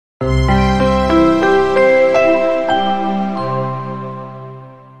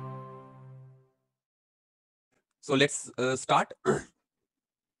So let's start.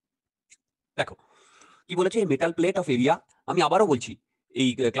 দেখো কি বলেছে, মেটাল প্লেট অফ এরিয়া। আমি আবারও বলছি এই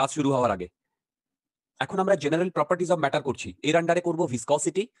ক্লাস শুরু হওয়ার আগে, এখন আমরা জেনারেল প্রপার্টিজ অফ ম্যাটার করছি, এর আন্ডারে করব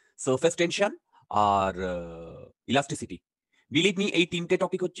ভিসকসিটি, সারফেস টেনশন আর ইলাস্টিসিটি। বিলিভ মি, এই তিনটে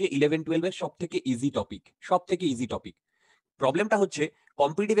টপিক হচ্ছে 11-12 এর সব থেকে ইজি টপিক, সব থেকে ইজি টপিক। প্রবলেমটা হচ্ছে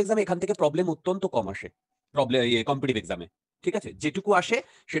কম্পিটিটিভ এক্সামে এখান থেকে প্রবলেম অত্যন্ত কম আসে। প্রবলেম কম্পিটিটিভ এক্সামে, ঠিক আছে, যেটুকু আসে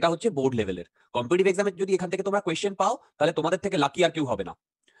সেটা হচ্ছে বোর্ড লেভেলের। কম্পিটিটিভ এক্সামে যদি এখান থেকে তোমরা কোয়েশ্চেন পাও, তাহলে তোমাদের থেকে লাকি আর কেউ হবে না।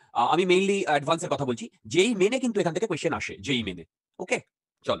 আমি মেইনলি অ্যাডভান্সের কথা বলছি। যেই মেনে কিন্তু এখান থেকে কোয়েশ্চেন আসে, যেই মেনে। ওকে,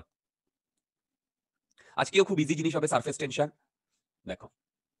 চলো আজকেও খুব ইজি জিনিস হবে, সারফেস টেনশন। দেখো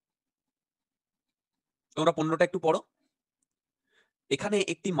তোমরা 15টা একটু পড়ো। এখানে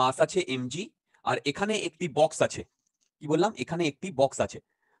একটি মাস আছে mg, আর এখানে একটি বক্স আছে। কি বললাম? এখানে একটি বক্স আছে,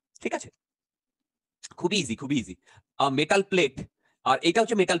 ঠিক আছে, খুবই ইজি, খুবই ইজি। মেটাল প্লেট, আর এটা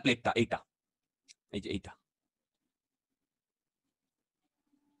হচ্ছে মেটাল প্লেটটা, এইটা, এই যে এইটা।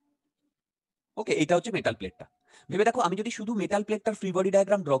 ওকে, এইটা হচ্ছে মেটাল প্লেটটা। ভেবে দেখো, আমি যদি শুধু metal প্লেটটার free body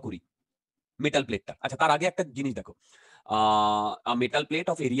diagram draw করি, মেটাল প্লেটটা, আচ্ছা তার আগে একটা জিনিস দেখো, metal plate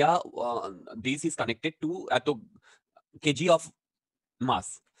of area, this is connected to এত KG of mass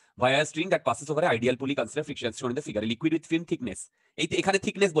via a string that passes over an ideal pulley, consider friction shown in the figure, liquid with film thickness। এই এখানে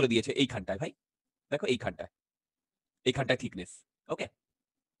থিকনেস বলে দিয়েছে এইখানটায় ভাই, দেখো এইখানটায় thickness, okay,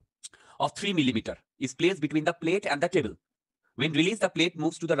 of 3 millimeter is placed between the plate and the table. When released, the plate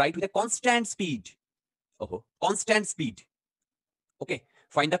moves to the right with a constant speed. Oh, constant speed. Okay,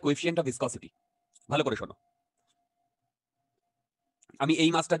 find the coefficient of viscosity. ভালো করে শোনো, আমি এই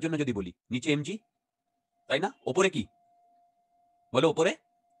মাসটার জন্য যদি বলি, নিচে mg, তাই না, ওপরে কি বলো, ওপরে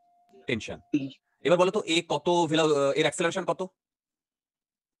টেনশন। এবার বলো তো এ কত, এর অ্যাক্সেলারেশন কত?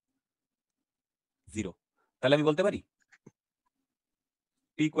 0। তাহলে আমি বলতে পারি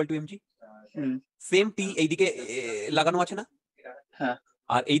t equal to mg। Same টি এইদিকে লাগানো আছে না? হ্যাঁ।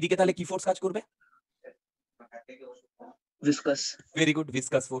 আর এইদিকে তাহলে কি ফোর্স কাজ করবে? Viscous. Very good,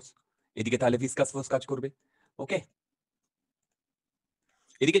 viscous force. এদিকে তাহলে ভিসকাস ফোর্স কাজ করবে। ওকে,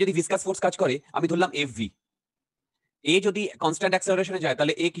 এদিকে যদি ভিসকাস ফোর্স কাজ করে, আমি ধরলাম এফ ভি। এ যদি কনস্ট্যান্ট অ্যাক্সেলারেশনে যায়,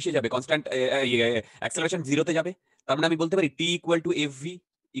 তাহলে এ কিসে যাবে? কনস্ট্যান্ট অ্যাক্সেলারেশন জিরোতে যাবে। তার মানে আমি বলতে পারি T equal to F V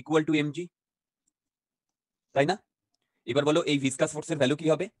equal to MG, তাই না? এবার বলো এই ভিসকাস ফোর্সের ভ্যালু কি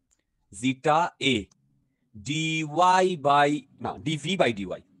হবে? জিটা এ ডিওয়াই বাই, না, DV by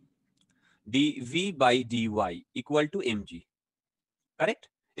dy, DV by dy equal to MG, correct?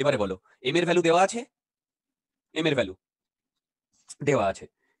 এবারে বলো এম এর ভ্যালু দেওয়া আছে, এম এর ভ্যালু দেওয়া আছে,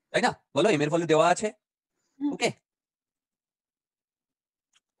 তাই না? বলো এম এর ভ্যালু দেওয়া আছে। ওকে,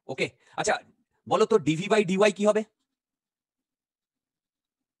 ওকে, আচ্ছা বলো তো ডিভি বাই ডিওয়াই কি হবে?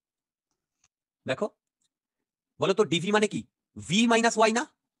 দেখো, বলো তো ডিভি মানে কি? ভি মাইনাস ওয়াই না?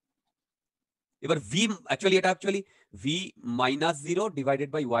 এবার ভি অ্যাকচুয়ালি, এটা actually V minus 0 divided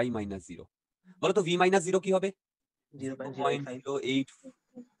by Y minus 0। বলো তো ভি মাইনাস 0 কি হবে?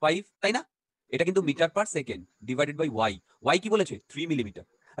 0.085, তাই না? এটা কিন্তু metre per second divided by Y. Y কি বলেছে? 3 মিলিমিটার।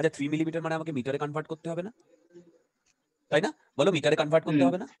 আচ্ছা 3 মিলিমিটার মানে আমাকে মিটারে কনভার্ট করতে হবে না, তাই না? বলো মিটারে কনভার্ট করতে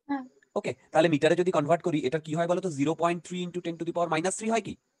হবে না? ওকে, তাহলে মিটারে যদি কনভার্ট করি, এটা কি হয় বলো তো? 0.3 into 10 to the power minus 3 হয়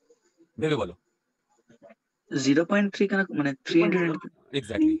কি? ভেবে বলো। 0.3 কেন, মানে 3 ইনটু 10।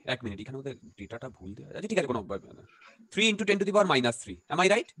 এক্স্যাক্টলি, এক মিনিট, এখানে ওদের ডেটাটা ভুল দেওয়া আছে। ঠিক আছে, কোনো 3 into 10 to the power minus 3, M I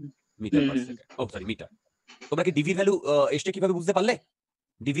right? Metre per second, O sorry metre. তোমরা কি ডিভির ভ্যালু এসে কিভাবে বুঝতে পারলে?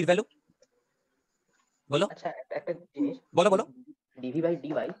 ডিভির ভ্যালু বলো। আচ্ছা একটা জিনিস, বলো বলো। ডিভি বাই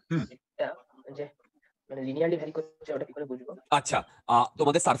ডিওয়াই এটা যে মানে লিনিয়ারলি ভ্যারি করছে, ওটা কি করে বুঝবো? আচ্ছা,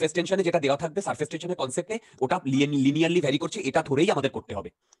 তোমাদের সারফেস টেনশনে যেটা দেওয়া থাকবে, সারফেস টেনশনের কনসেপ্টে ওটা লিনিয়ারলি ভ্যারি করছে, এটা ধরেই আমাদের করতে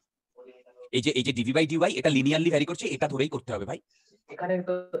হবে। এই যে ডিভি বাই ডিওয়াই, এটা লিনিয়ারলি ভ্যারি করছে, এটা ধরেই করতে হবে ভাই। এখানে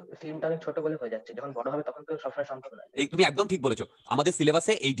তো ফিল্মটা অনেক ছোট বলে হয়ে যাচ্ছে, যখন বড় হবে তখন তো সবসময় সম্ভব নয়। এই তুমি একদম ঠিক বলেছো, আমাদের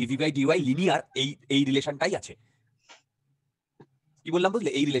সিলেবাসে এই ডিভি বাই ডিওয়াই লিনিয়ার, এই রিলেশনটাই আছে। কি বললাম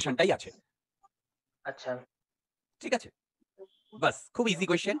বুঝলে? এই রিলেশনটাই আছে। আচ্ছা ঠিক আছে, বাস, খুব ইজি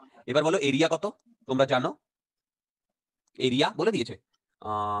কোয়েশ্চেন। এবার বলো এরিয়া কত? তোমরা জানো এরিয়া বলে দিয়েছে,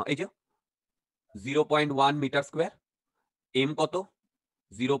 এই যে 0.1 মিটার স্কোয়ার। এম কত?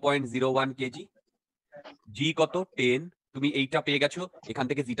 0.01 কেজি। জি কত? 10। তুমি এইটা পেয়ে গেছো, এখান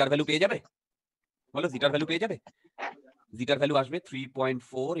থেকে জিটার ভ্যালু পেয়ে যাবে। বলো জিটার ভ্যালু পেয়ে যাবে। জিটার ভ্যালু আসবে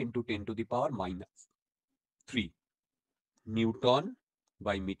 3.4 into 10 to the power minus 3 Newton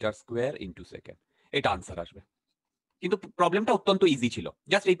by metre square into second. এটা আনসার আসবে। কিন্তু প্রবলেমটা অত্যন্ত ইজি ছিল,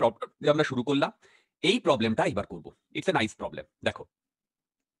 জাস্ট এই প্রবলেম আমরা শুরু করলাম, এই প্রবলেমটা এবার করব। ইটস এ নাইস প্রবলেম, দেখো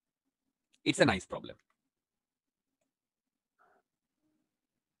ইটস এ নাইস প্রবলেম।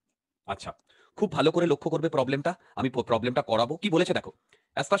 আচ্ছা, খুব ভালো করে লক্ষ্য করবে প্রবলেমটা, আমি প্রবলেমটা করাবো। কি বলেছে দেখো,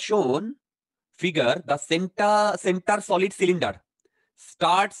 অ্যাজ পার শোন figure the center solid cylinder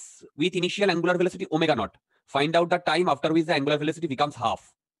starts with initial angular velocity omega naught. Find out the time after which the angular velocity becomes half.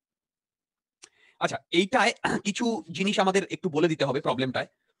 আচ্ছা, এইটায় কিছু জিনিস আমাদের একটু বলে দিতে হবে প্রবলেমটায়।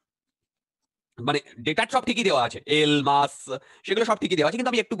 মানে ডেটা সব ঠিকই দেওয়া আছে, এল মাস সেগুলো সব ঠিকই দেওয়া আছে,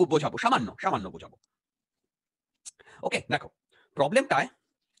 কিন্তু আমি একটু বোঝাবো, সামান্য বোঝাবো। ওকে, দেখো প্রবলেমটায়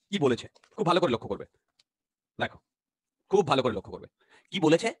কি বলেছে, খুব ভালো করে লক্ষ্য করবে। দেখো খুব ভালো করে লক্ষ্য করবে কি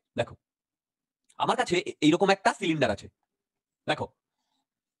বলেছে। দেখো আমার কাছে এইরকম একটা সিলিন্ডার আছে, দেখো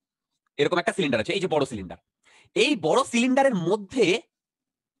এরকম একটা সিলিন্ডার আছে, এই যে বড় সিলিন্ডার। এই বড় সিলিন্ডারের মধ্যে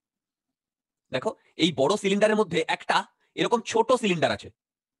দেখো, এই বড় সিলিন্ডারের মধ্যে একটা এরকম ছোট সিলিন্ডার আছে,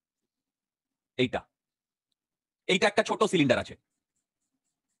 এইটা এইটা একটা ছোট সিলিন্ডার আছে,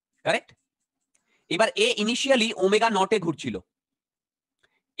 কারেক্ট? এবার এ ইনিশিয়ালি ওমেগা নটে ঘুরছিল।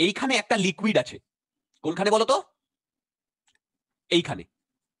 এইখানে একটা লিকুইড আছে, কোনখানে বলো তো? এইখানে।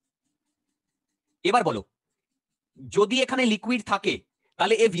 এবার বলো, যদি এখানে লিকুইড থাকে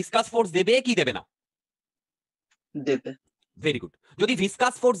তাহলে এ ভিসকাস ফোর্স দেবে কি দেবে না? দেবে। Very good. যদি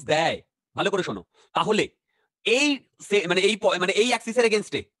ভিসকাস ফোর্স দেয়, ভালো করে শোনো, তাহলে এই মানে এই অ্যাক্সিসের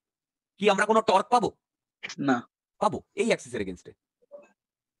এগেইনস্টে কি আমরা কোনো টর্ক পাবো? না। পাবো, এই অ্যাক্সিসের এগেইনস্টে।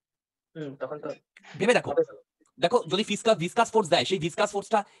 তখন তো ভেবে দেখো, দেখো যদি ভিসকাস ফোর্স দেয়, সেই ভিসকাস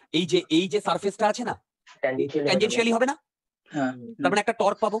ফোর্সটা এই যে সারফেসটা আছে না, ট্যানজেনশিয়ালি হবে না? হ্যাঁ। তার মানে একটা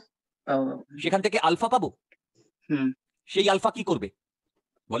টর্ক পাবো, পাবো। সেখান থেকে আলফা পাবো। হুম। সেই আলফা কি করবে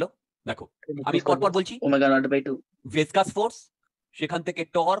বলো? দেখো আমি পরপর বলছি, omega not by 2 viscous force, সেখান থেকে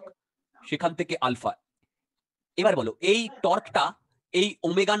টর্ক, সেখান থেকে আলফা। এবার বলো, এই টর্কটা এই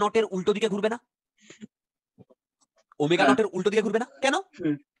ওমেগা নটের উল্টো দিকে ঘুরবে না? ওমেগা নটের উল্টো দিকে ঘুরবে না? কেন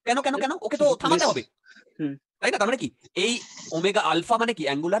কেন কেন কেন? ওকে তো থামাতে হবে, তাই না? তার মানে কি, এই ওমেগা আলফা মানে কি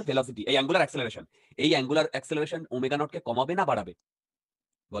অ্যাঙ্গুলার ভেলোসিটি, এই অ্যাঙ্গুলার অ্যাক্সেলারেশন। এই অ্যাঙ্গুলার অ্যাক্সেলারেশন ওমেগা নটকে কমাবে না বাড়াবে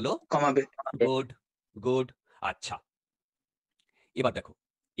বলো? কমাবে। Good good. আচ্ছা, এবার দেখো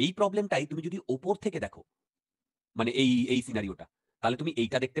এই প্রবলেমটাই তুমি যদি ওপর থেকে দেখো, মানে এই সিনারিওটা, তাহলে তুমি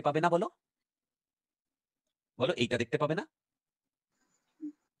এইটা দেখতে পাবে না বলো? বলো এইটা দেখতে পাবে না?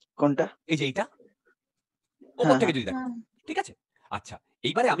 কোনটা? এই যে এইটা ওপর থেকে যদি দেখো, ঠিক আছে? আচ্ছা,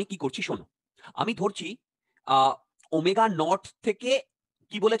 এইবারে আমি কি করছি শোনো, আমি ধরছি ওমেগা নট থেকে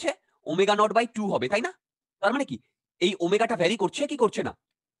কি বলেছে, ওমেগা নট বাই 2 হবে, তাই না? তার মানে কি এই ওমেগাটা ভ্যারি করছে কি করছে না?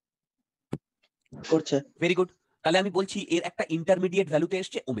 করছে। Very good. তাহলে আমি বলছি এর একটা ইন্টারমিডিয়েট ভ্যালুতে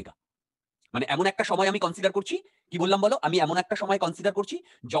এসছে ওমেগা। মানে এমন একটা সময় আমি কনসিডার করছি, কি বললাম বলো? আমি এমন একটা সময় কনসিডার করছি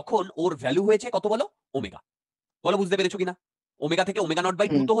যখন ওর ভ্যালু হয়েছে কত বলো? ওমেগা। বলো বুঝতে পেরেছো কিনা? ওমেগা থেকে ওমেগা নট বাই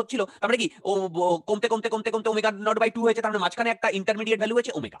 2 তো হচ্ছিল, তার মানে কি ও কমতে কমতে কমতে কমতে ওমেগা নট বাই 2 হয়েছে, তার মানে মাঝখানে একটা ইন্টারমিডিয়েট ভ্যালু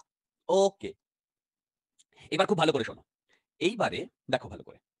হয়েছে ওমেগা। ওকে, এবার খুব ভালো করে শোনো, এইবারে দেখো ভালো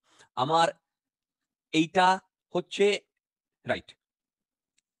করে, আমার এইটা হচ্ছে রাইট,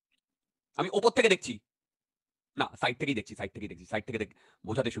 আমি ওপর থেকে দেখছি না, সাইড থেকেই দেখছি, সাইড থেকে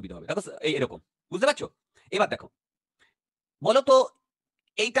বোঝাতে সুবিধা হবে। দেখো এরকম, বুঝতে পারছো? এবার দেখো বলো তো,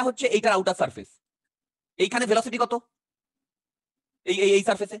 এইটা হচ্ছে এইটার আউটার সারফেস, এইখানে ভেলোসিটি কত? এই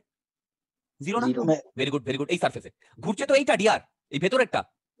সারফেসে 0 না? Very good very good. এই সারফেসে ঘুরছে তো এইটা ডিয়ার, এই ভেতরেরটা।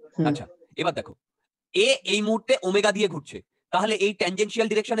 আচ্ছা, এবার দেখো এ এই মুহূর্তে ওমেগা দিয়ে ঘুরছে, তাহলে এই ট্যানজেনশিয়াল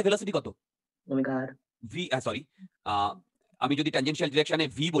ডিরেকশনে ভেলোসিটি কত? ওমেগা আর ভি, সরি, আমি যদি ট্যানজেনশিয়াল ডিরেকশনে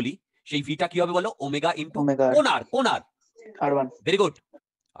ভি বলি, সেই ভিটা কি হবে বলো? ওমেগা ইনটু কোণ আর r1। Very good,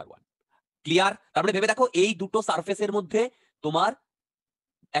 r1। Clear? তার মানে ভেবে দেখো, এই দুটো সারফেসের মধ্যে তোমার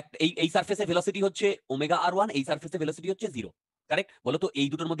এই সারফেসে ভেলোসিটি হচ্ছে ওমেগা r1, এই সারফেসে ভেলোসিটি হচ্ছে 0, কারেক্ট? বলো তো এই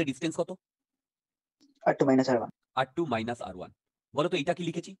দুটোর মধ্যে ডিসটেন্স কত? r2 r1। r2 r1। বলো তো এটা কি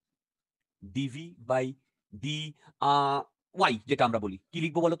লিখেছি? dv বাই d y, যেটা আমরা বলি, কি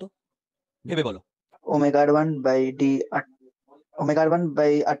লিখবো বলো তো? ভেবে বলো। Omega r1 by d omega r1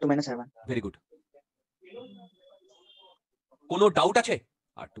 by r2 r1। Very good. কোনো ডাউট আছে?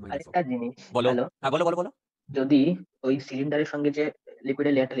 r2 আরেকটা জিনিস, বলো। হ্যালো, হ্যাঁ বলো বলো বলো। যদি ওই সিলিন্ডারের সঙ্গে যে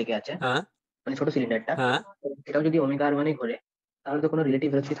লিকুইডের লেয়ারটা লেগে আছে, হ্যাঁ মানে ছোট সিলিন্ডারটা, হ্যাঁ, সেটাও যদি ওমেগা আর মানে ঘোরে, তাহলে তো কোনো রিলেটিভ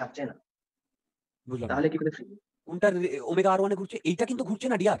ভেলোসিটি থাকছে না। বুঝলাম না। তাহলে কি করে কোনটা ওমেগা r1 এ ঘুরছে? এইটা কিন্তু ঘুরছে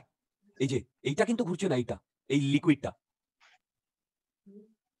না ডিয়ার, এই যে এইটা কিন্তু ঘুরছে না, এইটা এই লিকুইডটা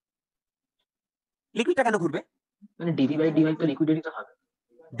কেন ঘুরবে? মানে ডিভি বাই ডিওয়াই তো লিকুইডেরই তো হবে।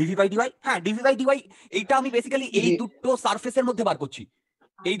 ডিভি বাই ডিওয়াই, হ্যাঁ ডিভি বাই ডিওয়াই, এইটা আমি বেসিক্যালি এই দুটো সারফেসের মধ্যে বার করছি,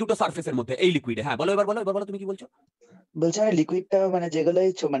 এই দুটো সারফেসের মধ্যে এই লিকুইডে। হ্যাঁ বলো, এবার বলো তুমি কি বলছো? বলছে লিকুইডটা মানে যেগুলোই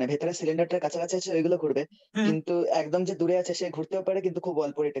মানে ভেতরে সিলিন্ডারটার কাছাকাছি আছে ওইগুলো ঘুরবে, কিন্তু একদম যে দূরে আছে সে ঘুরতেও পারে, কিন্তু খুব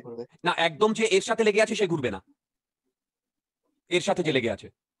অল্প রেটে ঘুরবে। না, একদম যে এর সাথে লেগে আছে সে ঘুরবে না, এর সাথে যে লেগে আছে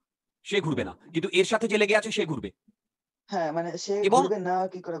সে ঘুরবে না, কিন্তু এর সাথে যে লেগে আছে সে ঘুরবে। হ্যাঁ মানে সে এবং ঘুরবে না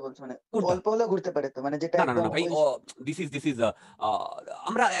কি করে বলছো, মানে কোনটা? অল্প হলেও ঘুরতে পারে তো, মানে যেটা না না না একদম না ভাই, ওই দিস ইজ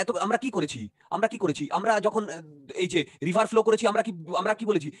আমরা কি করেছি, আমরা যখন এই যে রিভার ফ্লো করেছি, আমরা কি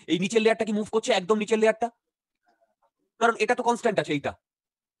বলেছি, এই নিচের লেয়ারটা কি মুভ করছে, একদম নিচের লেয়ারটা, কারণ এটা তো কনস্ট্যান্ট আছে এইটা,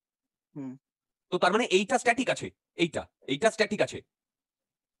 হুম। তো তার মানে এইটা স্ট্যাটিক আছে, এইটা স্ট্যাটিক আছে।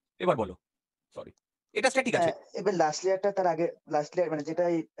 এবার বলো, সরি, এটা স্ট্যাটিক আছে। হ্যাঁ, এবার লাস্ট লেয়ারটা তার আগে, লাস্ট লেয়ার মানে যেটা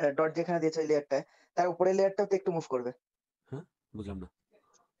এই ডট যেখানে দিয়েছে ওই লেয়ারটায়, তার উপরের লেয়ারটাও তো একটু মুভ করবে। হ্যাঁ, বুঝলাম না।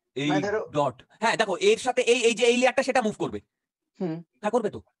 এই মানে ধরো ডট, হ্যাঁ দেখো এর সাথে এই যে এই লেয়ারটা সেটা মুভ করবে। হুম, হ্যাঁ করবে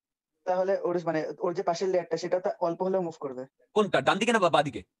তো। তাহলে ওর মানে ওর যে পাশের লেয়ারটা সেটা তো অল্প হলেও মুভ করবে কোনটা, ডান দিকে না বাঁ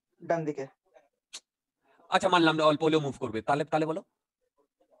দিকে? ডান দিকে। আচ্ছা মানলাম না অল্প হলেও মুভ করবে, তাহলে তাহলে বলো।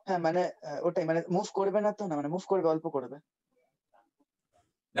 হ্যাঁ মানে ওটাই, মানে মুভ করবে না তো, না মানে মুভ করবে, অল্প করবে।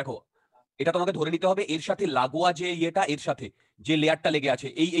 দেখো এটা তোমাকে ধরে নিতে হবে এর সাথে লাগোয়া যে ইয়েটা, এর সাথে যে লেয়ারটা লেগে আছে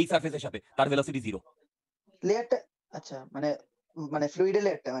এই সারফেসের সাথে, তার ভেলোসিটি 0। লেয়ারটা আচ্ছা, মানে মানে ফ্লুইডের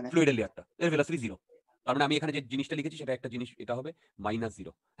লেয়ারটা মানে ফ্লুইডের লেয়ারটা এর ভেলোসিটি 0। তার মানে আমি এখানে যে জিনিসটা লিখেছি সেটা একটা জিনিস, এটা হবে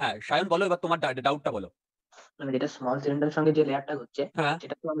 -0। হ্যাঁ সায়ন বলো, এবার তোমার ডাউটটা বলো। মানে যেটা স্মল সিলিন্ডারের সঙ্গে যে লেয়ারটা ঘুরছে, হ্যাঁ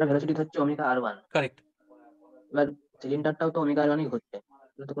সেটা তো আমরা ভেলোসিটি হচ্ছে ওমেগা r1। কারেক্ট। এবার সিলিন্ডারটাও তো ওমেগা r1ই ঘুরছে,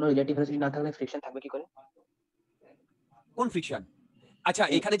 তো কোনো রিলেটিভ ভেলোসিটি না থাকলে ফ্রিকশন থাকবে কি করে? কোন ফ্রিকশন? আচ্ছা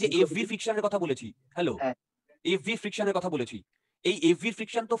এই এখানে যে এফভি viscosity। ফ্রিকশনের কথা বলেছি, হ্যালো, হ্যাঁ, এফভি ফ্রিকশনের কথা বলেছি, এই এফভি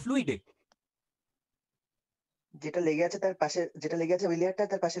ফ্রিকশন তো ফ্লুইডে। যেটা লেগে আছে তার পাশে, যেটা লেগে আছে ওই লেয়ারটা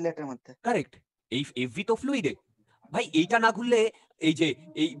তার পাশের লেয়ারটার মধ্যে। কারেক্ট, এই এফভি তো ফ্লুইডে। ভাই এইটা না ঘুরলে, এই যে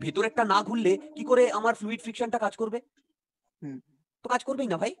এই ভেতরেরটা না ঘুরলে কি করে আমার ফ্লুইড ফ্রিকশনটা কাজ করবে? হুম তো কাজ করবেই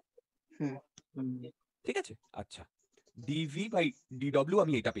না ভাই। হুম। হুম, ঠিক আছে, আচ্ছা, ডিভি বাই ডিডব্লিউ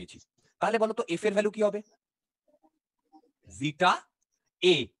আমি এটা পেয়েছি। তাহলে বলো তো এফ এর ভ্যালু কি হবে? জিটা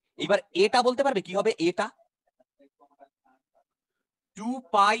এ। এবার এটা বলতে পারবে কি হবে? এটা 2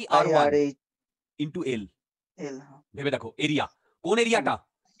 পাই আই r1 আর এই ইনটু এল। এল। ভেবে দেখো এরিয়া, কোন এরিয়াটা?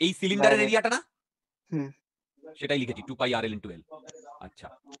 এই সিলিন্ডারের বাইরে। এরিয়াটা না, হুম। সেটাই লিখেছি 2 পাই আর এল ইনটু এল। আচ্ছা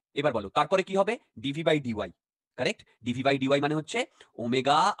এবার বলো তারপরে কি হবে? DV by dy. Correct, DV by dy মানে হচ্ছে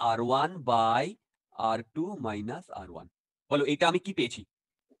omega r1 by r2 minus r1। বলো এটা আমি কি পেয়েছি?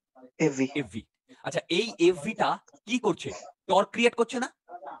 এভি। এফভি। আচ্ছা এই এফভিটা কি করছে? টর্ক ক্রিয়েট করছে না?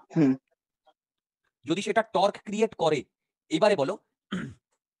 হুম। যদি সেটা টর্ক ক্রিয়েট করে, এবারে বলো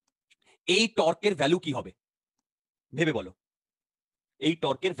এই টর্কের ভ্যালু কি হবে? ভেবে বলো, এই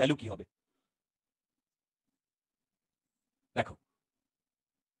টর্কের ভ্যালু কি হবে? দেখো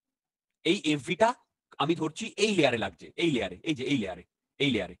এই এফভিটা আমি ধরছি এই লেয়ারে লাগছে, এই লেয়ারে, এই যে এই লেয়ারে, এই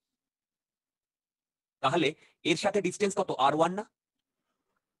লেয়ারে। তাহলে এর সাথে ডিসটেন্স কত? r1 না?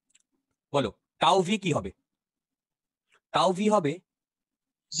 বলো টাউ ভি কি হবে? টাউ ভি হবে,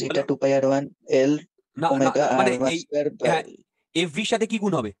 জিটা বলো 2 পাই আর1 এল না না ওমেগা মানে r1 এই, স্কয়ার হ্যাঁ, বাই এফভির সাথে কি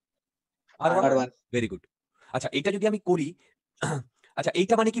গুণ হবে? r1। r1। Very good. আচ্ছা এটা যদি আমি করি, আচ্ছা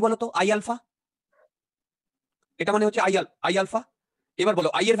এইটা মানে কি বলতো? I alpha. এটা মানে হচ্ছে আই আলফা। এবার বলো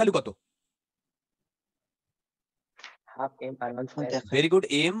আই এর ভ্যালু কত? Half M r1 square. দেখা। Very good,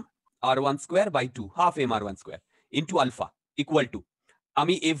 M r1 square by 2, half M r1 square into alpha equal to,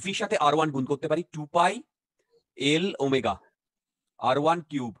 আমি এফভির সাথে r1 গুণ করতে পারি 2 পাই এল omega r1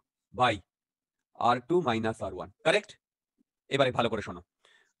 cube by r2 minus r1। Correct. এবারে ভালো করে শোনো,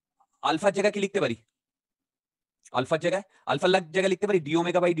 আলফার জায়গায় কি লিখতে পারি? আলফার জায়গায় লিখতে পারি ডি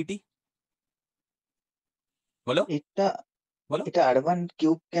ওমেগা বাই ডিটি। বলো এটা বলো। এটা r1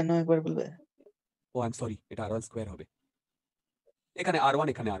 কিউব কেন একবার বলবে? ও আই এম সরি, এটা r1 স্কোয়ার হবে। এখানে r1,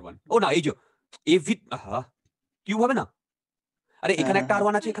 এখানে r1, ও না এই যে এফভি, আহা, কিউব হবে না? আরে হ্যাঁ এখানে হ্যাঁ একটা হ্যাঁ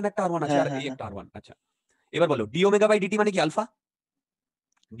r1 আছে, এখানে একটা r1 আছে, হ্যাঁ আর হ্যাঁ এই হ্যাঁ। একটা r1। আচ্ছা এবার বলো ডি ওমেগা বাই ডিটি মানে কি? Alpha.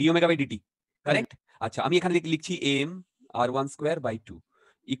 D omega by DT. Hmm. Correct. আচ্ছা আমি এখানে লিখছি M r1 square by 2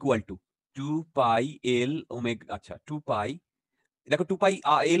 equal to 2 pi L omega, আচ্ছা 2 পাই, দেখো 2 পাই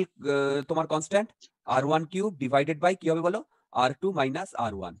এল তোমার constant, r1 cube divided by কি হবে বলো? r2 minus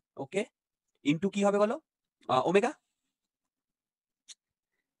r1। ওকে, ইনটু কি হবে বলো? ওমেগা,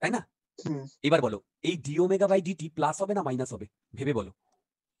 তাই না? হুম। এবার বলো এই D omega by DT plus হবে না মাইনাস হবে? ভেবে বলো,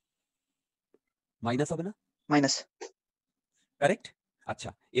 মাইনাস হবে না? মাইনাস। কারেক্ট। আচ্ছা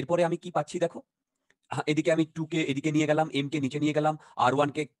এরপরে আমি কি পাচ্ছি দেখো, এদিকে আমি 2 কে এদিকে নিয়ে গেলাম, এম কে নিচে নিয়ে গেলাম,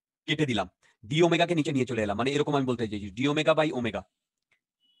 r1 কে কেটে দিলাম, ডি ওমেগা কে নিচে নিয়ে চলে এলাম, মানে এরকম আমি বলতে চাইছি D omega by omega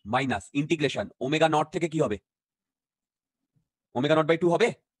minus integration omega not থেকে কি হবে? ওমেগা নট বাই 2 হবে,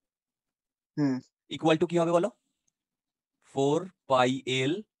 হুম। ইকুয়াল টু কি হবে বলো? 4 পাই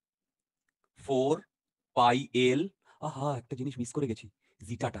এল, 4 পাই এল, আহা একটা জিনিস মিস করে গেছি,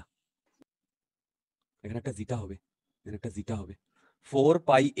 জিটাটা, এখানে একটা জিটা হবে, এখানে একটা জিটা হবে, 4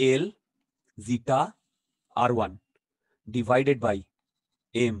 পাই এল জিটা r1 divided by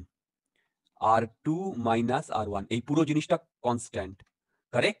M R2 minus R1, এই পুরো জিনিসটা কনস্ট্যান্ট,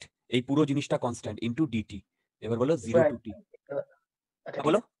 কারেক্ট? এই পুরো জিনিসটা কনস্ট্যান্ট ইনটু ডিটি। এবার বলো 0 টু টি। আচ্ছা ঠিক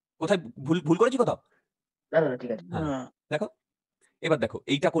বলো আছে। কোথায় ভুল ভুল করেছি কোথাও? না না না, ঠিক আছে। হ্যাঁ, দেখো এবার দেখো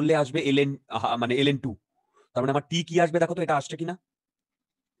এইটা করলে আসবে ln, মানে ln2, তার মানে আমার টি কি আসবে দেখো তো, এটা আসছে কিনা?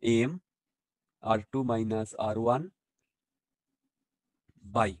 m R2 minus R1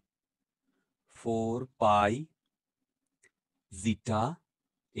 by 4 pi জিটা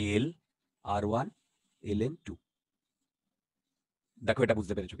l R1 ln2। দেখো এটা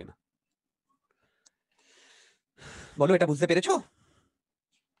বুঝতে পেরেছো কিনা, বলো এটা বুঝতে পেরেছো?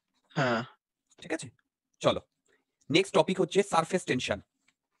 হ্যাঁ ঠিক আছে, চলো নেক্সট টপিক হচ্ছে সারফেস টেনশন।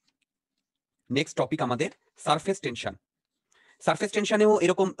 নেক্সট টপিক আমাদের সারফেস টেনশন। সারফেস টেনশনেও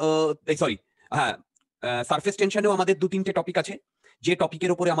এরকম সরি, হ্যাঁ, সারফেস টেনশনেও আমাদের 2-3টে টপিক আছে, যে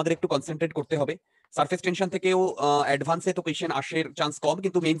টপিকের উপরে আমাদের একটু কনসেন্ট্রেট করতে হবে। সারফেস টেনশন থেকেও অ্যাডভান্সে তো কোয়েশ্চেন আসার চান্স কম,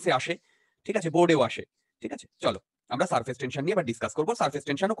 কিন্তু মেইনসে আসে, ঠিক আছে, বোর্ডেও আসে। ঠিক আছে, চলো আমরা সারফেস টেনশন নিয়ে এবার ডিসকাস করবো। সারফেস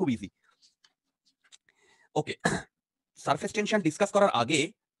টেনশনও খুব ইজি। ওকে, সারফেস টেনশন ডিসকাস করার আগে,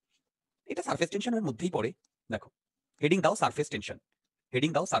 এটা সারফেস টেনশনের মধ্যেই পড়ে, দেখো হেডিং দাও সারফেস টেনশন, হেডিং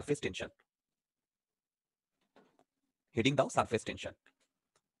দাও সারফেস টেনশন, হেডিং দাও সারফেস টেনশন।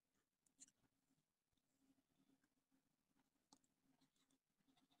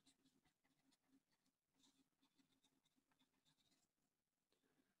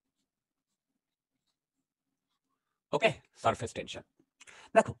 ওকে, সারফেস টেনশন।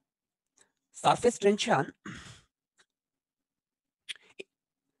 দেখো সারফেস টেনশন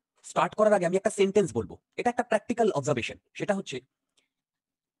স্টার্ট করার আগে আমি একটা সেন্টেন্স বলবো, এটা একটা প্র্যাকটিক্যাল অবজারভেশন। সেটা হচ্ছে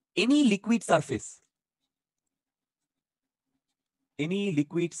any liquid surface, any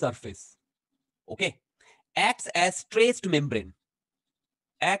liquid surface, okay, acts as stretched membrane,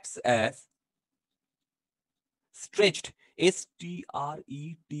 acts as stretched,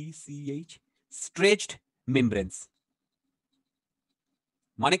 S-T-R-E-T-C-H, stretched membranes।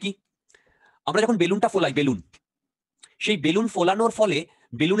 মানে কি? আমরা যখন বেলুনটা ফোলাই, বেলুন, সেই বেলুন ফোলানোর ফলে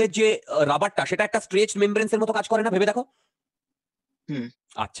বেলুনের যে রাবারটা, সেটা একটা স্ট্রেচড মেমব্রেন্সের মতো কাজ করে না? ভেবে দেখো।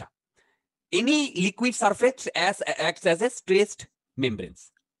 আচ্ছা, any liquid surface acts as a stretched membranes,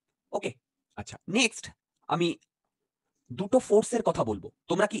 ওকে। আচ্ছা, নেক্সট আমি দুটো ফোর্সের কথা বলবো।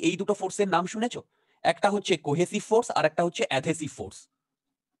 তোমরা কি এই দুটো ফোর্সের নাম শুনেছো? একটা হচ্ছে কোহেসিভ ফোর্স আর একটা হচ্ছে অ্যাডহেসিভ ফোর্স।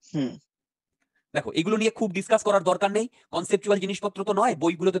 দেখো এগুলো নিয়ে খুব ডিসকাস করার দরকার নেই, কনসেপচুয়াল জিনিসপত্র তো নয়,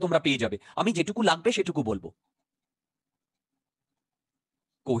 বইগুলোতে তোমরা পেয়ে যাবে। আমি যেটুকু লাগবে সেটুকু বলবো।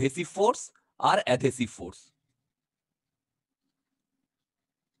 কোহেসিভ ফোর্স আর অ্যাডহেসিভ ফোর্স।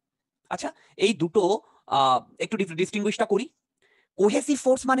 আচ্ছা, এই দুটো একটু ডিস্টিংগুইশটা করি। কোহেসিভ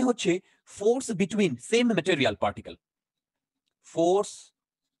ফোর্স মানে হচ্ছে force between same material particle, force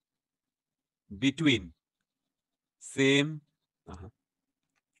between same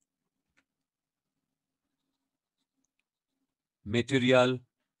material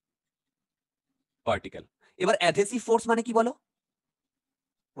particle. এবার অ্যাডহেসিভ ফোর্স মানে কি বলো?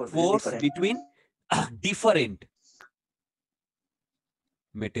 Force between different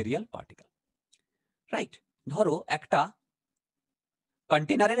material particle, right? ধরো একটা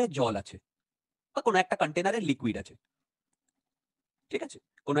কন্টেনারে জল আছে, বা কোনো একটা কন্টেনারে লিকুইড আছে, ঠিক আছে,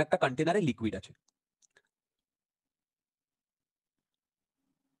 কোনো একটা কন্টেনারে লিকুইড আছে।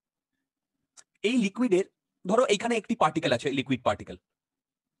 এই লিকুইডের, ধরো এইখানে একটি পার্টিকেল আছে, লিকুইড পার্টিকেল।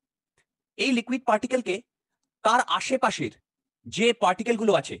 এই লিকুইড পার্টিকেলকে তার আশেপাশের যে পার্টিকেল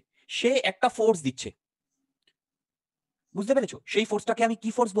গুলো আছে সে একটা ফোর্স দিচ্ছে, বুঝতে পেরেছো? সেই ফোর্সটাকে আমি কি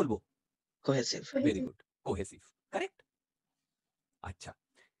ফোর্স বলবো? Cohesive. Very good, cohesive, correct. আচ্ছা,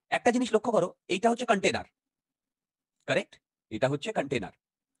 একটা জিনিস লক্ষ্য করো, এইটা হচ্ছে কন্টেনার, কারেক্ট? এটা হচ্ছে কন্টেনার।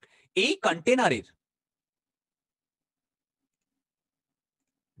 এই কন্টেনারের,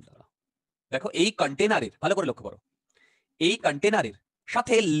 দেখো এই কন্টেনারের, ভালো করে লক্ষ্য করো, এই কন্টেনারের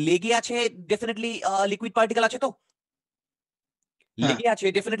সাথে লেগে আছে ডেফিনেটলি লিকুইড পার্টিকেল আছে, তো লেগে আছে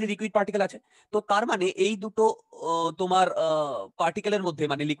ডেফিনেটলি লিকুইড পার্টিকেল আছে। তো তার মানে এই দুটো তোমার পার্টিকেলের মধ্যে,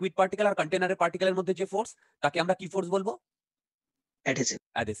 মানে লিকুইড পার্টিকেল আর কন্টেনারের পার্টিকেলের মধ্যে যে ফোর্স, তাকে আমরা কি ফোর্স বলবো? অ্যাডহেসিভ।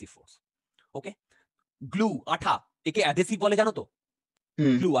 অ্যাডহেসিভ ফোর্স, ওকে। গ্লু, আঠা, একে অ্যাডহেসিভ বলে, জানো তো?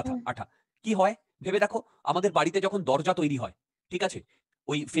 গ্লু, আঠা, আঠা কি হয় ভেবে দেখো। আমাদের বাড়িতে যখন দরজা তৈরি হয়, ঠিক আছে,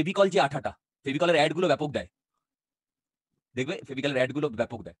 ওই ফেভিকল যে আঠাটা, ফেভিকলের অ্যাড গুলো ব্যাপক দেয়, দেখবে ফেভিকলের অ্যাড গুলো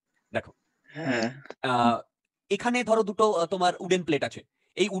ব্যাপক দেয়। দেখো হ্যাঁ এখানে ধরো দুটো তোমার উডেন প্লেট আছে,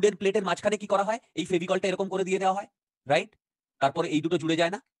 এই উডেন প্লেটের মাঝখানে কি করা হয়? এই ফেভিকলটা এরকম করে দিয়ে দেওয়া হয়, রাইট? তারপরে এই দুটো জুড়ে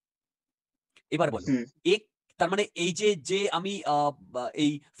যায় না? এবার বলো, এক, তার মানে এই যে যে আমি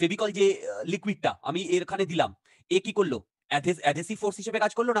এই ফেভিকল যে লিকুইডটা আমি এখানে দিলাম, এ কি করলো? অ্যাডহেসিভ ফোর্স হিসেবে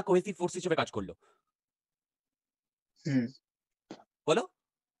কাজ করলো না কোহেসিভ ফোর্স হিসেবে কাজ করলো? বলো।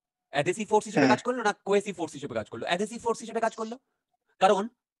 অ্যাডহেসিভ ফোর্স হিসেবে হ্যাঁ। কাজ করলো না কোহেসিভ ফোর্স হিসেবে কাজ করলো? অ্যাডহেসিভ ফোর্স হিসেবে কাজ করলো, কারণ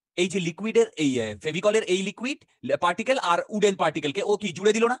এই যে লিকুইডের এই ফেভিকলের এই লিকুইড পার্টিকেল আর উডেন পার্টিকেলকে ও কি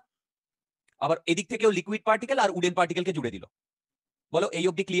জুড়ে দিল না? আবার এদিক থেকেও লিকুইড পার্টিকেল আর উডেন পার্টিকেলকে জুড়ে দিল। বলো এই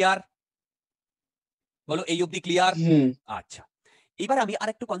অবধি ক্লিয়ার? বলো এই অবধি ক্লিয়ার? হুম। আচ্ছা, এবার আমি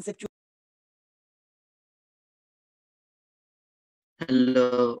আরেকটু কনসেপ্ট। হ্যালো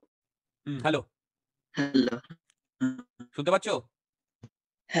হ্যালো, হ্যালো শুনতে পাচ্ছ?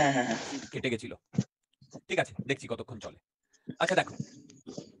 হ্যাঁ হ্যাঁ হ্যাঁ। কেটে গেছিল, ঠিক আছে, দেখছি কতক্ষণ চলে। আচ্ছা দেখো,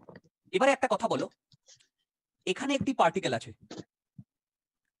 এবারে একটা কথা বলো, এখানে একটি পার্টিকেল আছে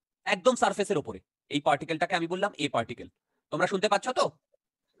একদম সারফেসের উপরে, এই পার্টিকেলটাকে আমি বললাম এ পার্টিকেল, তোমরা শুনতে পাচ্ছ তো?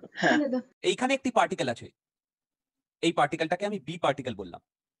 হ্যাঁ। এইখানে একটি পার্টিকেল আছে, এই পার্টিকেলটাকে আমি বি পার্টিকেল বললাম।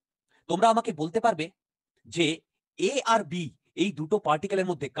 তোমরা আমাকে বলতে পারবে যে এ আর বি এই দুটো পার্টিকেলের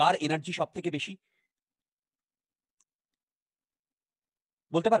মধ্যে কার এনার্জি সব থেকে বেশি?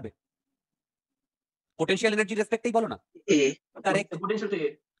 বলতে পারবে? পোটেনশিয়াল এনার্জি রেসপেক্টেই বলো না। এ। কারেক্ট।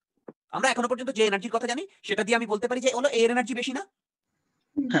 আমরা এখনো পর্যন্ত যে এনার্জির কথা জানি সেটা দিয়ে আমি বলতে পারি যে হলো এর এনার্জি বেশি না?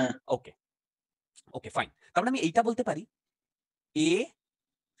 হ্যাঁ। ওকে ওকে ফাইন, তার মানে আমি এইটা বলতে পারি এ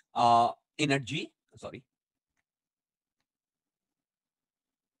energy, sorry,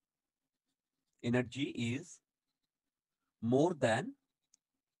 energy is more than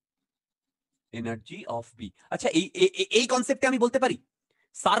energy of B. আচ্ছা, এই কনসেপ্টে আমি বলতে পারি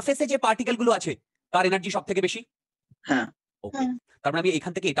সারফেসে যে পার্টিকেল গুলো আছে তার এনার্জি সব থেকে বেশি? হ্যাঁ। ওকে, তার মানে আমি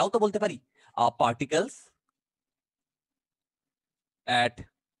এখান থেকে এটাও তো বলতে পারি পার্টিকেলস at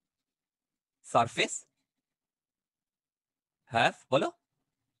surface have, বলো,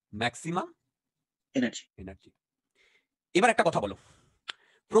 ম্যাক্সিমাম এনার্জি। এনার্জি। এবার একটা কথা বলো,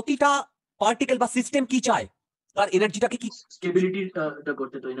 প্রতিটা পার্টিকেল বা সিস্টেম কি চায়? তার এনার্জিটাকে কি স্টেবিলিটিটা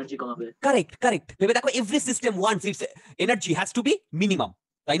করতে তো এনার্জি কমাবে। কারেক্ট কারেক্ট, ভেবে দেখো every system wants it's energy has to B minimum,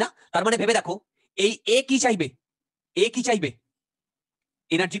 তাই না? তার মানে ভেবে দেখো এই এ কি চাইবে? এ কি চাইবে?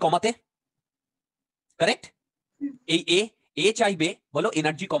 এনার্জি কমাতে, কারেক্ট? এই এ চাইবে, বলো,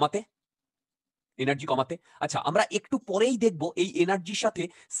 এনার্জি কমাতে, এনার্জি কমাতে। আচ্ছা, আমরা একটু পরেই দেখব এই এনার্জির সাথে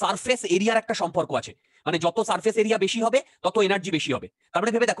সারফেস এরিয়ার একটা সম্পর্ক আছে, মানে যত সারফেস এরিয়া বেশি হবে তত এনার্জি বেশি হবে। তার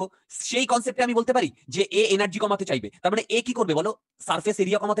মানে ভেবে দেখো সেই কনসেপ্টে আমি বলতে পারি যে এ এনার্জি কমাতে চাইবে, তার মানে এ কি করবে বলো? সারফেস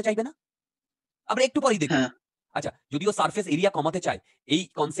এরিয়া কমাতে চাইবে না? আমরা একটু পরেই দেখব। হ্যাঁ। আচ্ছা, যদিও সারফেস এরিয়া কমাতে চায়, এই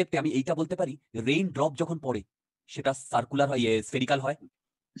কনসেপ্টে আমি এইটা বলতে পারি রেইন ড্রপ যখন পড়ে সেটা সার্কুলার হয়, স্ফেরিক্যাল হয়।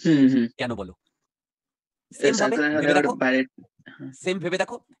 হুম হুম। কেন বলো? সেম ভাবে সার্কুলার হলে ভেবে আবার দেখো, বাইরে। সেম ভেবে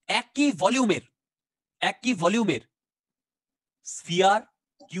দেখো, একই ভলিউমের স্ফিয়ার,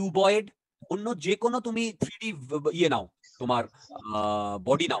 কিউবয়েড, অন্য যে কোনো তুমি 3D ইয়ে নাও, তোমার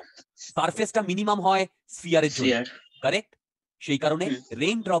বডি নাও, সারফেসটা মিনিমাম হয় স্ফিয়ারের জন্য, স্ফিয়ার। কারেক্ট? সেই কারণে হুম।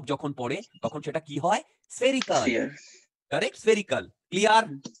 রেইন ড্রপ যখন পড়ে তখন সেটা কি হয়? Spherical, sphere. Correct? Spherical, clear?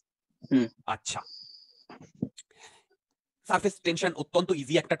 হুম। আচ্ছা, সারফেস টেনশন অত্যন্ত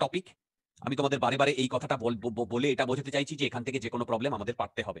ইজি একটা টপিক, আমি তোমাদের বারে বারে এই কথাটা বলে এটা বোঝাতে চাইছি যে এখান থেকে যে কোনো প্রবলেম আমাদের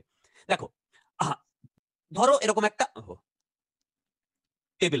পারতে হবে। দেখো, ধরো এরকম একটা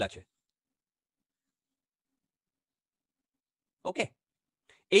টেবিল আছে, ওকে?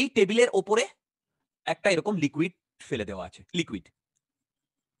 এই টেবিলের ওপরে একটা এরকম লিকুইড ফেলে দেওয়া আছে, লিকুইড,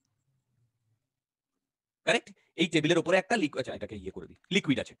 কারেক্ট? এই টেবিলের উপরে একটা লিকুইড, আচ্ছা এটাকে ইয়ে করে দিই,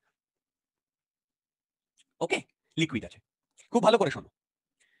 লিকুইড আছে, ওকে? লিকুইড আছে, খুব ভালো করে শোনো,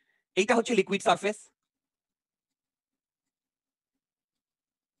 এইটা হচ্ছে লিকুইড সারফেস।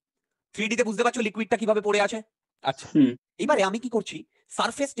 3D তে বুঝতে পারছো লিকুইডটা কিভাবে পড়ে আছে? আচ্ছা, এবারে আমি কি করছি,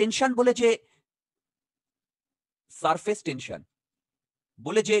 সারফেস টেনশন বলে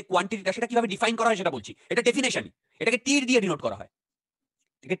যে কোয়ান্টিটিটা সেটা কিভাবে ডিফাইন করা হয় সেটা বলছি, এটা ডেফিনেশনই, এটাকে টি দিয়ে ডিনোট করা হয়,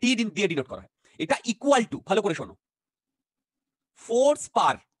 এটাকে টি দিয়ে ডিনোট করা হয়। এটা ইকুয়াল টু, ভালো করে শোনো, ফোর্স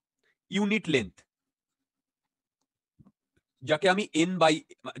পার ইউনিট লেন্থ, যাকে আমি এন বাই,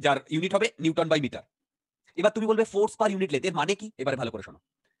 যার ইউনিট হবে নিউটন বাই মিটার। এবার তুমি বলবে ফোর্স পার ইউনিট লেন্থ এর মানে কি? এবারে ভালো করে শোনো,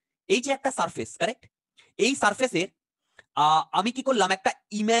 এই যে একটা সারফেস, কারেক্ট? এই সারফেসের আমি কি করলাম, একটা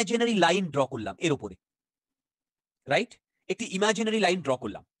ইমাজিনারি লাইন ড্র করলাম এর উপরে, রাইট? একটি ইমাজিনারি লাইন ড্র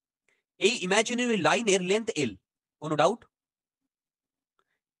করলাম, এই ইমাজিনারি লাইনের লেন্থ এল, কোনো ডাউট?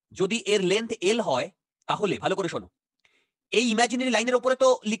 যদি এর লেন্থ এল হয় তাহলে ভালো করে শোনো, এই ইমাজিনারি লাইনের উপরে তো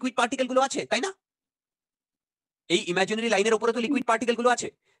লিকুইড পার্টিকেল গুলো আছে, তাই না? এই ইমাজিনারি লাইনের উপরে তো লিকুইড পার্টিকেল গুলো আছে,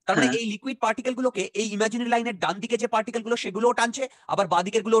 তার মানে এই লিকুইড পার্টিকেল গুলোকে এই ইমাজিনারি লাইনের ডান দিকে যে পার্টিকেল গুলো সেগুলোও টানছে, আবার বাঁ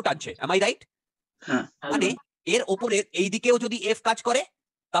দিকের গুলোও টানছে, এম আই রাইট? মানে এর উপরে এই দিকেও যদি এফ কাজ করে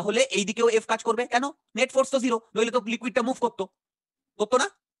তাহলে এই দিকেও এফ কাজ করবে, কেন? নেট ফোর্স তো জিরো, নইলে তো লিকুইডটা মুভ করতো না?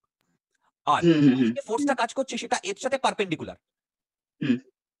 আর যে ফোর্সটা কাজ করছে সেটা এর সাথে পারপেন্ডিকুলার,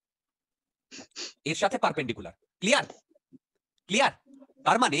 এর সাথে পারপেন্ডিকুলার, ক্লিয়ার? ক্লিয়ার?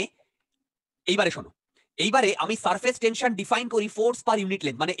 তার মানে এইবারে শোনো, এইবারে আমি সারফেস টেনশন ডিফাইন করি ফোর্স পার ইউনিট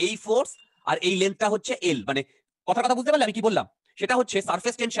লেন্থ, মানে এই ফোর্স আর এই লেন্থটা হচ্ছে এল, মানে কথা বুঝতে পারলে আমি কি বললাম? সেটা হচ্ছে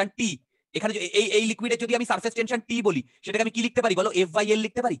সারফেস টেনশন টি। এখানে এই লিকুইডে যদি আমি সারফেস টেনশন টি বলি, সেটাকে আমি কি লিখতে পারি বলো? এফ বাই এল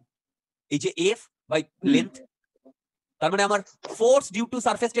লিখতে পারি। এই যে এফ বাই লেন্থ, তার মানে আমার force due to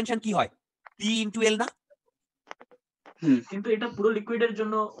surface tension কি হয়? টি ইনটু এল না? কিন্তু এটা পুরো লিকুইডের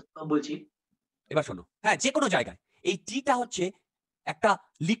জন্য বলছি। এবার শোনো, হ্যাঁ, যে কোনো জায়গায় এই টিটা হচ্ছে একটা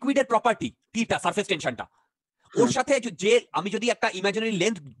লিকুইডের প্রপার্টি, টিটা সারফেস টেনশনটা, ওর সাথে যে আমি যদি একটা ইমাজিনারি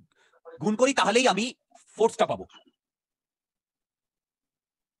লেন্থ গুণ করি তাহলেই আমি ফোর্সটা পাবো।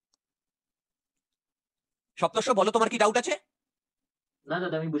 সপ্তর্ষ বলো, তোমার কি ডাউট আছে? না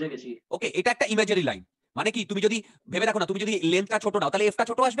দাদা, আমি বুঝে গেছি। ওকে, এটা একটা ইমাজিনারি লাইন, মানে কি তুমি যদি ভেবে দেখো না, তুমি যদি লেন্থটা ছোট নাও তাহলে এফটা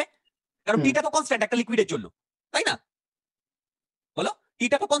ছোট আসবে, কারণ টিটা তো কনস্ট্যান্ট একটা লিকুইডের জন্য, তাই না? বলো,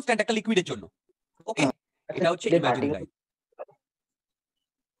 টিটা তো কনস্ট্যান্ট একটা লিকুইডের জন্য। ওকে, এটা হচ্ছে ইমাজিনারি লাইন।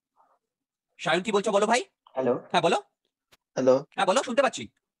 সায়ন কি বলছো বলো ভাই? হ্যালো, হ্যাঁ বলো। হ্যালো, হ্যাঁ বলো, শুনতে পাচ্ছি।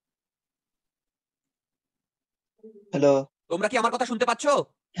 হ্যালো, তোমরা কি আমার কথা শুনতে পাচ্ছো?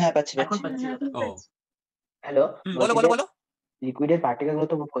 হ্যাঁ পাচ্ছি এখন পাচ্ছি। পাচ্ছি দাদা। ও হ্যালো, বলো বলো বলো। লিকুইডের পার্টিকেল গুলো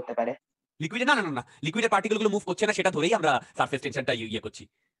তো মুভ করতে পারে। লিকুইডে না না না না, লিকুইডের পার্টিকেল গুলো মুভ করছে না, সেটা ধরেই আমরা সারফেস টেনশনটা ইয়ে করছি।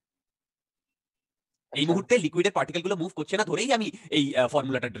 এই মুহূর্তে লিকুইডের পার্টিকেল গুলো মুভ করছে না ধরেই আমি এই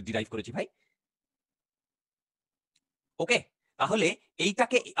ফর্মুলাটা ডিরাইভ করেছি ভাই। ওকে, তাহলে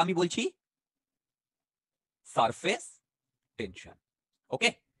এইটাকে আমি বলছি সারফেস টেনশন। ওকে,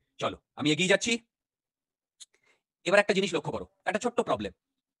 চলো আমি এগিয়ে যাচ্ছি। এবার একটা জিনিস লক্ষ্য করো, একটা ছোট্ট প্রবলেম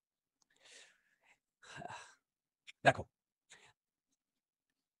দেখো।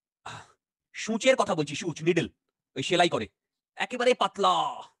 সূচের কথা বলছি, সূচ, নিডল, ওই সেলাই করে একেবারে পাতলা।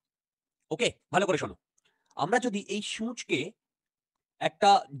 ওকে, ভালো করে শোনো, আমরা যদি এই সূচকে একটা,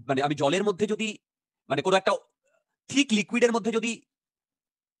 মানে আমি জলের মধ্যে যদি, মানে কোনো একটা থিক লিকুইডের মধ্যে যদি,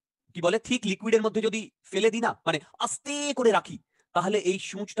 কি বলে, থিক লিকুইডের মধ্যে যদি ফেলে দিই না, মানে আস্তে করে রাখি, তাহলে এই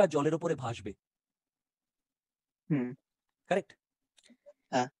সূচটা জলের উপরে ভাসবে। কারেক্ট?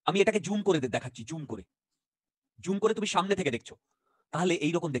 হ্যাঁ। আমি এটাকে জুম করে দেখাচ্ছি, জুম করে তুমি সামনে থেকে দেখছো, তাহলে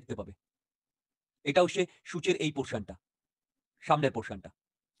এই রকম দেখতে পাবে। এটা হচ্ছে সূচের এই পোর্শনটা, সামনের পোর্শনটা,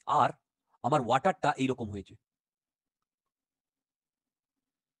 আর আমার ওয়াটারটা এইরকম হয়েছে।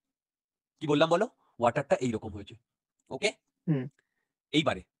 কি বললাম বলো? ওয়াটারটা এইরকম হয়েছে। ওকে,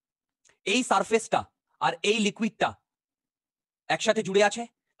 এইবারে এই সারফেসটা আর এই লিকুইডটা একসাথে জুড়ে আছে,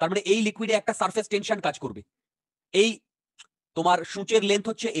 তার মানে এই লিকুইডে একটা সারফেস টেনশন কাজ করবে। এই তোমার সূচের লেন্থ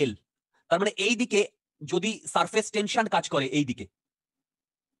হচ্ছে এল, তার মানে এই দিকে যদি সারফেস টেনশন কাজ করে এই দিকে,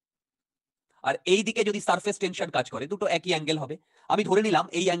 আর এই দিকে যদি সারফেস টেনশন কাজ করে, দুটো একই অ্যাঙ্গেল হবে। আমি ধরে নিলাম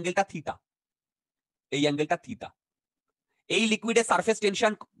এই অ্যাঙ্গেলটা থিটা, এই অ্যাঙ্গেলটা থিটা। এই লিকুইডের সারফেস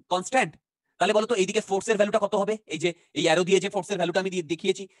টেনশন কনস্ট্যান্ট, তাহলে বলো তো এইদিকে ফোর্সের ভ্যালুটা কত হবে? এই যে এই অ্যারো দিয়ে যে ফোর্সের ভ্যালুটা আমি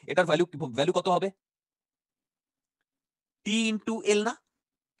দেখিয়েছি, এটার ভ্যালু কত হবে? টি ইনটু এল না?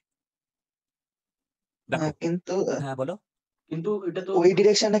 দেখো, কিন্তু হ্যাঁ বলো। কিন্তু এটা তো ওই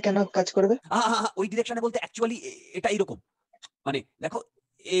ডিরেকশনে কেন কাজ করবে? ওই ডিরেকশনে বলতে অ্যাকচুয়ালি এটা এইরকম, মানে দেখো,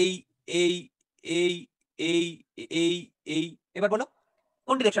 এই এই এই এই এই এই এবার বলো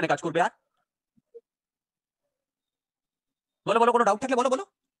কোন ডিরেকশনে কাজ করবে? আর বলো বলো, কোনো ডাউট থাকলে বলো বলো।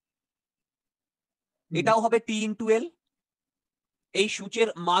 এটাও হবে টি ইনটু এল। এই সূচের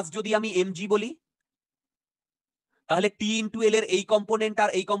মাস যদি আমি এমজি বলি, তাহলে টি ইনটু এল এর এই কম্পোনেন্ট আর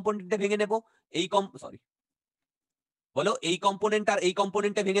এই কম্পোনেন্টে ভেঙে নেব, এই সরি বলো, এই কম্পোনেন্ট আর এই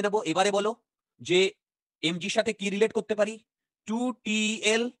কম্পোনেন্টে ভেঙে নেব। এবারে বলো যে এমজির সাথে কি রিলেট করতে পারি?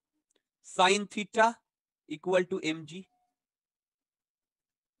 2TL sin theta equal to mg।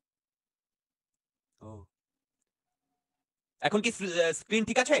 এখন কি স্ক্রিন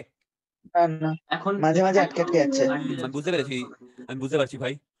ঠিক আছে? না না, এখন মাঝে মাঝে আটকে আটকে যাচ্ছে। আমি বুঝতে পেরেছি, আমি বুঝতে পারছি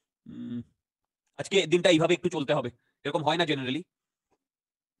ভাই। আজকে দিনটা এইভাবে একটু চলতে হবে, এরকম হয় না জেনারেলি।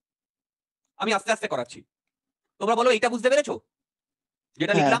 আমি আস্তে আস্তে করাচ্ছি। তোমরা বলো, এটা বুঝতে পেরেছো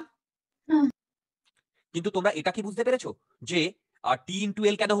যেটা হ্যাঁ। লিখলাম? কিন্তু তোমরা এটা কি বুঝতে পেরেছো যে টি ইনটু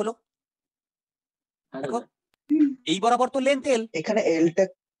এল কেন হলো? হ্যাঁ দেখো, দাদা। এই বরাবর তো লেন্থ এল, এখানে এলটা,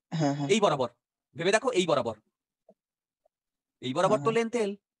 হ্যাঁ হ্যাঁ এই বরাবর ভেবে দেখো, এই বরাবর, এই বরাবর তো হ্যাঁ। লেন্থ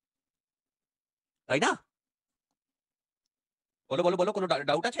এল, তাই না? বলো বলো বলো, কোনো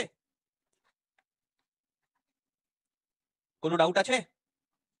ডাউট আছে? কোনো ডাউট আছে?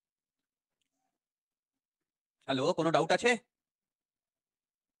 হ্যালো, কোনো ডাউট আছে?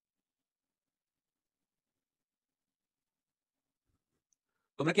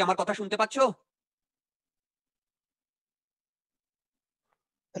 তোমরা কি আমার কথা শুনতে পাচ্ছো?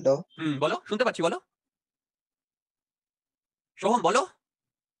 হ্যালো, বলো, শুনতে পাচ্ছি, বলো। সোহম বলো।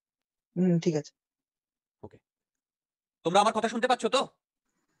 ঠিক আছে। ওকে, তোমরা আমার কথা শুনতে পাচ্ছ তো?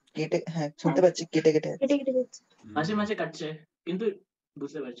 কেটে, হ্যাঁ শুনতে পাচ্ছি, কেটে কেটে যাচ্ছে। কেটে কেটে যাচ্ছে। মাঝে মাঝে কাটছে, কিন্তু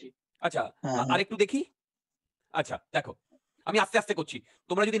বুঝতে পারছি। আচ্ছা হ্যাঁ হ্যাঁ আরেকটু দেখি। আচ্ছা দেখো, আমি আস্তে আস্তে করছি,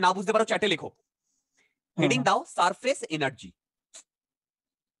 তোমরা যদি না বুঝতে পারো চ্যাটে লেখো। হ্যাঁ হেডিং হ্যাঁ। দাও সারফেস এনার্জি।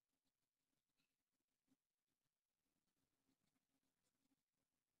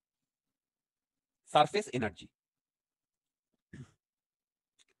 Surface energy.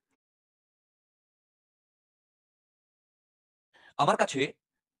 আমার কাছে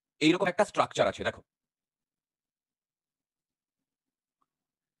এইরকম একটা স্ট্রাকচার আছে, দেখো।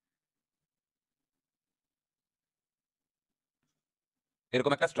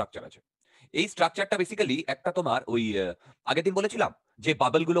 এরকম একটা স্ট্রাকচার আছে। এই স্ট্রাকচারটা বেসিক্যালি একটা তোমার ওই আগের দিন বলেছিলাম যে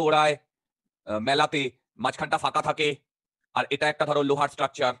বাবল গুলো ওড়ায় মেলাতে, মাঝখানটা ফাঁকা থাকে, আর এটা একটা ধরো লোহার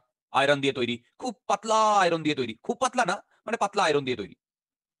স্ট্রাকচার, আয়রন দিয়ে তৈরি, খুব পাতলা আয়রন দিয়ে তৈরি, খুব পাতলা না মানে পাতলা আয়রন দিয়ে তৈরি।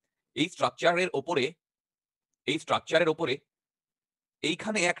 এই স্ট্রাকচারের ওপরে, এই স্ট্রাকচারের ওপরে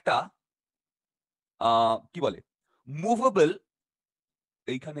এইখানে একটা কি বলে মুভেবল,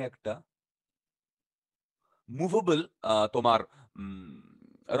 এইখানে একটা মুভেবল তোমার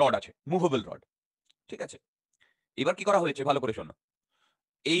রড আছে, মুভেবল রড। ঠিক আছে, এবার কি করা হয়েছে ভালো করে শোনো।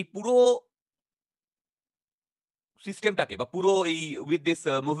 এই পুরো সিস্টেমটাকে বা পুরো এই with this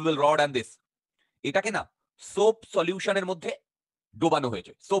movable rod and this, এটাকে না সোপ সলিউশনের মধ্যে ডোবানো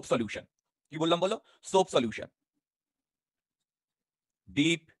হয়েছে। সোপ সলিউশন, কি বললাম বলো? Soap solution.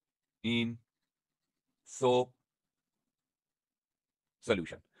 Deep in soap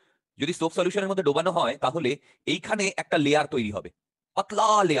solution. যদি সোপ সলিউশনের মধ্যে ডোবানো হয় তাহলে এইখানে একটা লেয়ার তৈরি হবে, পাতলা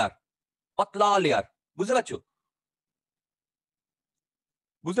লেয়ার, পাতলা লেয়ার। বুঝতে পারছো?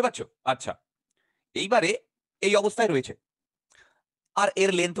 বুঝতে পারছো? আচ্ছা, এইবারে এই অবস্থায় রয়েছে, আর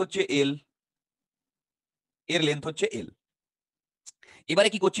এর লেন্থ হচ্ছে এল, এর লেন্থ হচ্ছে এল। এবারে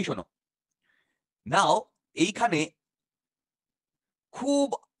কি করছি শোনো। নাও এইখানে খুব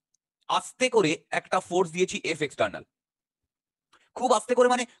আস্তে করে একটা ফোর্স দিয়েছি এফ এক্সটার্নাল। খুব আস্তে করে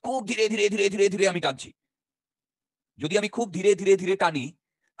মানে খুব ধীরে ধীরে ধীরে ধীরে ধীরে আমি টানছি। যদি আমি খুব ধীরে ধীরে ধীরে টানি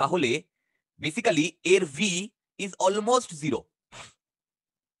তাহলে বেসিক্যালি এর V is almost zero.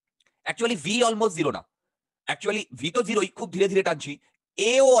 Actually V almost zero না, অ্যাকচুয়ালি ভি তো জিরোই, খুব ধীরে ধীরে টানছি,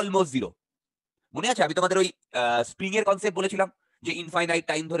 এও অলমোস্ট জিরো। মনে আছে আমি তোমাদের ওই স্প্রিং এর কনসেপ্ট বলেছিলাম যে ইনফাইনাইট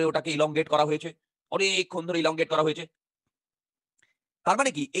টাইম ধরে ওটাকে ইলংগেট করা হয়েছে, অনেকক্ষণ ধরে ইলংগেট করা হয়েছে। তার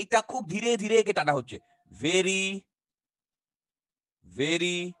মানে কি এইটা খুব ধীরে ধীরে একে টানা হচ্ছে, ভেরি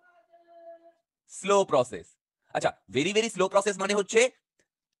ভেরি স্লো প্রসেস। আচ্ছা, ভেরি ভেরি স্লো প্রসেস মানে হচ্ছে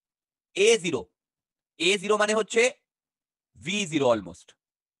এ জিরো, এ জিরো মানে হচ্ছে ভি জিরো অলমোস্ট,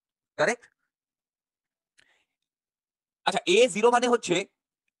 কারেক্ট? আচ্ছা, এ জিরো মানে হচ্ছে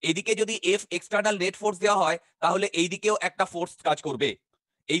এদিকে যদি এফ এক্সটার্নাল নেট ফোর্স দেওয়া হয় তাহলে এইদিকেও একটা ফোর্স কাজ করবে,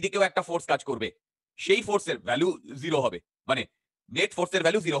 এইদিকেও একটা ফোর্স কাজ করবে, সেই ফোর্সের ভ্যালু জিরো হবে, মানে নেট ফোর্সের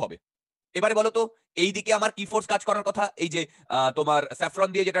ভ্যালু জিরো হবে। এবারে বলো তো এইদিকে আমার কি ফোর্স কাজ করার কথা? এই যে তোমার স্যাফরন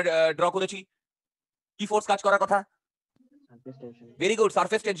দিয়ে যেটা ড্র করেছি, কি ফোর্স কাজ করার কথা? Surface tension. Very good,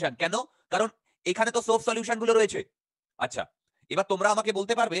 surface tension. কেন? কারণ এখানে তো সোপ সলিউশন গুলো রয়েছে। আচ্ছা, এবার তোমরা আমাকে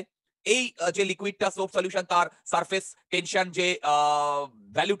বলতে পারবে এই যে লিকুইডটা সোপ সলিউশন তার সারফেস টেনশন যে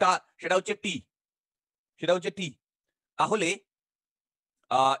ভ্যালুটা সেটা হচ্ছে টি, সেটা হচ্ছে টি। তাহলে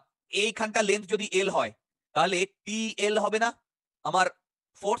এইখানটা লেন্থ যদি এল হয় তাহলে টি এল হবে না আমার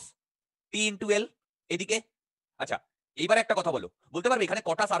ফোর্স, টি ইন্টু এল এদিকে। আচ্ছা, এইবার একটা কথা বলো, বলতে পারবে এখানে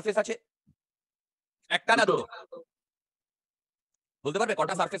কটা সারফেস আছে? একটা না দুটো? বলতে পারবে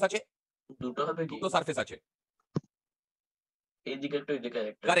কটা সারফেস আছে? দুটো হবে কি? দুটো সারফেস আছে, এইদিকে একটা ওইদিকে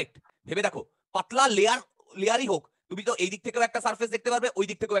একটা। কারেক্ট। ভেবে দেখো, পাতলা লেয়ার, লেয়ারই হোক, তুমি তো এই দিক থেকেও একটা সারফেস দেখতে পারবে, ওই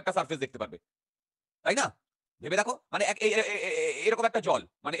দিক থেকেও একটা সারফেস দেখতে পারবে, তাই না? ভেবে দেখো, মানে এরকম একটা জল,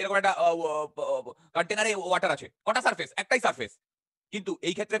 মানে এরকম একটা কন্টেনারে ওয়াটার আছে, কটা সারফেস? একটাই সারফেস। কিন্তু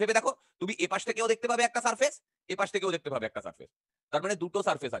এই ক্ষেত্রে ভেবে দেখো, তুমি এ পাশ থেকেও দেখতে পাবে একটা সারফেস, এ পাশ থেকেও দেখতে পাবে একটা সারফেস, তার মানে দুটো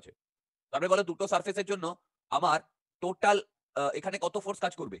সারফেস আছে। তারপরে বলো দুটো সারফেসের জন্য আমার টোটাল এখানে কত ফোর্স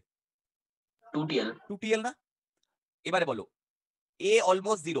কাজ করবে? 2TL। 2TL না? এবারে বলো এ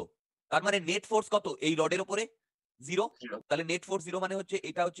অলমোস্ট জিরো, তার মানে নেট ফোর্স কত এই রডের উপরে? জিরো। Zero। তাহলে নেট ফোর্স জিরো মানে হচ্ছে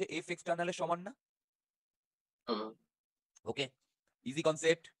এটা হচ্ছে এফ এক্সটার্নালের সমান না? হুম। ওকে, ইজি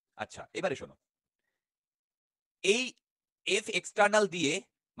কনসেপ্ট। আচ্ছা, এবারে শোনো, এই এফ এক্সটার্নাল দিয়ে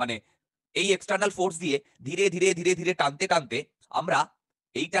মানে এই এক্সটার্নাল ফোর্স দিয়ে ধীরে ধীরে ধীরে ধীরে টানতে টানতে আমরা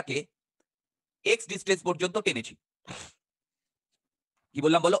এইটাকে এক্স ডিস্টেন্স পর্যন্ত টেনেছি। কি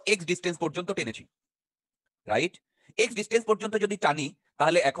বললাম বলো? এক্স ডিস্টেন্স পর্যন্ত টেনেছি, রাইট? এক্স ডিস্টেন্স পর্যন্ত যদি টানি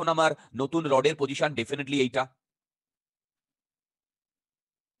তাহলে এখন আমার নতুন রডের পজিশন ডেফিনেটলি এইটা,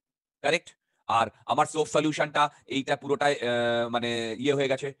 কারেক্ট? আর আমার সোপ সলিউশনটা এইটা পুরোটাই মানে ইয়ে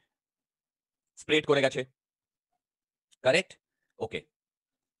হয়ে গেছে, স্প্রেড করে গেছে, কারেক্ট? ওকে,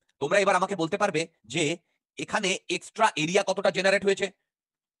 তোমরা এবার আমাকে বলতে পারবে যে এখানে এক্সট্রা এরিয়া কতটা জেনারেট হয়েছে,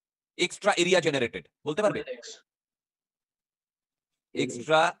 এক্সট্রা এরিয়া জেনারেটেড বলতে পারবে? 12x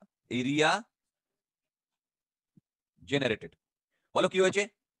এক্সট্রা এরিয়া জেনারেটেড, বলো কি হয়েছে?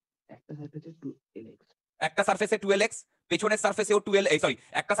 একটা সারফেসে 2lx, একটা সারফেসে 12x, পেছনের সারফেসেও 12, সরি,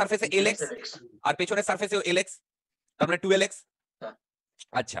 একটা সারফেসে lx আর পেছনের সারফেসেও lx, তার মানে 12x। হ্যাঁ।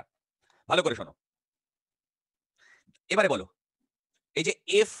 আচ্ছা, ভালো করে শোনো, এবারে বলো এই যে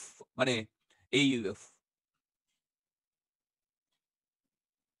এফ মানে এই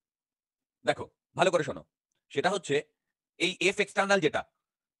দেখো ভালো করে শোনো, সেটা হচ্ছে এই এফ এক্সটার্নাল যেটা,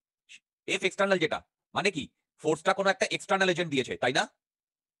 এফ এক্সটার্নাল যেটা মানে কি ফোর্সটা কোনো একটা এক্সটার্নাল এজেন্ট দিয়েছে, তাই না?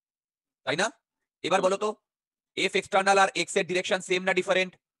 তাই না? এবার বলো তো এফ এক্সটার্নাল আর এক্স এর ডিরেকশন সেম না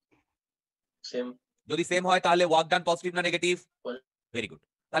ডিফারেন্ট? সেম। যদি সেম হয় তাহলে ওয়ার্ক ডান পজিটিভ না নেগেটিভ? ভেরি গুড,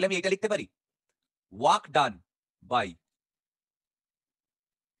 তাহলে আমি এটা লিখতে পারি work done by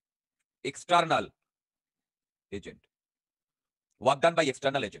external agent, work done by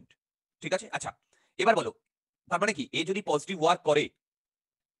external agent, ঠিক আছে? আচ্ছা এবার বলো তার মানে কি এ যদি পজিটিভ ওয়ার্ক করে,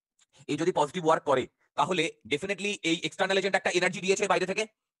 এ যদি পজিটিভ ওয়ার্ক করে তাহলে ডেফিনেটলি এই এক্সটার্নাল এজেন্ট একটা এনার্জি দিয়েছে বাইরে থেকে,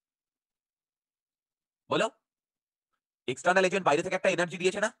 বলো এক্সটার্নাল এজেন্ট বাইরে থেকে একটা এনার্জি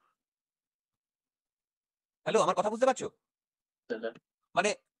দিয়েছে না? হ্যালো, আমার কথা বুঝতে পারছো? মানে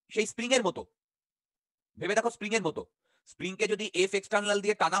সেই স্প্রিং এর মতো ভেবে দেখো, স্প্রিং এর মতো, স্প্রিং কে যদি এফ এক্সটার্নাল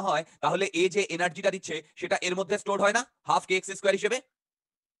দিয়ে টানা হয় তাহলে এ যে এনার্জিটা দিচ্ছে সেটা এর মধ্যে স্টোর হয় না হাফ কে এক্স স্কয়ার হিসেবে?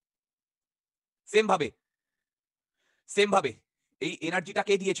 সেম ভাবে এই এনার্জিটা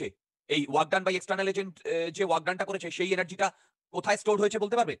কে দিয়েছে, এই work done by external agent যে ওয়ার্ক ডানটা করেছে সেই এনার্জিটা কোথায় স্টোর হয়েছে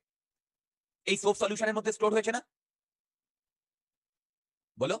বলতে পারবে? এই সোপ সলিউশনের মধ্যে স্টোর হয়েছে না?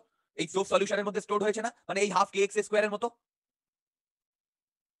 বলো এই সোপ সলিউশনের মধ্যে স্টোর হয়েছে না, মানে এই হাফ কে এক্স স্কয়ারের মতো,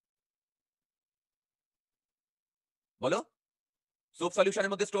 বলো সোপ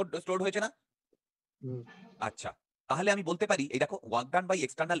সলিউশনের মধ্যে স্টোর হয়েছে না? আচ্ছা, তাহলে আমি বলতে পারি এই দেখো work done by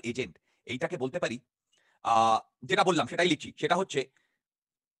external agent এইটাকে বলতে পারি যেটা বললাম সেটাই লিখছি, সেটা হচ্ছে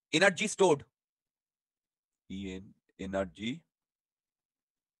energy stored, energy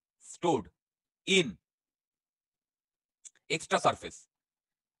stored in extra surface.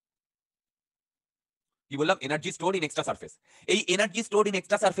 কি বললাম? Energy stored in extra surface. এই energy stored in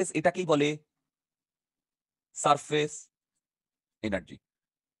extra surface এটাকেই বলে সারফেস এনার্জি।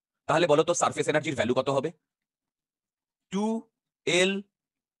 তাহলে বলো তো সারফেস এনার্জির ভ্যালু কত হবে? 2l,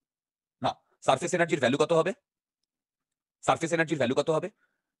 না, সারফেস এনার্জির ভ্যালু কত হবে? সারফেস এনার্জির ভ্যালু কত হবে?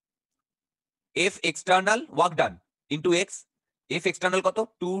 F external work done into x, F external কত?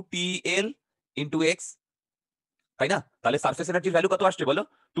 2tl ইনটু এক্স, তাই না? তাহলে সারফেস এনার্জির ভ্যালু কত আসছে বলো?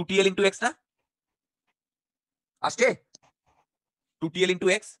 2tl ইনটু এক্স না আসছে? 2tl ইনটু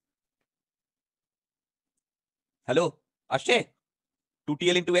এক্স, হ্যালো আসছে?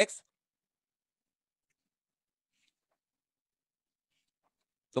 2tl ইনটু এক্স,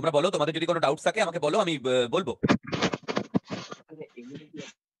 তোমরা বলো, তোমাদের যদি কোনো ডাউটস থাকে আমাকে বলো, আমি বলবো।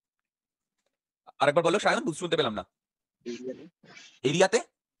 আরেকবার বলো সায়ন, শুনতে পেলাম না। এরিয়াতে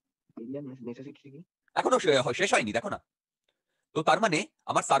এখনো শেষ হয়নি, দেখো না। তো তার মানে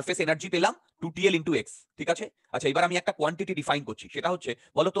আমার সারফেস এনার্জি পেলাম 2tl ইনটু এক্স, ঠিক আছে? আচ্ছা এবার আমি একটা কোয়ান্টিটি ডিফাইন করছি, সেটা হচ্ছে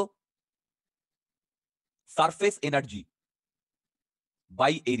বলো তো সারফেস এনার্জি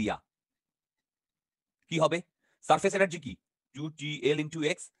বাই এরিয়া কি হবে? সারফেস এনার্জি কি 2tl ইনটু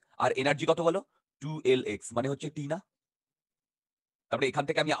এক্স, আর এনার্জি কত বলো? 2lx, মানে হচ্ছে টি না? তারপরে এখান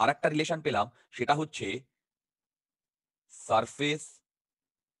থেকে আমি আরেকটা রিলেশন পেলাম, সেটা হচ্ছে surface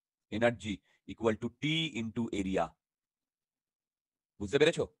energy equal to T into area. বুঝতে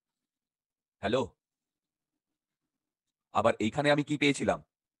পেরেছো? হ্যালো, আবার এইখানে আমি কি পেয়েছিলাম?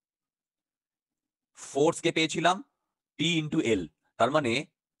 ফোর্স কে পেয়েছিলাম টি ইনটু এল। তার মানে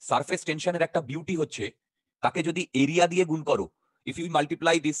সারফেস টেনশনের একটা বিউটি হচ্ছে তাকে যদি এরিয়া দিয়ে গুণ করো, if you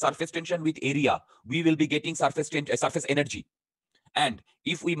multiply this surface tension with area we will be getting surface energy, and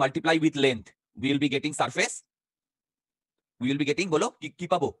if we multiply with length we will be getting বলো কি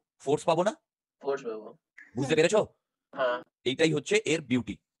পাবো? ফোর্স পাবো না? ফোর্স পাবো। বুঝতে পেরেছো? হ্যাঁ। এইটাই হচ্ছে এর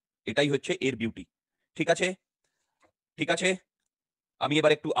বিউটি, এটাই হচ্ছে এর বিউটি। ঠিক আছে, ঠিক আছে, আমি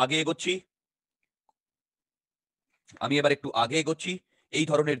এবার একটু আগে এগোচ্ছি, এই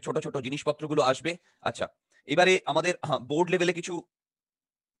ধরনের ছোট ছোট জিনিসপত্রগুলো আসবে। আচ্ছা এবারে আমাদের বোর্ড লেভেলে কিছু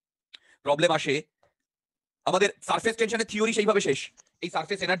প্রবলেম আসে। আমাদের সারফেস টেনশনের থিওরি সেইভাবে শেষ, এই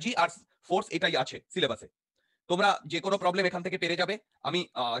সারফেস এনার্জি আর ফোর্স এটাই আছে সিলেবাসে। তোমরা যে কোনো প্রবলেম এখান থেকে পেরে যাবে, আমি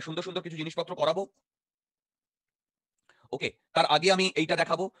সুন্দর সুন্দর কিছু জিনিসপত্র করাবো। ওকে, তার আগে আমি এইটা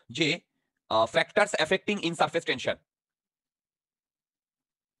দেখাবো যে factors affecting in surface tension,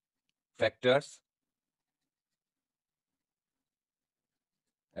 factors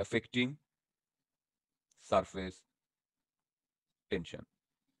affecting surface tension.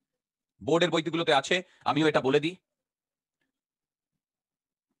 বোর্ডের বইগুলোতে আছে, আমিও এটা বলে দিই।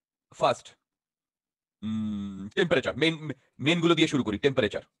 ফার্স্ট টেম্পারেচার, মেন গুলো দিয়ে শুরু করি।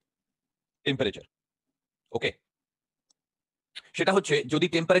 টেম্পারেচার ওকে, সেটা হচ্ছে যদি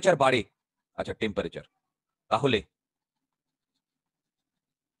টেম্পারেচার বাড়ে, আচ্ছা টেম্পারেচার, তাহলে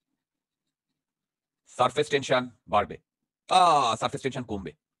সারফেস টেনশন বাড়বে, সারফেস টেনশন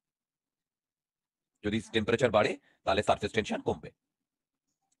কমবে। যদি টেম্পারেচার বাড়ে তাহলে সারফেস টেনশন কমবে।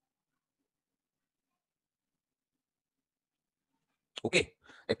 ওকে,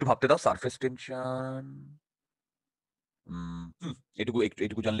 একটু ভাবতে দাও। সারফেস টেনশন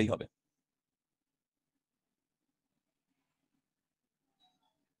এটুকু জানলেই হবে।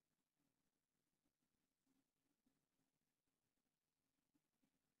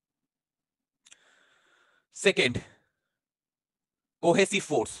 Second, cohesive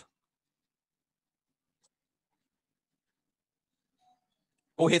force.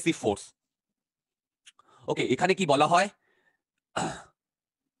 Cohesive force ওকে, এখানে কি বলা হয়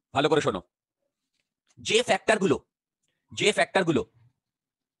ভালো করে শোনো। যে ফ্যাক্টরগুলো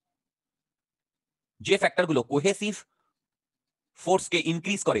কোহেসিভ ফোর্সকে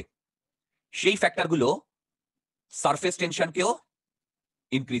ইনক্রিজ করে, সেই ফ্যাক্টরগুলো সারফেস টেনশনকেও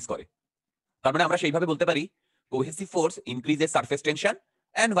ইনক্রিজ করে। তার মানে আমরা সেইভাবে বলতে পারি cohesive force increases surface tension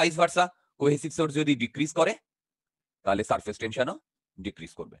and vice versa. Cohesive force যদি ডিক্রিজ করে তাহলে সারফেস টেনশনও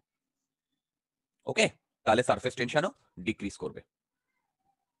ডিক্রিজ করবে। ওকে, তাহলে সারফেস টেনশনও ডিক্রিজ করবে।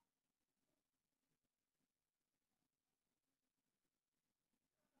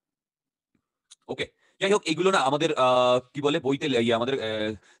 ওকে, যাই হোক, এগুলো না আমাদের কি বলে বইতে আমাদের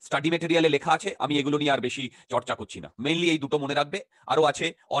স্টাডি মেটেরিয়ালে লেখা আছে। আমি এগুলো নিয়ে আর বেশি চর্চা করছি না। মেইনলি এই দুটো মনে রাখবে। আরো আছে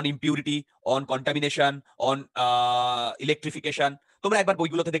on ইমপিউরিটি, on contamination, on electrification. তোমরা একবার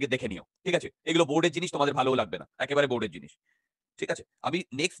বইগুলোতে দেখে নিও, ঠিক আছে? এগুলো বোর্ডের জিনিস, তোমাদের ভালোও লাগবে না, একেবারে বোর্ডের জিনিস, ঠিক আছে? আমি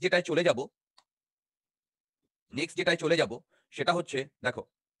নেক্সট যেটায় চলে যাব সেটা হচ্ছে, দেখো,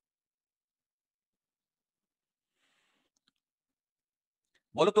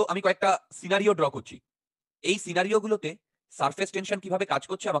 বলো তো, আমি কয়েকটা সিনারিও ড্র করছি। এই সিনারিওগুলোতে সারফেস টেনশন কিভাবে কাজ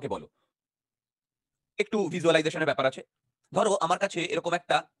করছে আমাকে বলো। একটু ভিজুয়ালাইজেশনের ব্যাপার আছে। ধরো আমার কাছে এরকম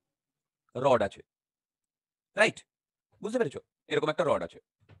একটা রড আছে, রাইট? বুঝতে পেরেছো? এরকম একটা রড আছে।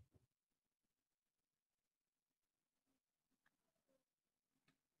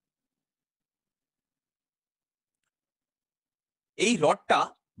 এই রডটা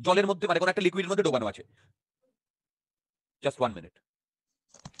জলের মধ্যে, মানে কোনো একটা লিকুইডের মধ্যে ডোবানো আছে। Just 1 minute.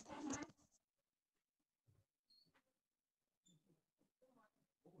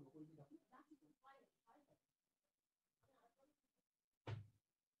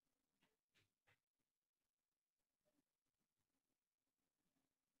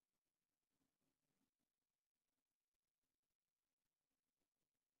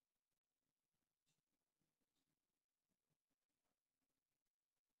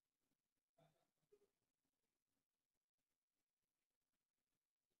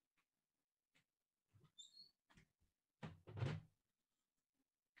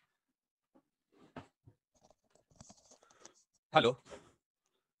 হ্যালো,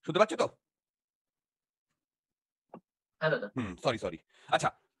 শুনতে পাচ্ছ তো? হ্যাঁ দাদা। সরি। আচ্ছা,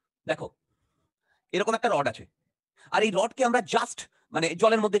 দেখো, এরকম একটা রড আছে। আর এই রডকে আমরা জাস্ট, মানে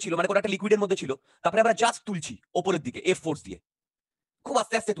জলের মধ্যে ছিল, মানে কোনো একটা লিকুইডের মধ্যে ছিল, তারপরে আমরা জাস্ট তুলছি ওপরের দিকে এফ ফোর্স দিয়ে, খুব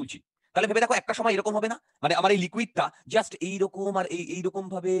আস্তে আস্তে তুলছি। তাহলে ভেবে দেখো একটা সময় এরকম হবে না? মানে আমার এই লিকুইডটা জাস্ট এইরকম আর এইরকম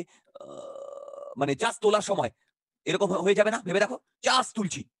ভাবে, মানে জাস্ট তোলার সময় এরকম হয়ে যাবে না? ভেবে দেখো, জাস্ট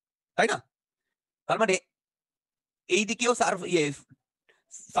তুলছি, তাই না? তার মানে এই দিকেও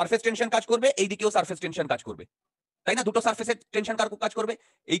সারফেস টেনশন কাজ করবে, এই দিকেও সারফেস টেনশন কাজ করবে, তাই না? দুটো সারফেসের টেনশন কাজ করবে।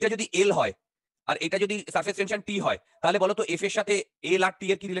 এইটা যদি এল হয় আর এটা যদি সারফেস টেনশন টি হয়, তাহলে বলো তো এফ এর সাথে এল আর টি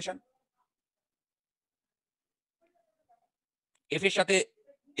এর কি রিলেশন? এফ এর সাথে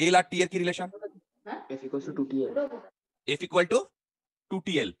এল আর টি এর কি relation? F equals to 2TL. F equal to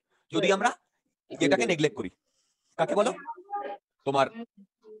 2TL। যদি আমরা এটাকে নেগলেক্ট করি, কাকে বলো? তোমার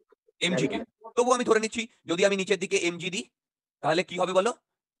এমজি কে। তবু আমি ধরে নিচ্ছি, যদি আমি নিচের দিকে এমজি দিই তাহলে কি হবে বলো?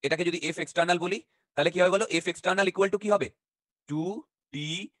 এটাকে যদি এফ এক্সটার্নাল বলি তাহলে কি হবে বলো? এফ এক্সটার্নাল ইকুয়াল টু কি হবে?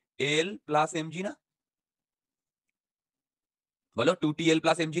 2TL প্লাস এমজি না? বলো 2TL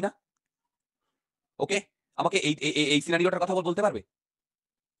প্লাস এমজি না? ওকে, আমাকে এই সিনারিওটার কথা বলতে পারবে?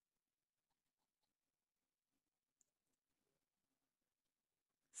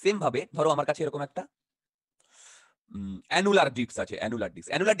 সেম ভাবে ধরো আমার কাছে এরকম একটা অ্যানুলার ডিস্ক আছে। অ্যানুলার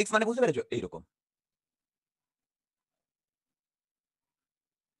ডিস্ক মানে বুঝতে পেরেছো? এইরকম।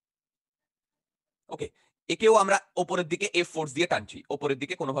 ওকে, একেও আমরা ওপরের দিকে এফ ফোর্স দিয়ে টানছি, ওপরের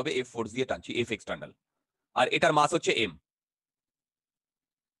দিকে কোনোভাবে এফ ফোর্স দিয়ে টানছি, এফ এক্সটার্নাল। আর এটার মাস হচ্ছে এম,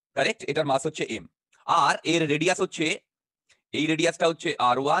 কারেক্ট? এটার মাস হচ্ছে এম। আর এর রেডিয়াস হচ্ছে, এই রেডিয়াসটা হচ্ছে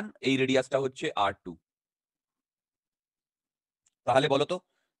R1, এই রেডিয়াসটা হচ্ছে R2। তাহলে বলো তো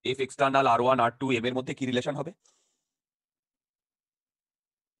F external, R1, R2, M এর মধ্যে কি রিলেশন হবে?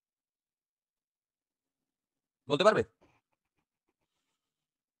 বলতে পারবে?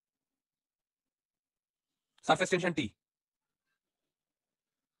 সারফেস টেনশন টি,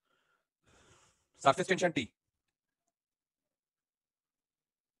 সারফেস টেনশন টি।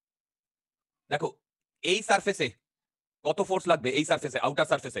 দেখো এই সারফেসে কত ফোর্স লাগবে, এই সারফেসে, আউটার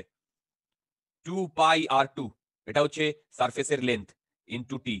সারফেসে 2πr2, এটা হচ্ছে সারফেসের লেন্থ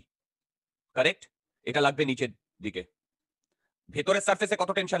ইনটু টি, কারেক্ট? এটা লাগবে নিচের দিকে। ভেতরের সারফেসে কত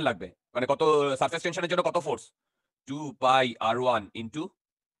টেনশন লাগবে, মানে কত সারফেস টেনশনের জন্য কত ফোর্স? 2πr1 ইনটু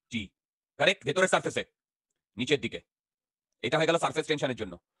টি, কারেক্ট? ভেতরের সারফেসে নিচের দিকে, এটা হয়ে গেল সারফেস টেনশনের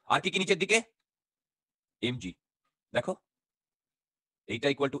জন্য। আর কি কি নিচের দিকে? mg। দেখো এইটা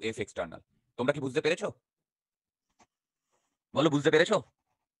ইকুয়াল টু এফ এক্সটার্নাল। তোমরা কি বুঝতে পেরেছো? বলো বুঝতে পেরেছো?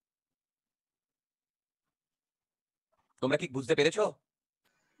 তোমরা কি বুঝতে পেরেছো?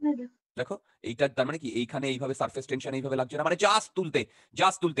 দেখো এইটা তার মানে কি, এইখানে এইভাবে সারফেস টেনশন এইভাবে লাগছে না, মানে জাস্ট তুলতে,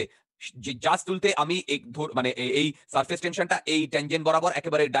 জাস্ট তুলতে, জাস্ট তুলতে আমি মানে এই সারফেস টেনশনটা এই ট্যানজেন্ট বরাবর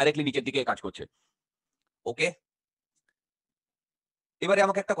একেবারে ডাইরেক্টলি নিচের দিকে কাজ করছে। ওকে, এবারে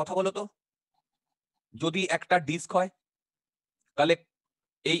আমাকে একটা কথা বলো তো, যদি একটা ডিস্ক হয় তাহলে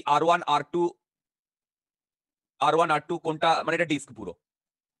এই R1 R2 কোনটা, মানে এটা ডিস্ক পুরো,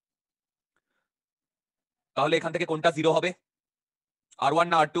 তাহলে এখান থেকে কোনটা জিরো হবে, R1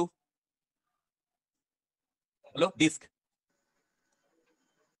 না R2? বলো ডিস্ক,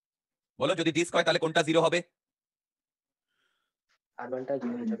 বলো যদি ডিস্ক হয় তাহলে কোনটা জিরো হবে? R1টা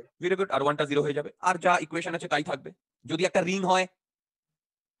 0 হয়ে যাবে। ভেরি গুড, R1টা জিরো হয়ে যাবে, আর যা ইকুয়েশন আছে তাই থাকবে। যদি একটা রিং হয়,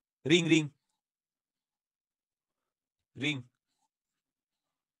 ring ring ring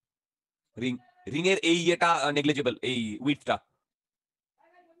ring ring এর এই এটা নেগলিজেবল, এই উইডথটা,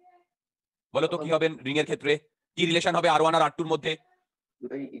 বলো তো কি হবে রিং এর ক্ষেত্রে? কি রিলেশন হবে R1 আর R2 এর মধ্যে?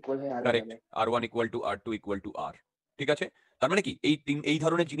 দুটোই ইকুয়াল হয়ে R1 কারেক্ট, হবে। R1 equal to R2 equal to R। ঠিক আছে, তার মানে কি এই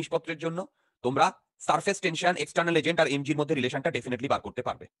ধরনের জিনিসপত্রের জন্য তোমরা সারফেস টেনশন, এক্সটার্নাল এজেন্ট আর এমজির মধ্যে রিলেশনটা ডেফিনেটলি বার করতে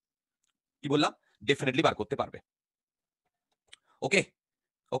পারবে। কি বললাম? ডেফিনেটলি বার করতে পারবে। ওকে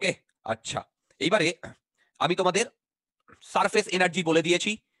ওকে, আচ্ছা এইবারে আমি তোমাদের সারফেস এনার্জি বলে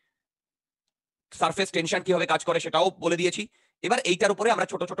দিয়েছি, সারফেস টেনশন কিভাবে কাজ করে সেটাও বলে দিয়েছি। এবার এইটার উপরে আমরা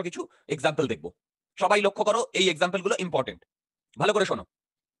ছোট ছোট কিছু এক্সাম্পল দেখব। সবাই লক্ষ্য করো, এই এক্সাম্পল গুলো ইম্পর্টেন্ট, ভালো করে শোনো,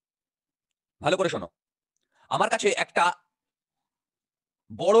 ভালো করে শোনো। আমার কাছে একটা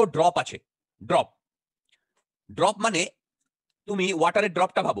বড় ড্রপ আছে, ড্রপ, ড্রপ মানে তুমি ওয়াটারের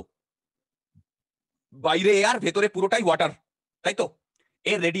ড্রপটা ভাবো, বাইরে এয়ার, ভেতরে পুরোটাই ওয়াটার, তাই তো?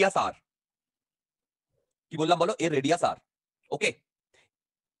 এর রেডিয়াস আর, কি বললাম বলো? এর রেডিয়াস আর। ওকে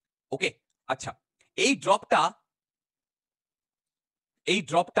ওকে, আচ্ছা এই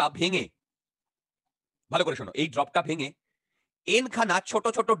ড্রপটা ভেঙে, ভালো করে শোনো, এই ড্রপটা ভেঙে এন খানা ছোট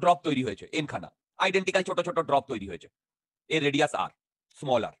ছোট ড্রপ তৈরি হয়েছে, এন খানা আইডেন্টিক্যাল ছোট ছোট ড্রপ তৈরি হয়েছে, এর রেডিয়াস আর,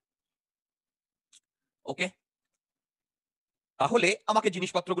 স্মল আর। ওকে, তাহলে আমাকে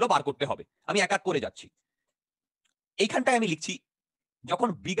জিনিসপত্রগুলো বার করতে হবে, আমি এক এক করে যাচ্ছি। এইখানটায় আমি লিখছি যখন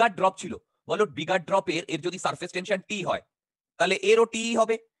বিগার ড্রপ ছিল, বলো বিগার ড্রপের এর যদি সারফেস টেনশন টি হয় তাহলে এরও টি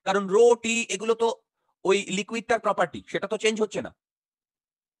হবে, কারণ রো টি এগুলো তো ওই লিকুইডটার প্রপার্টি, সেটা তো চেঞ্জ হচ্ছে না।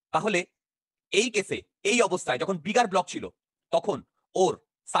 তাহলে এই কেসে, এই অবস্থায় যখন বিগার ব্লক ছিল তখন ওর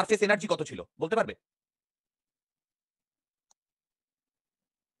সারফেস এনার্জি কত ছিল বলতে পারবে?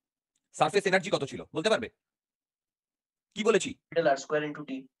 সারফেস এনার্জি কত ছিল বলতে পারবে? কি বলেছি? R square into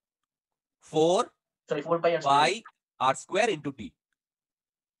T, 4 sorry 4 pi R পাই square. আর square into T,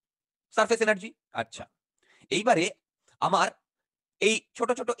 surface energy. আচ্ছা এইবারে আমার এই ছোট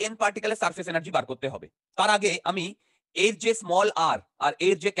ছোট এন পার্টিকেলের সারফেস এনার্জি বার করতে হবে। তার আগে আমি এর যে স্মল আর আর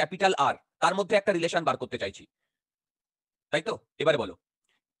এর যে ক্যাপিটাল আর, তার মধ্যে একটা রিলেশন বার করতে চাইছি, তাই তো? এবারে বলো,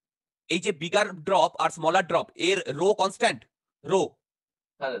 এই যে বিগার ড্রপ আর স্মলার ড্রপ এর রো কনস্ট্যান্ট, রো,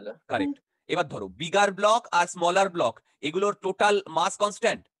 হ্যাঁ দাদা। কারেক্ট। এবার ধরো বিগার ব্লক আর স্মলার ব্লক এগুলোর টোটাল মাস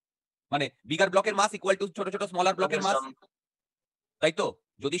কনস্ট্যান্ট, মানে বিগার ব্লকের মাস ইকুয়াল টু ছোট ছোট স্মলার ব্লকের মাস, তাই তো?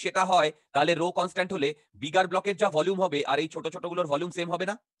 যদি সেটা হয় তাহলে রো কনস্ট্যান্ট হলে বিগার ব্লকের যা ভলিউম হবে আর এই ছোট ছোট গুলোর ভলিউম সেম হবে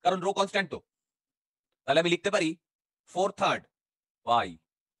না, কারণ রো কনস্ট্যান্ট তো। তাহলে আমি লিখতে পারি 4/3 পাই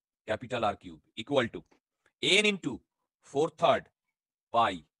capital R cube equal to n into 4/3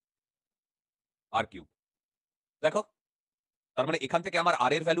 pi R cube. দেখো তার মানে এখান থেকে আমার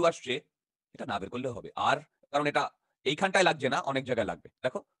আর এর ভ্যালু আসছে, এটা না বের করলে হবে আর, কারণ এটা এইখানটায় লাগছে না, অনেক জায়গায় লাগবে।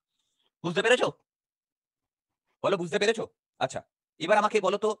 দেখো বুঝতে পেরেছো? বলো বুঝতে পেরেছো? আচ্ছা, এবার আমাকে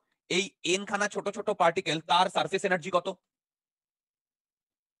বলো তো এই n খানা ছোট ছোট পার্টিকেল তার সারফেস এনার্জি কত?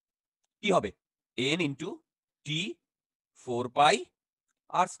 কি হবে? n ইন্টু টি 4 পাই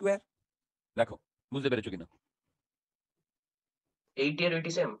আর স্কোয়ার। দেখো বুঝতে পেরেছো কিনা? 80 আর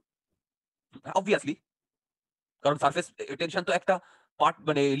 80 সেম। অবভিয়াসলি, কারণ সারফেস টেনশন তো একটা পার্ট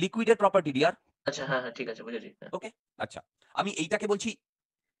মানে লিকুইডের প্রপার্টি ডিয়ার। আচ্ছা, হ্যাঁ হ্যাঁ ঠিক আছে, বুঝেছি। হ্যাঁ। ওকে, আচ্ছা, আমি এইটাকে বলছি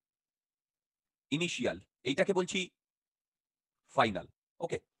ইনিশিয়াল, এইটাকে বলছি ফাইনাল।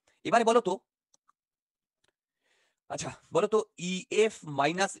 ওকে, এবারে বলো তো, আচ্ছা বলো তো ইএফ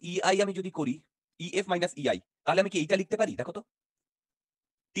মাইনাস ইআই আমি যদি করি, ইএফ মাইনাস ইআই, তাহলে আমি কি এইটা লিখতে পারি? দেখো তো,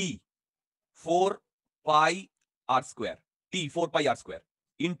 টি 4 পাই আর স্কোয়ার, টি 4 পাই আর স্কোয়ার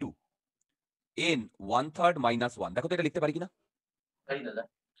ইন্টু n 1/3 মাইনাস 1। দেখো তো এটা লিখতে পারি কিনা? পারি দাদা।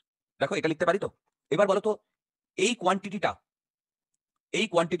 দেখো এটা লিখতে পারি তো। এবার বলো তো এই কোয়ান্টিটিটা, এই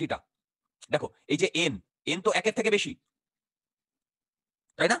কোয়ান্টিটিটা দেখো, এই যে n, n তো একের থেকে বেশি,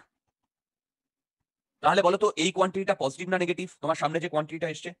 তাই না? তাহলে বলো তো এই কোয়ান্টিটিটা পজিটিভ না নেগেটিভ? তোমার সামনে যে কোয়ান্টিটিটা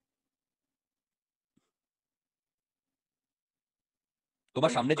এসছে,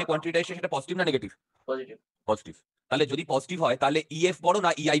 তোমার সামনে যে কোয়ান্টিটিটা এসছে সেটা পজিটিভ না নেগেটিভ? পজিটিভ। পজিটিভ। তাহলে যদি পজিটিভ হয় তাহলে ইএফ বড়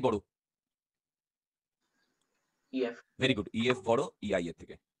না ইআই বড়? ইএফ। ভেরি গুড, ইএফ বড় ইআই এর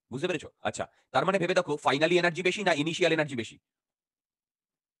থেকে। বুঝতে পেরেছো? আচ্ছা, তার মানে ভেবে দেখো ফাইনালি এনার্জি বেশি না ইনিশিয়াল এনার্জি বেশি?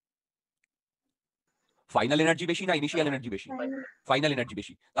 ফাইনাল এনার্জি বেশি না ইনিশিয়াল এনার্জি বেশি? ফাইনাল এনার্জি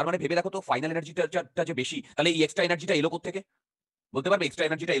বেশি। তার মানে ভেবে দেখো তো ফাইনাল এনার্জিটা যে বেশি, তাহলে এই এক্সট্রা এনার্জিটা এলো কোত্থেকে? বলতে পারবে এক্সট্রা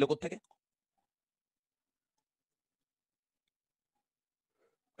এনার্জিটা এলো কোত্থেকে?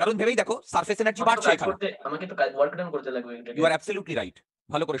 কারণ ভেবেই দেখো সারফেস এনার্জি বাড়ছে এখানে। আমাকে তো ওয়ার্ক ডান করতে লাগবে এটাকে। You R absolutely right.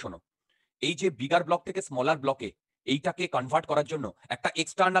 ভালো করে শোনো, এই যে বিগার ব্লক থেকে স্মলার ব্লকে এইটাকে কনভার্ট করার জন্য একটা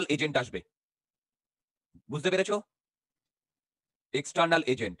এক্সটার্নাল এজেন্ট আসবে। বুঝতে পেরেছো? এক্সটার্নাল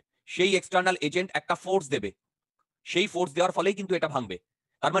এজেন্ট, সেই এক্সটার্নাল এজেন্ট একটা ফোর্স দেবে, সেই ফোর্স দেওয়ার ফলেই কিন্তু এটা ভাঙবে।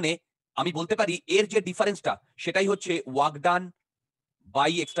 তার মানে আমি বলতে পারি এর যে ডিফারেন্সটা সেটাই হচ্ছে work done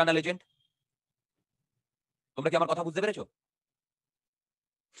by external agent. তোমরা কি আমার কথা বুঝতে পেরেছো?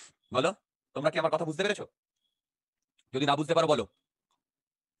 বলো, তোমরা কি আমার কথা বুঝতে পেরেছো? যদি না বুঝতে পারো বলো।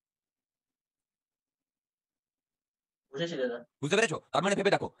 বুঝেছি দাদা। বুঝতে পেরেছো? তার মানে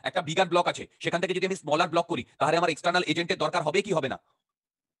ভেবে দেখো একটা বিগার ব্লক আছে, সেখান থেকে যদি আমি স্মলার ব্লক করি তাহলে আমার এক্সটার্নাল এজেন্টের দরকার হবে কি হবে না?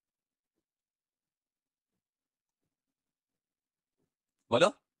 বলো।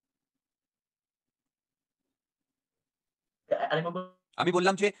 আরেকবার আমি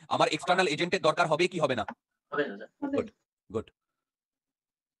বললাম যে আমার এক্সটার্নাল এজেন্টের দরকার হবে কি হবে না? হবে দাদা। Good, good.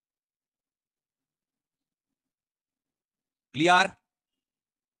 ক্লিয়ার?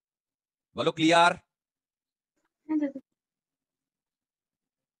 বলো ক্লিয়ার?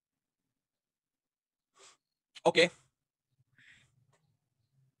 ওকে,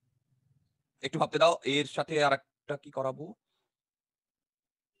 একটু ভাবতে দাও, এর সাথে আর একটা কি করাবো।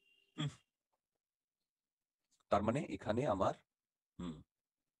 তার মানে এখানে আমার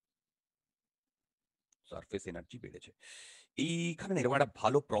সারফেস এনার্জি বেড়েছে। এইখানে না এরকম একটা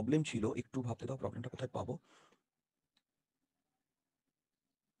ভালো প্রবলেম ছিল, একটু ভাবতে দাও প্রবলেমটা কোথায় পাবো।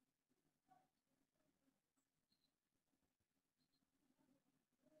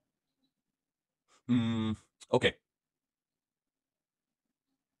 ওকে,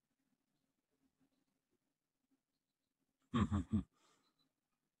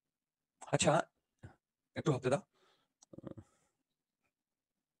 আচ্ছা একটু ভাবতে দাও।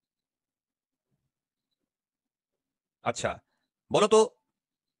 আচ্ছা বলো তো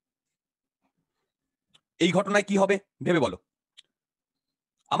এই ঘটনায় কি হবে ভেবে বলো।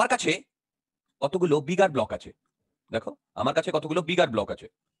 আমার কাছে কতগুলো বিগার ব্লক আছে, দেখো আমার কাছে কতগুলো বিগার ব্লক আছে,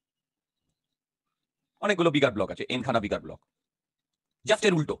 অনেকগুলো বিগার ব্লক আছে, এনখানা বিগার ব্লক। জাস্ট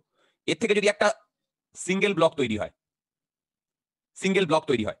এর উল্টো, এর থেকে যদি একটা সিঙ্গেল ব্লক তৈরি হয়, সিঙ্গেল ব্লক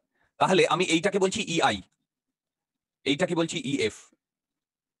তৈরি হয়, তাহলে আমি এইটাকে বলছি ইআই, এইটাকে বলছি ইএফ।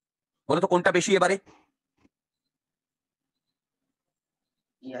 বলো তো কোনটা বেশি এবারে?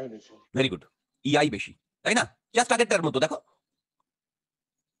 ইআই বেশি। ভেরি গুড, ইআই বেশি, তাই না? জাস্ট আগেরটার মতো দেখো,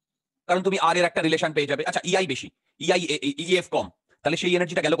 কারণ তুমি আর এর একটা রিলেশন পেয়ে যাবে। আচ্ছা ইআই বেশি, ইআই ইএফ কম, তাহলে সেই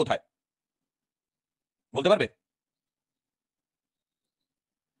এনার্জিটা গেল কোথায় বলতে পারবে?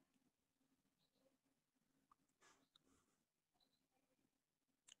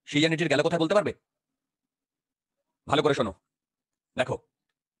 সেই এনার্জির গেল কোথায় বলতে পারবে? ভালো করে শোনো, দেখো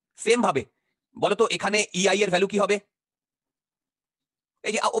সেম ভাবে বলো তো এখানে ইআই এর ভ্যালু কি হবে?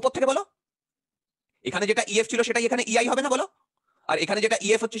 এই যে ওপর থেকে বলো, এখানে যেটা ইএফ ছিল সেটাই এখানে ইআই হবে না বলো? আর এখানে যেটা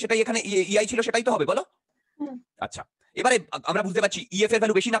ইএফ হচ্ছে সেটাই এখানে ইআই ছিল সেটাই তো হবে বলো? আচ্ছা, এবারে আমরা বুঝতে পারছি ইএফ এর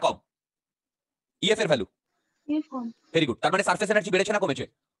ভ্যালু বেশি না কম? ইএফ এর ভ্যালু ভেরি গুড। তার মানে সারফেস এনার্জি বেড়েছে না কমেছে?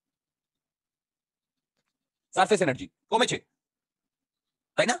 সারফেস এনার্জি কমেছে,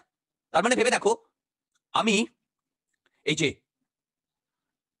 তাই না? তার মানে ভেবে দেখো, আমি এই যে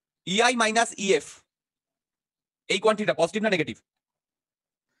ইআই মাইনাস ইএফ এই কোয়ান্টিটিটা পজিটিভ না নেগেটিভ?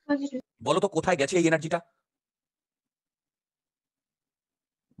 বলো তো কোথায় গেছে এই এনার্জিটা?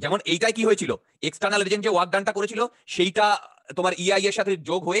 যেমন এইটাই কি হয়েছিল, এক্সটার্নাল এজেন্ট যে ওয়ার্ক ডানটা করেছিল সেইটা তোমার ইআই এর সাথে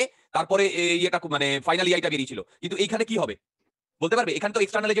যোগ হয়ে তারপরে ইয়েটা মানে ফাইনাল ইআইটা বেরিয়েছিল। কিন্তু এইখানে কি হবে বলতে পারবে? এখানে তো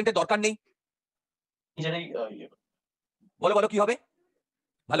এক্সটার্নাল এজেন্টের দরকার নেই। বলো বলো কি হবে,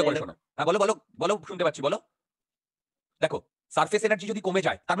 ভালো করে শোনো। হ্যাঁ বলো বলো বলো, শুনতে পাচ্ছি, বলো। দেখো, সারফেস এনার্জি যদি কমে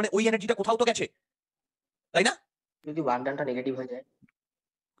যায় তার মানে ওই এনার্জিটা কোথাও তো গেছে, তাই না? যদি ওয়ার্ক ডানটা নেগেটিভ হয়ে যায়,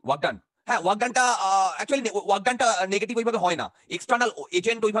 ওয়ার্ক ডান, হ্যাঁ ওয়ার্ক ডানটা অ্যাকচুয়ালি ওয়ার্ক ডানটা নেগেটিভ ওইভাবে হয় না, এক্সটার্নাল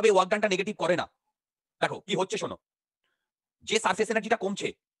এজেন্ট ওইভাবে ওয়ার্ক ডানটা নেগেটিভ করে না। দেখো কি হচ্ছে শোনো, যে সারফেস এনার্জিটা কমছে,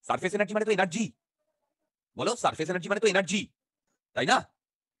 সারফেস এনার্জি মানে তো এনার্জি, বলো সারফেস এনার্জি মানে তো এনার্জি, তাই না?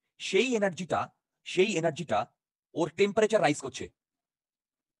 সেই এনার্জিটা ওর টেম্পারেচার রাইজ করছে।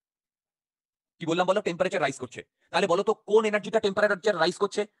 কি বললাম বলো, টেম্পারেচার রাইজ করছে। তাহলে বলো তো কোন এনার্জিটা টেম্পারেচার রাইজ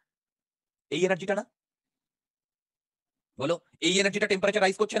করছে? এই এনার্জিটা না? বলো এই এনার্জিটা টেম্পারেচার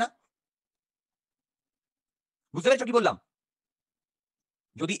রাইজ করছে না? বুঝতে পেরেছো কি বললাম?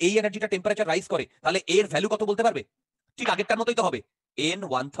 যদি এই এনার্জিটা টেম্পারেচার রাইজ করে তাহলে এর ভ্যালু কত বলতে পারবে? ঠিক আগেরটার মতোই তো হবে,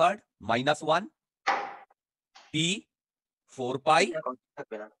 n1/3 - 1 p 4 পাই। এটা কনস্ট্যান্ট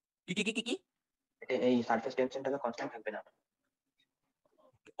থাকবে না, কি কি কি কি কি? এই সারফেস টেনশনটাকে কনস্ট্যান্ট থাকবে না।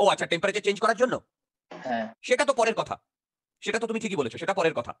 ও আচ্ছা, টেম্পারেচার চেঞ্জ করার জন্য? হ্যাঁ, সেটা তো পরের কথা, সেটা তো তুমি ঠিকই বলেছো, সেটা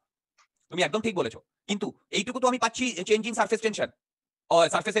পরের কথা, তুমি একদম ঠিক বলেছো। কিন্তু এইটুকু তো আমি পাচ্ছি change in surface tension oh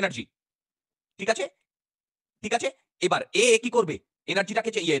surface energy, ঠিক আছে ঠিক আছে। এবার এ কি করবে, এনার্জিটাকে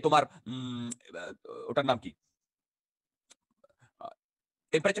তোমার ওটার নাম কি,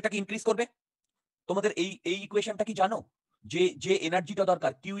 টেম্পারেচারটাকে ইনক্রিজ করবে। তোমাদের এই ইকুয়েশনটা কি জানো, যে যে এনার্জিটা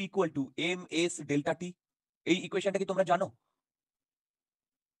দরকার Q = ms ডেল্টা টি, এই ইকুয়েশনটা কি তোমরা জানো?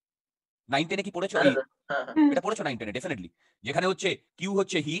 9-10 কি পড়েছো? হ্যাঁ, হ্যাঁ, হ্যাঁ। এটা পড়েছো 9-10 ডেফিনেটলি। যেখানে হচ্ছে Q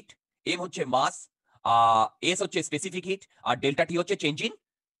হচ্ছে হিট, m হচ্ছে মাস, s হচ্ছে স্পেসিফিক হিট, আর ডেল্টা টি হচ্ছে চেঞ্জ ইন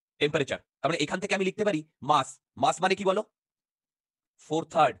টেম্পারেচার। তার মানে এখান থেকে আমি লিখতে পারি মাস, মাস মানে কি বলো,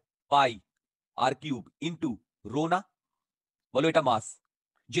 4/3 পাই r কিউব ইনটু রো না? বলো এটা মাস।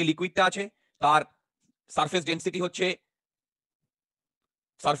 যে লিকুইডটা আছে তার সারফেস ডেনসিটি হচ্ছে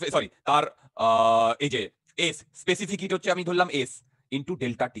তার এই যে এস স্পেসিফিক হিট হচ্ছে আমি ধরলাম এস ইনটু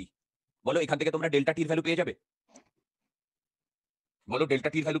ডেল্টা টি। বলো এখান থেকে তোমরা ডেল্টা টির ভ্যালু পেয়ে যাবে, বলো ডেল্টা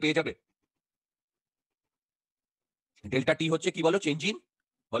টির ভ্যালু পেয়ে যাবে। ডেল্টা টি হচ্ছে কি বলো, চেঞ্জ ইন,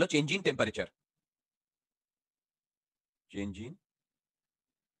 বলো change in temperature, change in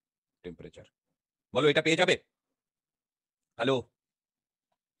temperature, বলো এটা পেয়ে যাবে। হ্যালো,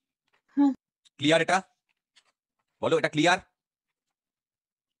 ক্লিয়ার এটা? বলো এটা ক্লিয়ার?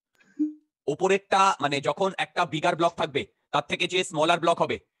 ওপরেরটা মানে যখন একটা বিগার ব্লক থাকবে তার থেকে যে স্মলার ব্লক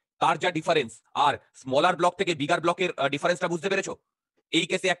হবে তার যা ডিফারেন্স, আর স্মলার ব্লক থেকে বিগার ব্লকের ডিফারেন্সটা বুঝতে পেরেছো? এই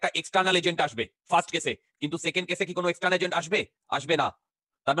কেসে একটা এক্সটার্নাল এজেন্ট আসবে ফার্স্ট কেসে, কিন্তু সেকেন্ড কেসে কি কোনো এক্সটার্নাল এজেন্ট আসবে? আসবে না।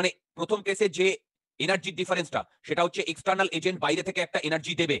 তার মানে প্রথম কেসে যে এনার্জির ডিফারেন্সটা সেটা হচ্ছে এক্সটার্নাল এজেন্ট বাইরে থেকে একটা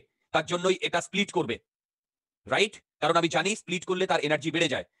এনার্জি দেবে, তার জন্যই এটা স্প্লিট করবে, রাইট? কারণ আমি জানি স্প্লিট করলে তার এনার্জি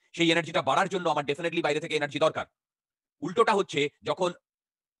বেড়ে যায়, সেই এনার্জিটা বাড়ার জন্য আমার ডেফিনেটলি বাইরে থেকে এনার্জি দরকার। উল্টোটা হচ্ছে যখন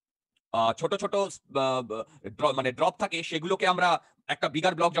ছোট ছোট মানে ড্রপ থাকে সেগুলোকে আমরা একটা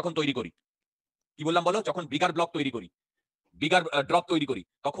বিগার ব্লক যখন তৈরি করি, কি বললাম বলো, যখন বিগার ব্লক তৈরি করি, বিগার ড্রপ তৈরি করি,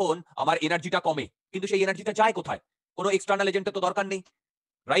 তখন আমার এনার্জিটা কমে, কিন্তু সেই এনার্জিটা যায় কোথায়? কোনো এক্সটার্নাল এজেন্টের তো দরকার নেই,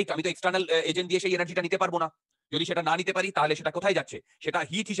 রাইট? আমি তো এক্সটার্নাল এজেন্ট দিয়ে সেই এনার্জিটা নিতে পারবো না। যদি সেটা না নিতে পারি তাহলে সেটা কোথায় যাচ্ছে? সেটা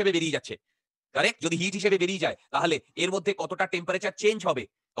হিট হিসেবে বেরিয়ে যাচ্ছে, কারেক্ট? যদি হিট হিসেবে বেরিয়ে যায় তাহলে এর মধ্যে কতটা টেম্পারেচার চেঞ্জ হবে,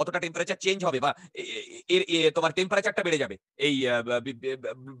 কতটা টেম্পারেচার চেঞ্জ হবে বা তোমার টেম্পারেচারটা বেড়ে যাবে, এই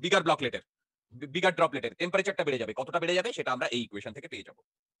বিগার ব্লকলেটের, বিগার ড্রপলেটের টেম্পারেচারটা বেড়ে যাবে, কতটা বেড়ে যাবে সেটা আমরা এই ইকুয়েশন থেকে পেয়ে যাব।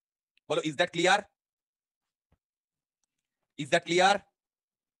 বলো is that clear? Is that clear?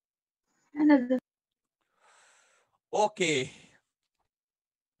 Okay,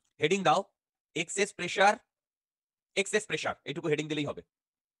 heading দাও এক্সেস প্রেসার, এক্সেস প্রেসার, এটুকু হেডিং দিলেই হবে।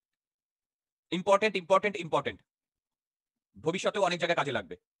 ইম্পর্টেন্ট ইম্পর্টেন্ট ইম্পর্টেন্ট, ভবিষ্যতেও অনেক জায়গায় কাজে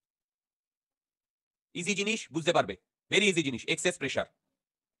লাগবে। ইজি জিনিস, বুঝতে পারবে, ভেরি ইজি জিনিস, এক্সেস প্রেসার।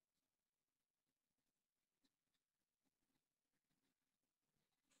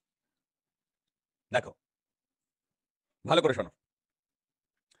 দেখো ভালো করে শোনো,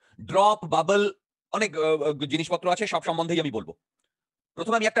 ড্রপ, বাবল, অনেক জিনিসপত্র আছে, সব সম্বন্ধেই আমি বলবো।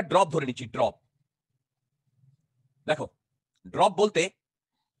 প্রথমে আমি একটা ড্রপ ধরে নিচ্ছি, ড্রপ। দেখো ড্রপ বলতে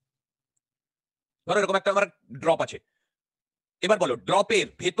ধরো এরকম একটা আমার ড্রপ আছে, এবার বলো ড্রপের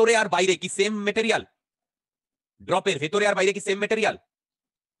ভেতরে আর বাইরে কি সেম মেটেরিয়াল? ড্রপের ভেতরে আর বাইরে কি সেম মেটেরিয়াল?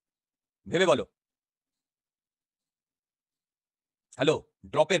 ভেবে বলো। হ্যালো,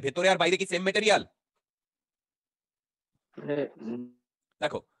 ড্রপের ভেতরে আর বাইরে কি সেম মেটেরিয়াল? মানে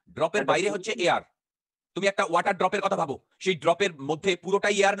দেখো, ড্রপের একটা বাইরে হচ্ছে এয়ার। তুমি একটা ওয়াটার ড্রপের কথা ভাবো, সেই ড্রপের মধ্যে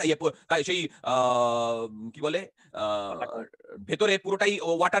পুরোটাই এয়ার না, তাই সেই কি বলে ভেতরে পুরোটাই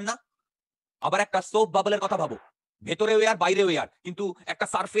ওয়াটার না। আবার একটা সোপ বাবলের কথা ভাবো, ভেতরেও এয়ার বাইরেও এয়ার, কিন্তু একটা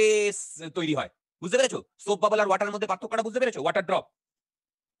সারফেস তৈরি হয়। বুঝতে পেরেছো? সোপ বাবল আর ওয়াটারের মধ্যে পার্থক্যটা বুঝতে পেরেছো? ওয়াটার ড্রপ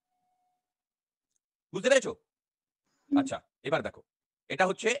বুঝতে পেরেছো? আচ্ছা, এবার দেখো, এটা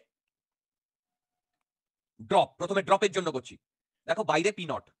হচ্ছে ড্রপ। প্রথমে ড্রপের জন্য করছি। দেখো, বাইরে পি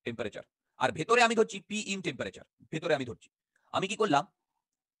নট টেম্পারেচার, আর ভেতরে আমি ধরছি পি ইন টেম্পারেচার। ভেতরে আমি ধরছি, আমি কি করলাম,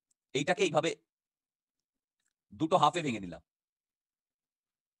 এইটাকে এইভাবে দুটো হাফে ভেঙে নিলাম।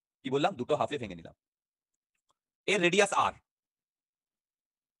 কি বললাম? দুটো হাফে ভেঙে নিলাম। এর রেডিয়াস আর,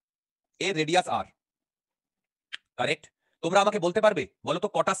 এর রেডিয়াস আর, কারেক্ট? তোমরা আমাকে বলতে পারবে, বলো তো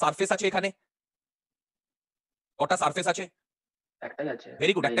কটা সারফেস আছে এখানে? কটা সারফেস আছে? একটাই আছে।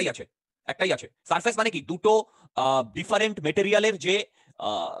 ভেরি গুড, একটাই আছে। একটাই আছে। সারফেস মানে কি? দুটো ডিফারেন্ট মেটেরিয়ালের যে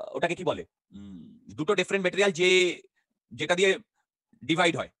ওটাকে কি বলে, দুটো ডিফারেন্ট মেটেরিয়াল যে যেটা দিয়ে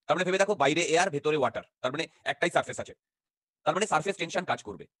ডিভাইড হয়। তার মানে ভেবে দেখো, বাইরে এয়ার ভেতরে ওয়াটার, তার মানে একটাই সারফেস আছে। তার মানে সারফেস টেনশন কাজ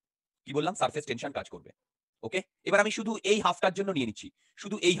করবে। কি বললাম? সারফেস টেনশন কাজ করবে। ওকে, এবার আমি শুধু এই হাফটার জন্য নিয়ে নিচ্ছি,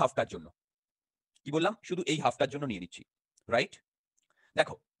 শুধু এই হাফটার জন্য। কি বললাম? শুধু এই হাফটার জন্য নিয়ে নিচ্ছি, রাইট?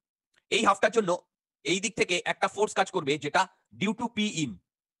 দেখো, এই হাফটার জন্য এই দিক থেকে একটা ফোর্স কাজ করবে যেটা ডিউ টু পি ইন,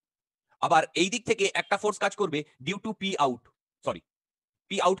 আবার এই দিক থেকে একটা ফোর্স কাজ করবে due to P out. Sorry,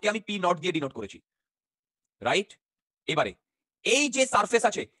 P আউটকে আমি পি নট দিয়ে ডিনোট করেছি, রাইট? এবারে এই যে সারফেস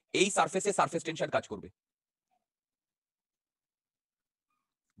আছে, এই সারফেসে সারফেস টেনশন কাজ করবে।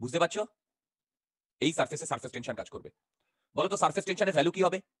 বুঝতে পারছো? এই সারফেসে সারফেস টেনশন কাজ করবে। বলো তো সারফেস টেনশনের ভ্যালু কি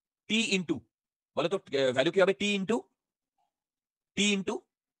হবে? টি ইনটু, বলো তো ভ্যালু কি হবে? টি ইনটু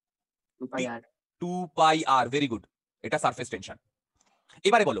 2πr। 2 পাই আর। ভেরি গুড, এটা সারফেস টেনশন।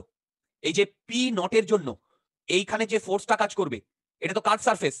 এবারে বলো, এই যে পি নটের জন্য এইখানে যে ফোর্সটা কাজ করবে, এটা তো কার্ভ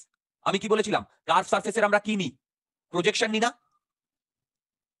সারফেস। আমি কি বলেছিলাম? কার্ভ সারফেসের আমরা কি নিই? প্রজেকশন নিই না?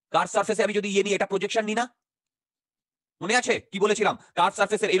 কার্ভ সারফেসে আমি যদি ইয়ে নিই, এটা প্রজেকশন নিই না? মনে আছে কি বলেছিলাম? কার্ভ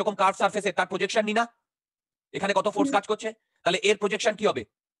সারফেসের, এরকম কার্ভ সারফেসের তার প্রজেকশন নিই না? এখানে কত ফোর্স কাজ করছে, তাহলে এর প্রজেকশন কি হবে?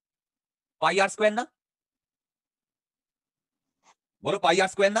 পাই আর স্কোয়ার না? বলো, পাই আর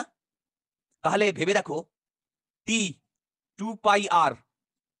স্কোয়ার না? তাহলে ভেবে দেখো, টি 2 পাই আর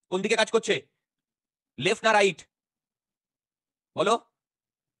কোন দিকে কাজ করছে? লেফট না রাইট? বলো,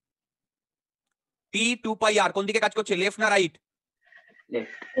 টি 2 পাই আর কোন দিকে কাজ করছে? লেফট না right?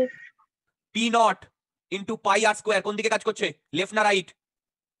 Left. P not into pi R square কোন দিকে কাজ করছে? লেফট না রাইট?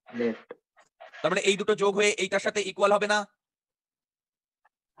 লেফট। তার মানে এই দুটো যোগ হয়ে এইটার সাথে ইকুয়াল হবে না?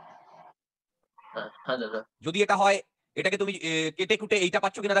 হ্যাঁ দাদা। যদি এটা হয়, এটাকে তুমি কেটে কুটে এইটা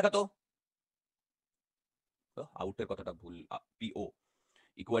পাচ্ছ কিনা দেখাতো। আউটের কথাটা ভুল, পিও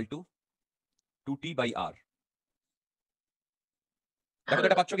ইকুয়াল টু 2t/r। দেখো তো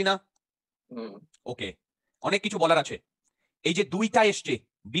এটা পাচ্ছ কিনা? ওকে, অনেক কিছু বলার আছে। এই যে দুইটা এসছে,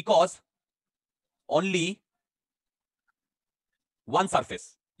 বিকজ অনলি ওয়ান সারফেস।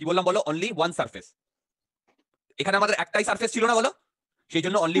 কি বললাম বলো? Only one surface. এখানে আমাদের একটাই সারফেস ছিল না বলো? সেই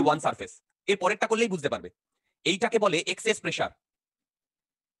জন্য অনলি ওয়ান সারফেস। এর পরেরটা করলেই বুঝতে পারবে। এইটাকে বলে এক্সেস প্রেসার।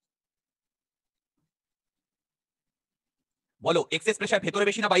 বলো, এক্সেস প্রেসার ভেতরে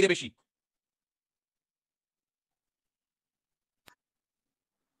বেশি না বাইরে বেশি?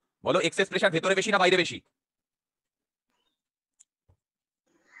 বলো, এক্সেস প্রেসার ভেতরে বেশি না বাইরে বেশি?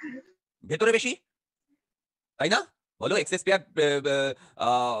 ভেতরে বেশি, তাই না? বলো, এক্সেস প্রেসার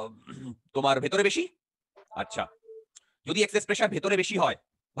তোমার ভেতরে বেশি। আচ্ছা, যদি এক্সেস প্রেসার ভেতরে বেশি হয়,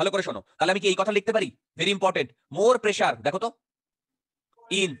 ভালো করে শোনো, তাহলে আমি কি এই কথা লিখতে পারি? ভেরি ইম্পর্টেন্ট, মোর প্রেসার, দেখো তো,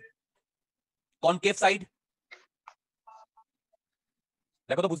 ইন কনকেভ সাইড।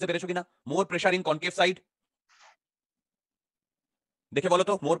 দেখো তো বুঝতে পেরেছো কিনা? মোর প্রেসার ইন কনকেভ সাইড। দেখে বলো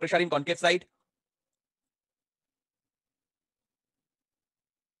তো, মোর প্রেসার ইন কনকেভ সাইড।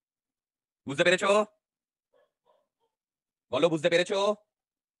 বুঝতে পেরেছো? বলো, বুঝতে পেরেছো?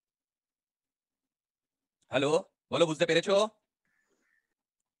 হ্যালো, বলো, বুঝতে পেরেছো?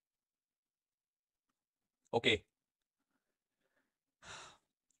 ওকে,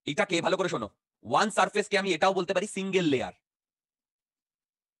 এটাকে ভালো করে শোনো, ওয়ান সারফেসকে আমি এটাও বলতে পারি সিঙ্গেল লেয়ার।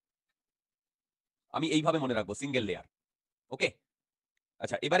 আমি এইভাবে মনে রাখবো, সিঙ্গেল লেয়ার। ওকে,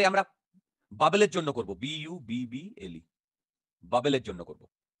 আচ্ছা, এবারে আমরা বাবেলের জন্য করব, BUBBLE, বাবেলের জন্য করব।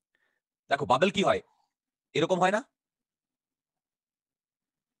 দেখো, বাবেল কি হয়? এরকম হয় না?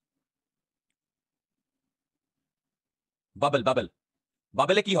 বাবেল, বাবেল,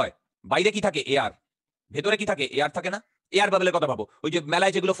 বাবেলে কি হয়? বাইরে কি থাকে? এয়ার। ভেতরে কি থাকে? এয়ার থাকে না? এয়ার বাবেলের কথা ভাবো, ওই যে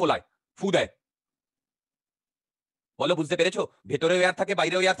মেলায় যেগুলো ফোলায়, ফু দেয়, বলো বুঝতে পেরেছো? ভেতরে এয়ার থাকে,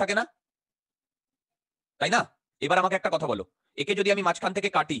 বাইরে এয়ার থাকে না, তাই না? এবার আমাকে একটা কথা বলো, একে যদি আমি মাঝখান থেকে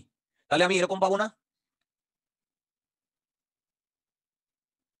কাটি তাহলে আমি এরকম পাবো না?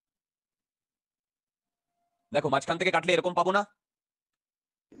 দেখো মাঝখান থেকে কাটলে এরকম পাবো না?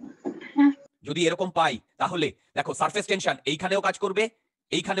 যদি এরকম পাই তাহলে দেখো সারফেস টেনশন এইখানেও কাজ করবে,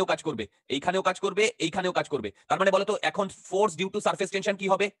 এইখানেও কাজ করবে, এইখানেও কাজ করবে, এইখানেও কাজ করবে। তার মানে বলো তো এখন force due to surface tension কি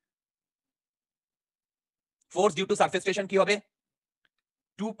হবে? Force due to surface tension কি হবে?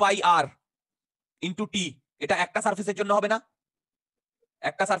 2 পাই আর ইনটু টি। এটা একটা সারফেসের জন্য হবে না?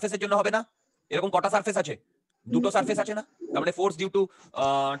 একটা সারফেসের জন্য হবে না? এরকম কটা সারফেস আছে? দুটো সারফেস আছে না? তার মানে ফোর্স ডিউ টু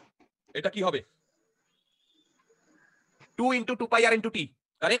এটা কি হবে? 2 ইনটু 2 পাই আর ইনটু টি,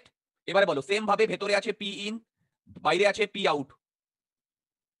 কারেক্ট? এবারে বলো সেম ভাবে ভেতরে আছে পি ইন, বাইরে আছে পি আউট,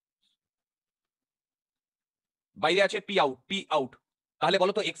 বাইরে আছে পি আউট, পি আউট। তাহলে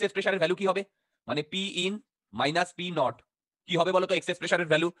বলো তো এক্সেস প্রেসারের ভ্যালু কি হবে? মানে P in minus P not কি হবে বলো তো এক্সেস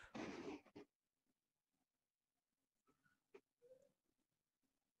প্রেসারের ভ্যালু?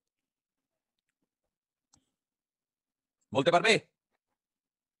 বলতে পারবে?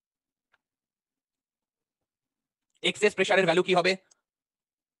 এক্সেস প্রেসারের ভ্যালু কি হবে?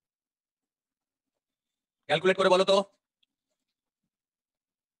 ক্যালকুলেট করে বলো তো।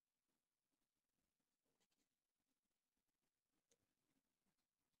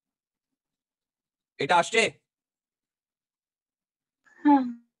 এটা আসছে?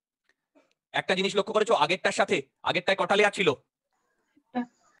 একটা জিনিস লক্ষ্য করেছো আগেরটার সাথে? আগেরটায় কটা লেয়ার ছিল?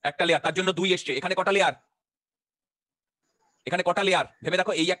 একটা লেয়ার, তার জন্য 2 এসছে। এখানে কটা লেয়ার? এখানে কটা লেয়ার ভেবে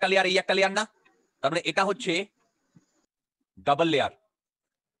দেখো, এই একটা লেয়ার, এই একটা লেয়ার না? তার মানে এটা হচ্ছে ডাবল লেয়ার।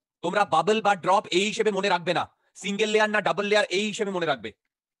 তোমরা বাবল বা ড্রপ এই হিসেবে মনে রাখবে না, সিঙ্গেল লেয়ার না ডাবল লেয়ার এই হিসেবে মনে রাখবে।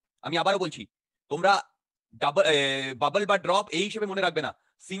 আমি আবারও বলছি, তোমরা বাবল বা ড্রপ এই হিসেবে মনে রাখবে না,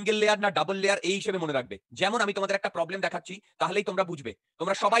 সিঙ্গেল লেয়ার না ডাবল লেয়ার এই হিসেবে মনে রাখবে। যেমন আমি তোমাদের একটা প্রবলেম দেখাচ্ছি, তাহলেই তোমরা বুঝবে।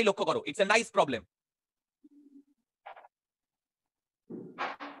 তোমরা সবাই লক্ষ্য করো, it's a nice problem.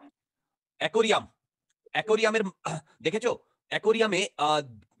 Aquarium, অ্যাকোরিয়ামের দেখেছো? অ্যাকোরিয়ামে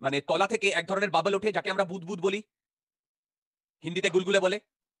মানে তলা থেকে এক ধরনের বাবল ওঠে যাকে আমরা বুদবুদ বলি, হিন্দিতে গুলগুলে বলে।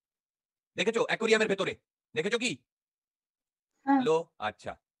 দেখেছো অ্যাকোরিয়ামের ভেতরে? দেখেছো কি? হ্যালো,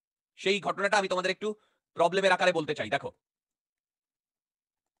 আচ্ছা। সেই ঘটনাটা আমি তোমাদের একটু প্রবলেমের আকারে বলতে চাই। দেখো,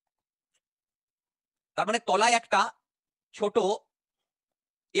 তার মানে তলায় একটা ছোট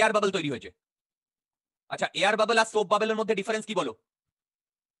এয়ার বাবল তৈরি হয়েছে। আচ্ছা, এয়ার বাবল আর সোপ বাবলের মধ্যে ডিফারেন্স কি বলো?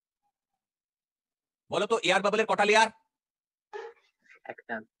 বলো তো এয়ার বাবলের কটা লেয়ার?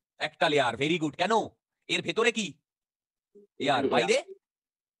 একটা। একটা লেয়ার। Very good. কেন? এর ভেতরে কি? এয়ার, বাইরে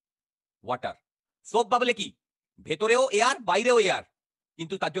ওয়াটার। সোপ বাবলে কি? ভেতরেও এয়ার, বাইরেও এয়ার,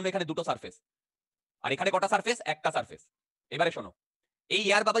 কিন্তু তার জন্য এখানে দুটো সারফেস। আর এখানে কটা সারফেস? একটা সারফেস। এবারে শোনো, এই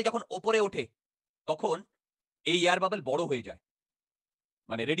এয়ার বাবল যখন ওপরে ওঠে তখন এই এয়ার বাবল বড় হয়ে যায়,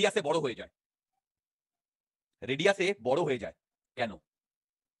 মানে রেডিয়াসে বড় হয়ে যায়। রেডিয়াসে বড় হয়ে যায় কেন?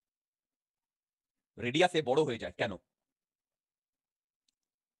 রেডিয়াসে বড় হয়ে যায় কেন?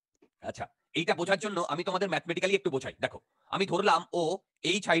 আচ্ছা, এইটা বোঝার জন্য আমি তোমাদের ম্যাথমেটিক্যালি একটু বোঝাই। দেখো, আমি ধরলাম ও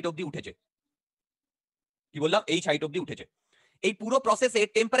এই হাইট অবধি উঠেছে। কি বললাম? এই হাইট অবধি উঠেছে। এই পুরো প্রসেসে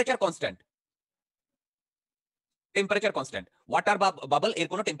temperature constant, temperature constant. Water বা বাবল এর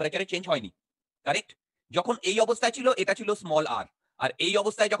কোনো টেম্পারেচারে চেঞ্জ হয়নি, কারেক্ট? যখন এই অবস্থায় ছিল এটা ছিল স্মল আর, আর এই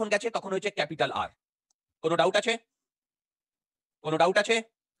অবস্থায় যখন গেছে তখন হয়েছে ক্যাপিটাল আর। কোনো ডাউট আছে? কোনো ডাউট আছে?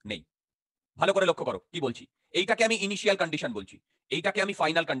 নেই। ভালো করে লক্ষ্য করো কি বলছি। এইটাকে আমি ইনিশিয়াল কন্ডিশন বলছি, এইটাকে আমি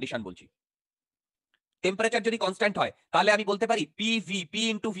ফাইনাল কন্ডিশন বলছি। টেম্পারেচার যদি কনস্ট্যান্ট হয় তাহলে আমি বলতে পারি PV, P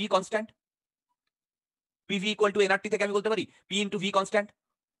into V constant. PV equal to nRT থেকে আমি বলতে পারি পি ইন্টু ভি কনস্ট্যান্ট।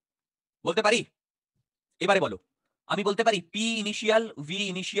 বলতে পারি? এবারে বলো, আমি বলতে পারি P initial V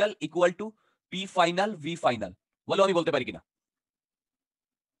initial equal to P final V final. বলো আমি বলতে পারি কিনা?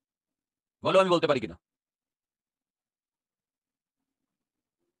 বলো আমি বলতে পারি কিনা?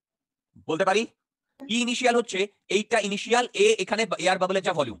 বলতে পারি। পি ইনিশিয়াল হচ্ছে এইটা ইনিশিয়াল, এ এখানে এয়ার বাবলের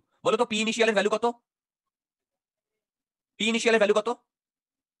যা ভলিউম। বলো তো পি ইনিশিয়ালের ভ্যালু কত? পি ইনিশিয়ালের ভ্যালু কত?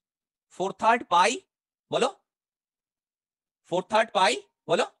 4/3 পাই। বলো 4/3 পাই।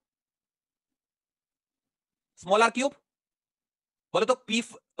 বলো স্মল আর কিউব। বলো তো P,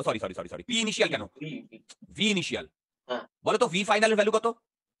 sorry sorry sorry sorry, P initial কেন? V initial. হ্যাঁ। বলো তো ভি ফাইনালের ভ্যালু কত?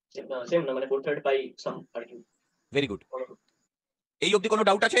 সেম না, মানে 4/3 পাই সাম আর কি। Very good. এই অবধি কোনো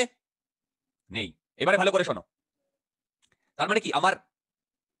ডাউট আছে? নেই। এবারে ভালো করে শোনো, তার মানে কি আমার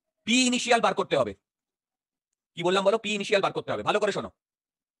পি ইনিশিয়াল বার করতে হবে। কি বললাম বলো? পি ইনিশিয়াল বার করতে হবে। ভালো করে শোনো,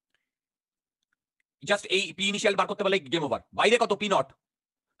 জাস্ট এই পি ইনিশিয়াল বার করতে পারলে গেম ওভার। বাইরে কত? P not.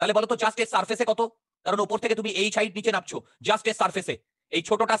 তাহলে বলো তো জাস্ট এর সারফেসে কত? কারণ উপর থেকে তুমি এই সাইড নিচে নামছো, জাস্ট এর সারফেসে, এই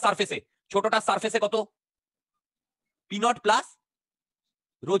ছোটটা সারফেসে, ছোটটা সারফেসে কত? P not plus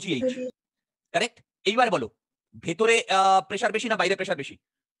rho G H, correct. এইবার বলো ভেতরে প্রেসার বেশি না বাইরে প্রেসার বেশি?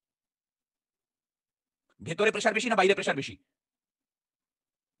 ভেতরে প্রেসার বেশি না বাইরে প্রেসার বেশি?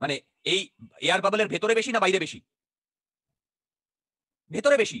 মানে এই এয়ার বাবলের ভেতরে বেশি না বাইরে বেশি?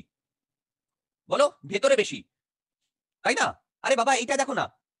 ভেতরে বেশি। বলো ভেতরে বেশি, তাই না? আরে বাবা এইটা দেখো না,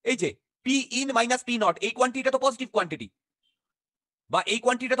 এই যে P in minus P not, এই কোয়ান্টিটিটা তো পজিটিভ কোয়ান্টিটি, বা এই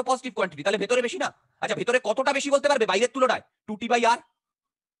কোয়ান্টিটিটা তো পজিটিভ কোয়ান্টিটি, তাহলে ভেতরে বেশি না? আচ্ছা ভেতরে কতটা বেশি বলতে পারবে বাইরের তুলনায়? 2T/R।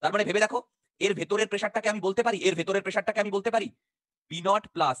 তার মানে ভেবে দেখো, এর ভেতরের প্রেসারটাকে আমি বলতে পারি, এর ভেতরের প্রেসারটাকে আমি বলতে পারি P not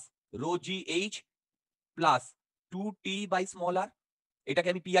plus rho G H plus 2T/r,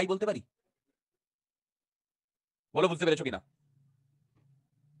 এটাকে আমি পিআই বলতে পারি। বলো বুঝতে পেরেছো কিনা?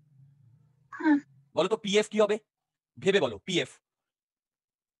 বলো তো পিএফ কি হবে, ভেবে বলো। পিএফ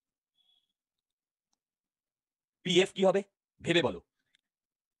পিএফ কি হবে ভেবে বলো।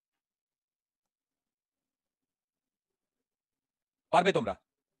 পারবে তোমরা?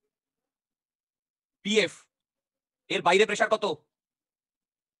 পিএফ এর বাইরে প্রেসার কত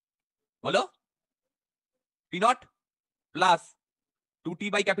বলো? পি নট প্লাস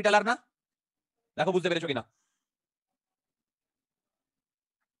 2T/R না? দেখো বুঝতে পেরেছো কিনা?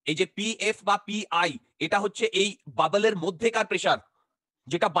 এই যে পিএফ বা পিআই, এটা হচ্ছে এই বাবলের মধ্যেকার প্রেসার,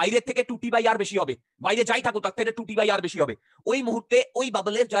 যেটা বাইরের থেকে 2T/R বেশি হবে। বাইরে যাই থাকুক তার থেকে 2T/R বেশি হবে। ওই মুহূর্তে ওই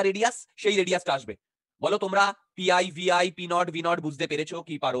বাবলের যা রেডিয়াস, সেই রেডিয়াসটা আসবে। বলো তোমরা PI Vi P not V naught বুঝতে পেরেছো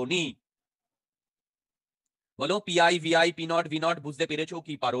কি পারোনি? বলো PI Vi P not V naught বুঝতে পেরেছো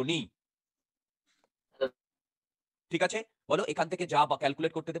কি পারোনি? ঠিক আছে, বলো এখান থেকে যা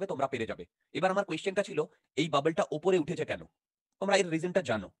ক্যালকুলেট করতে দেবে তোমরা পেরে যাবে। এবার আমার কোয়েশ্চেনটা ছিল এই বাবলটা উপরে উঠেছে কেন? তোমরা এর রিজনটা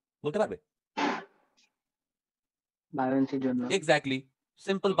জানো, বলতে পারবে? বায়োলেন্সির জন্য। এক্স্যাক্টলি,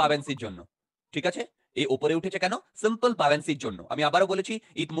 সিম্পল বায়োলেন্সির জন্য। ঠিক আছে, এই উপরে উঠেছে কেন? সিম্পল বায়োলেন্সির জন্য। আমি আবারও বলেছি,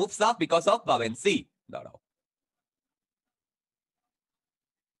 ইট মুভস আপ বিকজ অফ বায়োলেন্সি। দাঁড়াও,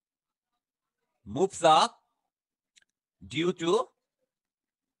 মুভস আপ ডিউ টু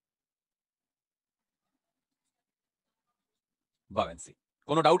বায়োলেন্সি।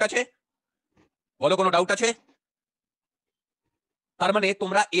 কোনো ডাউট আছে? বলো কোনো ডাউট আছে? তার মানে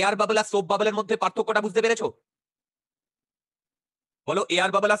তোমরা এয়ার বাবল আর সোপ বাবলের মধ্যে পার্থক্যটা বুঝতে পেরেছো? বলো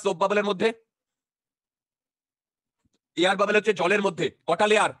এয়ার বাবল আর সোপ বাবলের মধ্যে। এয়ার বাবল হচ্ছে জলের মধ্যে কটা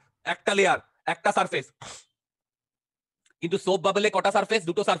লেয়ার? একটা লেয়ার, একটা সারফেস। কিন্তু সোপ বাবলে কটা সারফেস?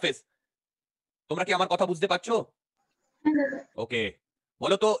 দুটো সারফেস। তোমরা কি আমার কথা বুঝতে পারছো? ওকে,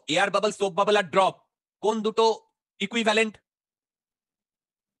 বলো তো এয়ার বাবল, সোপ বাবল আর ড্রপ কোন দুটো ইকুইভ্যালেন্ট?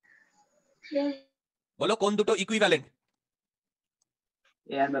 বলো কোন দুটো equivalent?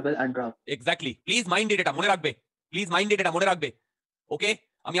 Air bubble R drop. Exactly, please mind it, এটা মনে রাখবে। প্লিজ মাইন্ড ইট, এটা মনে রাখবে। ওকে,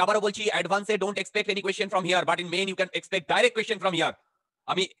 আমি আবারও বলছি, অ্যাডভান্সে don't expect any question from here, but in main you can expect direct question from here.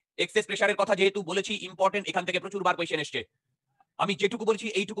 আমি এক্সেস প্রেসারের কথা যেহেতু বলেছি, ইম্পর্টেন্ট, এখান থেকে প্রচুর বার কোয়েশ্চেন এসছে। আমি যেটুকু বলছি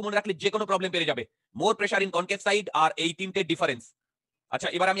এইটুকু মনে রাখলে যে কোনো প্রবলেম পেরে যাবে। মোর প্রেসার ইন কনকেভ সাইড আর এই তিনটে ডিফারেন্স। আচ্ছা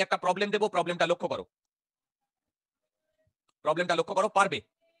এবার আমি একটা প্রবলেম দেবো, প্রবলেমটা লক্ষ্য করো। প্রবলেমটা লক্ষ্য করো, পারবে?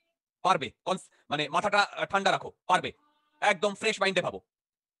 পারবে? মানে মাথাটা ঠান্ডা রাখো, পারবে? একদম ফ্রেশ মাইন্ডে ভাবো।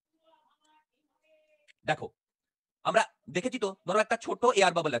 দেখো আমরা দেখেছি তো, ধরো একটা ছোট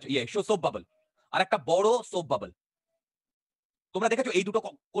এয়ার বাবল আছে, সোপ বাবল, আর একটা বড় সোপ বাবল। তোমরা দেখেছো এই দুটো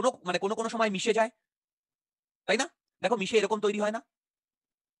কোনো মানে কোনো কোনো সময় মিশে যায়, তাই না? দেখো মিশে এরকম তৈরি হয় না?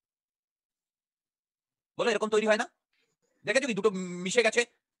 বলো এরকম তৈরি হয় না? দেখেছো কি দুটো মিশে গেছে,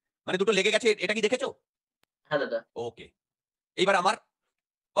 মানে দুটো লেগে গেছে, এটা কি দেখেছো? হ্যাঁ দাদা। ওকে, এইবার আমার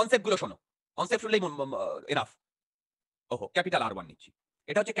কনসেপ্ট গুলো শোনো। কনসেপ্ট শুনলেই এনাফ। ওহো, ক্যাপিটাল R1 নিচ্ছি।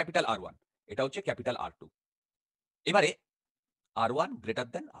 এটা হচ্ছে ক্যাপিটাল R1, এটা হচ্ছে ক্যাপিটাল R2। এবারে R1 গ্রেটার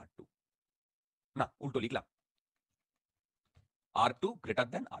দেন R2, না উল্টো লিখলাম, R2 গ্রেটার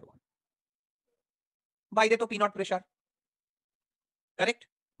দেন R1। বাইরে তো পিনট প্রেসার, কারেক্ট?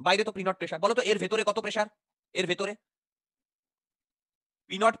 বাইরে তো পিনট প্রেসার। বলো তো এর ভেতরে কত প্রেসার? এর ভেতরে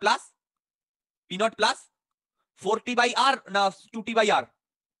পিনট প্লাস 4T/R না 2T/R?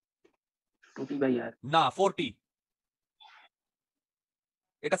 2T/R। না 4T।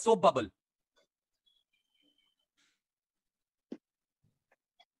 এটা সোপ বাবল।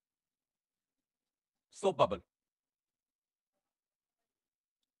 Soap bubble.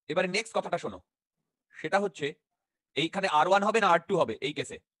 এবারে নেক্সট কথাটা শোনো, সেটা হচ্ছে এইখানে R1 হবে না R2 হবে? এই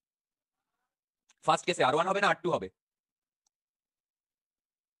কেসে, ফার্স্ট কেসে R1 হবে না R2 হবে?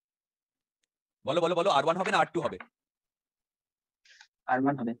 বলো বলো বলো, R1 হবে না R2 হবে?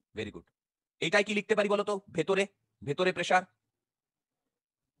 R1 হবে। Very good. এইটাই কি লিখতে পারি বলো তো? ভেতরে, ভেতরে প্রেসার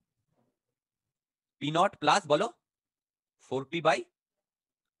P0 প্লাস বলো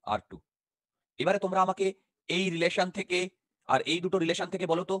 4T/R2। এবারে তোমরা আমাকে এই রিলেশন থেকে আর এই দুটো রিলেশন থেকে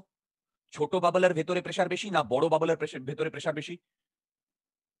বলো তো ছোট বাবলের ভেতরে প্রেসার বেশি না বড় বাবলের ভেতরে প্রেসার বেশি?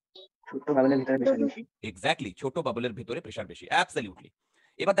 ছোট্ট বাবলের ভিতরে প্রেশার বেশি। এক্স্যাক্টলি, ছোট বাবলের ভেতরে প্রেসার বেশি, অ্যাবসলিউটলি।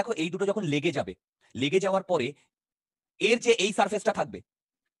 এবার দেখো এই দুটো যখন লেগে যাবে, লেগে যাওয়ার পরে এর যে এই সারফেসটা থাকবে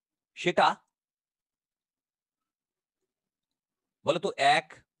সেটা বলতো 1,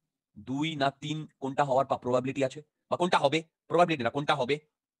 2 না 3 কোনটা হওয়ার প্রবাবিলিটি আছে, বা কোনটা হবে, প্রবাবিলিটি না কোনটা হবে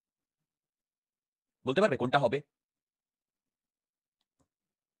বলতে পারবে কোনটা হবে?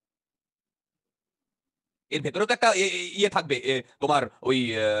 এর ভেতরে তো একটা ইয়ে থাকবে, তোমার ওই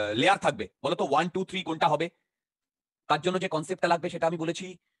লেয়ার থাকবে, বলতো 1, 2, 3 কোনটা হবে? তার জন্য যে কনসেপ্টটা লাগবে সেটা আমি বলেছি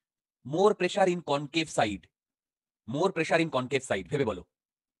মোর pressure in concave side, more pressure in concave side. ভেবে বলো।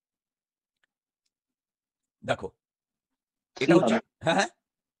 দেখো এটা 3 হচ্ছে, হবে, হ্যাঁ হ্যাঁ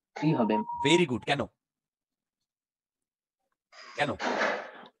 3 হবে। Very good. কেন কেন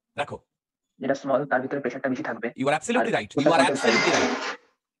দেখো, যেটা স্মল তার ভিতরে প্রেশারটা বেশি থাকবে। ইউ আর অ্যাবসলিউটলি রাইট, ওটা you R concept absolutely right.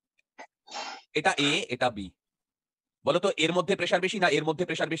 এটা এ, এটা বি। বলো তো এর মধ্যে প্রেসার বেশি না এর মধ্যে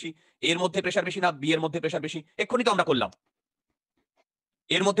প্রেসার বেশি? এর মধ্যে প্রেসার বেশি না বি এর মধ্যে প্রেসার বেশি? এক্ষুনি তো আমরা করলাম,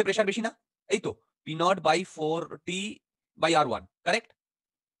 এর মধ্যে প্রেসার বেশি না, এই তো P0/4T/R1, কারেক্ট?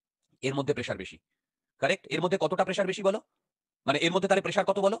 এর মধ্যে প্রেসার বেশি, কারেক্ট? এর মধ্যে কতটা প্রেসার বেশি বলো, মানে এর মধ্যে তাহলে প্রেসার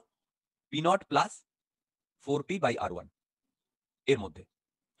কত বলো? P0+4T/R1 এর মধ্যে।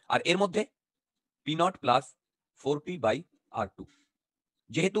 আর এর মধ্যে P0+4T/R2।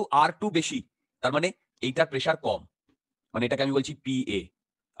 যেহেতু R2 বেশি তার মানে এইটার প্রেসার কম, মানে এটাকে আমি বলছি PA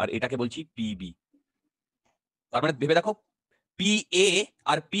আর এটাকে বলছি PB। তার মানে ভেবে দেখো PA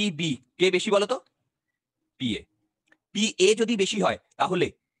আর PB কে বেশি বলো তো? PA। PA যদি বেশি হয় তাহলে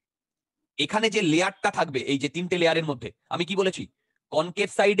এখানে যে লেয়ারটা থাকবে, এই যে তিনটে লেয়ারের মধ্যে আমি কি বলেছি, কনকেভ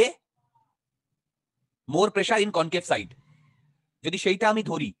সাইডে মোর প্রেসার ইন কনকেভ সাইড, যদি সেইটা আমি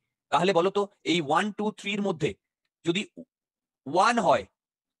ধরি তাহলে বলো তো এই 1, 2, 3 এর মধ্যে যদি 1 হয়,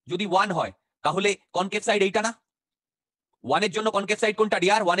 যদি 1 হয় তাহলে কনকেভ সাইড এইটা না? 1 এর জন্য কনকেভ সাইড কোনটা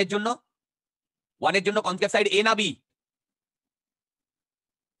ডিয়ার? 1 এর জন্য, 1 এর জন্য কনকেভ সাইড এ না বি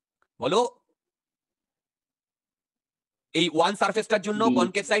বলো? এই 1 সারফেসটার জন্য B।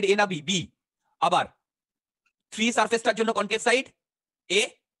 কনকেভ সাইড এ না বি? বি। আবার 3 সারফেসটার জন্য কনকেভ সাইড এ,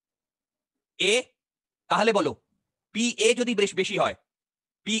 এ। তাহলে বলো পি এ যদি বেশি হয়,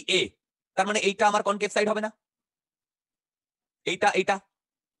 পি এ, তার মানে এইটা আমার কনকেভ সাইড হবে না? এইটা এইটা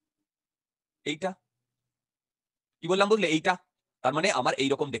এইটা কি বললাম বুঝলে? এইটা তার মানে আমার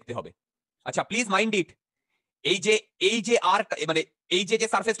এইরকম দেখতে হবে। আচ্ছা প্লিজ মাইন্ড ইট, এই যে আর মানে এই যে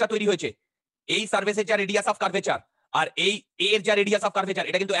সারফেসটা তৈরি হয়েছে, এই সারফেসের যা রেডিয়াস অফ কার্ভেচার আর এই এর যা রেডিয়াস অফ কার্ভেচার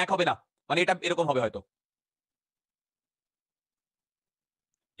এটা কিন্তু এক হবে না, মানে এটা এরকম হবে হয়তো।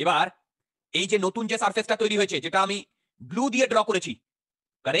 এবার এই যে নতুন যে সারফেসটা তৈরি হয়েছে যেটা আমি ব্লু দিয়ে ড্র করেছি,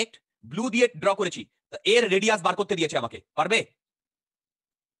 কারেক্ট? ব্লু দিয়ে ড্র করেছি, এর রেডিয়াস বার করতে দিয়েছে আমাকে, পারবে?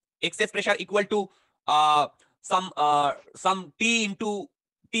 Access pressure equal to some T into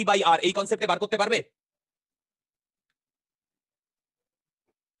T/R, এই কনসেপ্টে বার করতে পারবে?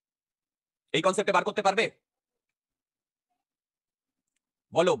 এই কনসেপ্টে বার করতে পারবে?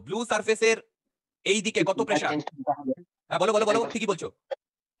 বলো ব্লু সারফেসের এই দিকে কত প্রেসার? হ্যাঁ বলো বলো বলো, ঠিকই বলছো।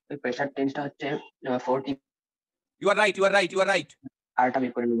 ওই প্রেসার চেঞ্জটা হচ্ছে 4T। You R right, you R right, you R right. আরটা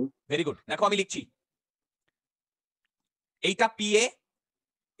বের করে নেব। Very good. দেখো আমি লিখছি, এইটা PA,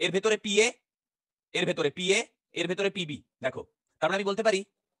 এর ভেতরে PA, এর ভেতরে PA, এর ভেতরে PB। দেখো তার মানে আমি বলতে পারি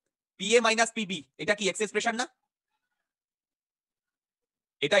PA - PB এটা কি এক্সেস প্রেসার না?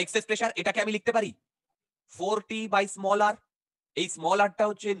 এটা এক্সেস প্রেসার, এটাকে আমি লিখতে পারি 4T/r। এই স্মল আরটা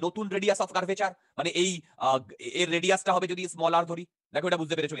হচ্ছে নতুন রেডিয়াস অফ কার্ভেচার, মানে এই এর রেডিয়াসটা হবে যদি স্মল আর ধরি। দেখো এটা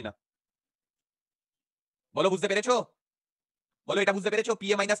বুঝতে পেরেছো কিনা বলো? বুঝতে পেরেছো? বলো এটা বুঝতে পেরেছো?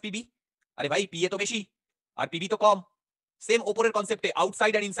 PA - PB। আরে ভাই PA তো বেশি আর PB তো কম। সেম ওপরের কনসেপ্টে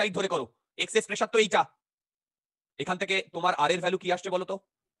আউটসাইড আর ইনসাইড ধরে করো। এক্সেস প্রেসার তো এইটা, এখান থেকে তোমার আর এর ভ্যালু কি আসছে বলো তো?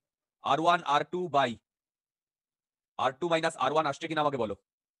 R1 R2 by R2 - R1 আসছে কিনা আমাকে বলো,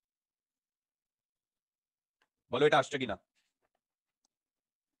 বলো এটা আসছে কিনা?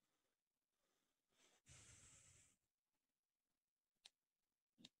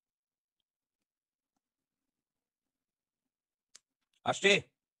 আসছে?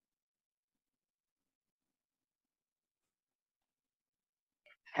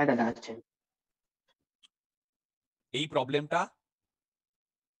 হ্যাঁ দাদা আছে। এই প্রবলেমটা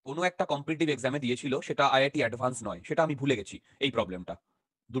কোনো একটা কম্পিটিটিভ এক্সামে দিয়েছিল, সেটা IIT-Advanced নয়, সেটা আমি ভুলে গেছি। এই প্রবলেমটা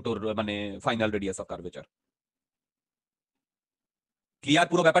দুটোর মানে final radius of curvature. Clear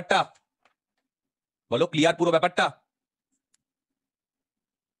পুরো ব্যাপারটা? বলো ক্লিয়ার পুরো ব্যাপারটা?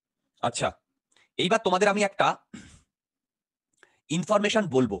 আচ্ছা এইবার তোমাদের আমি একটা ইনফরমেশন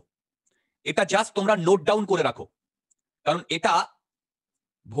বলবো, এটা জাস্ট তোমরা নোট ডাউন করে রাখো, কারণ এটা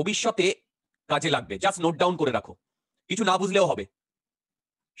ভবিষ্যতে কাজে লাগবে, জাস্ট নোট ডাউন করে রাখো, কিছু না বুঝলেও হবে।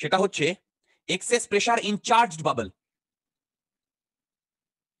 সেটা হচ্ছে access pressure in charged bubble.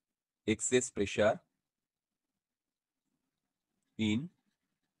 Access pressure in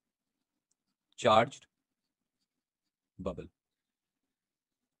charged bubble.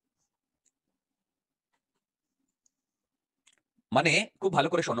 মানে খুব ভালো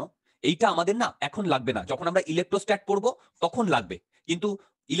করে শোনো, এইটা আমাদের না এখন লাগবে না, যখন আমরা ইলেকট্রোস্ট্যাট পড়বো তখন লাগবে, কিন্তু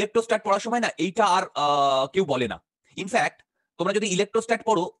ইলেকট্রোস্ট্যাট পড়ার সময় না এইটা আর কেউ বলে না। ইনফ্যাক্ট তোমরা যদি ইলেকট্রোস্ট্যাট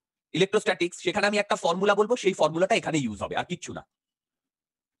পড়ো, ইলেকট্রোস্ট্যাটিক্স, সেখানে আমি একটা ফর্মুলা বলবো, সেই ফর্মুলাটা এখানে ইউজ হবে, আর কিচ্ছু না,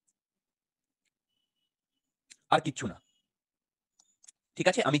 আর কিচ্ছু না। ঠিক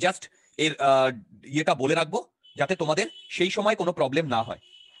আছে, আমি জাস্ট এর ইয়েটা বলে রাখবো যাতে তোমাদের সেই সময় কোনো প্রবলেম না হয়।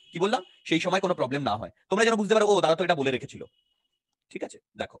 কি বললাম? সেই সময় কোনো প্রবলেম না হয়, তোমরা যেন বুঝতে পারো ও দাদা তো এটা বলে রেখেছিল। ঠিক আছে,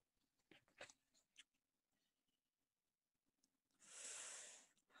 দেখো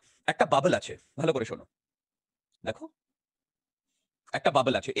একটা বাবল আছে, ভালো করে শোনো, দেখো একটা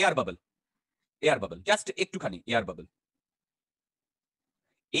বাবল আছে, air bubble, air bubble, just একটুখানি এয়ার বাবল।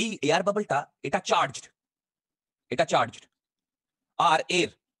 এই এয়ার বাবলটা এটা চার্জড, এটা চার্জড, আর এর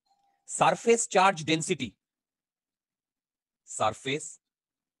surface charge density, surface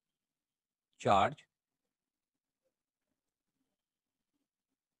charge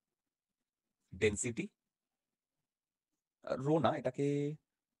density, rho না, এটাকে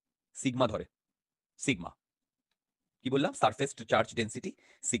সিগমা ধরে, সিগমা। কি বললাম? Surface charge density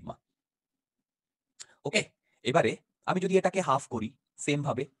sigma. ওকে, এবারে আমি যদি এটাকে হাফ করি সেম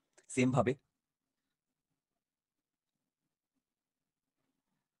ভাবে, সেম ভাবে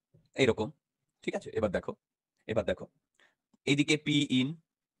এইরকম, ঠিক আছে, এবার দেখো, এবার দেখো এইদিকে পি ইন,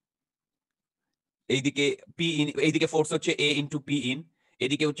 এইদিকে পি ইন, এইদিকে ফোর্স হচ্ছে এ ইন্টু পি ইন,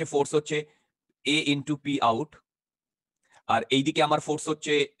 এদিকে হচ্ছে ফোর্স হচ্ছে এ ইন্টু পি আউট, আর এইদিকে আমার ফোর্স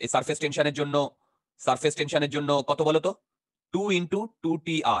হচ্ছে সারফেস টেনশনের জন্য, সারফেস টেনশনের জন্য কত বলো তো? 2 into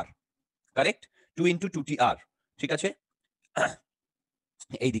 2TR, correct, 2 into 2TR, ঠিক আছে।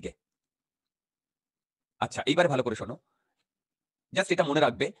 এইদিকে, আচ্ছা এইবারে ভালো করে শোনো, জাস্ট এটা মনে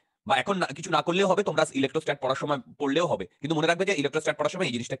রাখবে, বা এখন কিছু না করলেও হবে, তোমরা ইলেকট্রোস্ট্যাট পড়ার সময় পড়লেও হবে, কিন্তু মনে রাখবে যে ইলেকট্রোস্ট্যাট পড়ার সময়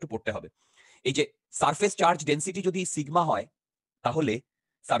এই জিনিসটা একটু পড়তে হবে। এই যে সারফেস চার্জ ডেন্সিটি যদি সিগমা হয়, তাহলে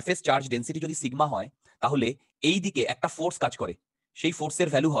সারফেস চার্জ ডেন্সিটি যদি সিগমা হয়, তাহলে এই দিকে একটা ফোর্স কাজ করে, সেই ফোর্সের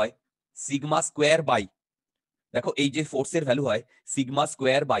ভ্যালু হয় সিগমা স্কোয়ার বাই, দেখো এই যে ফোর্সের ভ্যালু হয় sigma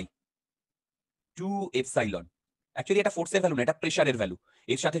square by 2 epsilon. Actually এটা ফোর্সের ভ্যালু না, এটা প্রেসারের ভ্যালু।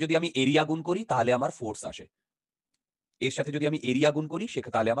 এর সাথে যদি আমি এরিয়া গুণ করি তাহলে আমার ফোর্স আসে, এর সাথে যদি আমি এরিয়া গুণ করি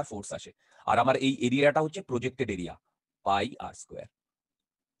তাহলে আমার ফোর্স আসে, আর আমার এই এরিয়াটা হচ্ছে প্রজেক্টেড এরিয়া, পাই আর স্কোয়ার।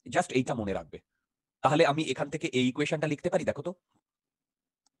 জাস্ট এইটা মনে রাখবে, তাহলে আমি এখান থেকে এই ইকুয়েশনটা লিখতে পারি, দেখো তো,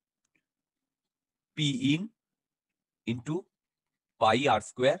 P in into pi R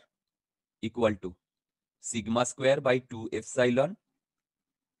square equal to sigma square by 2 epsilon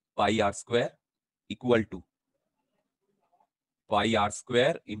pi R square equal to pi R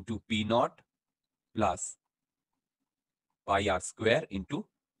square into P not plus pi R square into,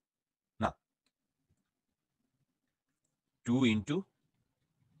 না, 2 ইন্টু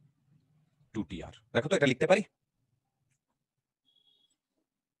 2TR। দেখো তো এটা লিখতে পারি?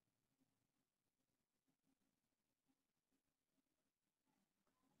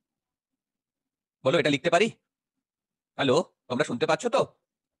 বলো এটা লিখতে পারি? হ্যালো, তোমরা শুনতে পাচ্ছ তো?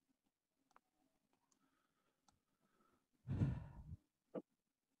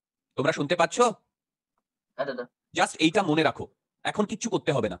 তোমরা শুনতে পাচ্ছ? হ্যাঁ দাদা। জাস্ট এইটা মনে রাখো, এখন কিচ্ছু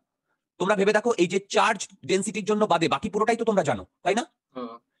করতে হবে না। তোমরা ভেবে দেখো, এই যে চার্জ ডেন্সিটির জন্য বাদে বাকি পুরোটাই তো তোমরা জানো, তাই না?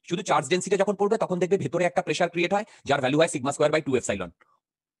 হুম। শুধু চার্জ ডেন্সিটি যখন পড়বে তখন দেখবে ভেতরে একটা প্রেসার ক্রিয়েট হয়, যার ভ্যালু হয় সিগমা স্কোয়ার বাই 2 এপসাইলন।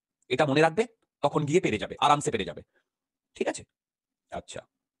 এটা মনে রাখবে, তখন গিয়ে পেরে যাবে, আরামসে পেরে যাবে। ঠিক আছে, আচ্ছা,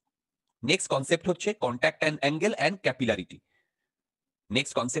 নেক্সট কনসেপ্ট হচ্ছে contact angle and capillarity.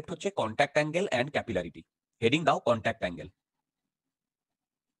 Next concept হচ্ছে contact angle and capillarity. Heading দাও contact angle.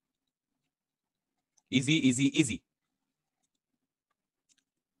 Easy easy easy.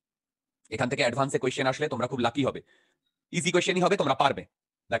 এখান থেকে অ্যাডভান্সে কোয়েশ্চেন আসলে তোমরা খুব লাকি হবে, ইজি কোয়েশ্চেনই হবে, তোমরা পারবে।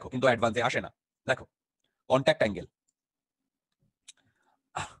 দেখো, কিন্তু অ্যাডভান্সে আসে না। দেখো কন্ট্যাক্ট অ্যাঙ্গেল,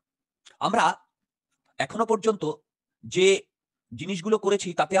 আমরা এখনো পর্যন্ত যে জিনিসগুলো করেছি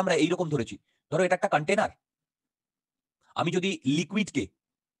তাতে আমরা এইরকম ধরেছি, ধরো এটা একটা কন্টেনার, আমি যদি লিকুইডকে,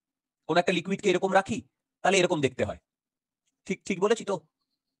 কোন একটা লিকুইডকে এরকম রাখি তাহলে এরকম দেখতে হয়, ঠিক ঠিক বলেছি তো?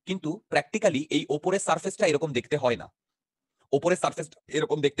 কিন্তু প্র্যাকটিক্যালি এই ওপরের সারফেসটা এরকম দেখতে হয় না, ওপরের সারফেসটা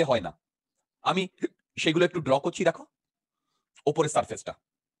এরকম দেখতে হয় না। আমি সেগুলো একটু ড্র করছি, দেখো ওপরের সারফেসটা,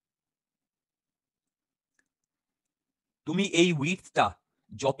 তুমি এই উইডথটা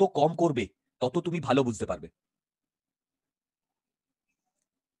যত কম করবে তত তুমি ভালো বুঝতে পারবে।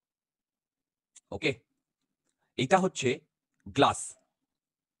 ওকে, এটা হচ্ছে গ্লাস,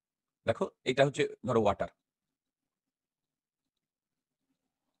 দেখো এটা হচ্ছে ধরো ওয়াটার,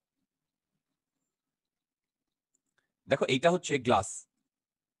 দেখো এইটা হচ্ছে গ্লাস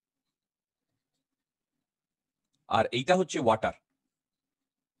আর এইটা হচ্ছে ওয়াটার।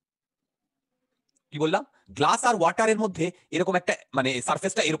 কি বললাম? গ্লাস আর ওয়াটারের মধ্যে এরকম একটা মানে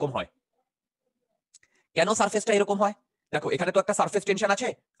সারফেসটা এরকম হয়। কেন সারফেসটা এরকম হয়? দেখো এখানে তো একটা সারফেস টেনশন আছে,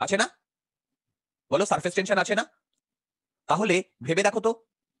 আছে না? বলো, সারফেস টেনশন আছে না? তাহলে ভেবে দেখো তো,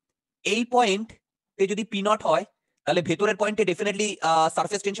 এই পয়েন্টে যদি পি নট হয় তাহলে ভেতরের পয়েন্টে ডেফিনেটলি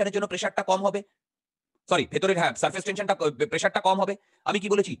সারফেস টেনশনের জন্য প্রেসারটা কম হবে। সরি, ভেতরের, হ্যাঁ, সারফেস টেনশনটা, প্রেসারটা কম হবে। আমি কি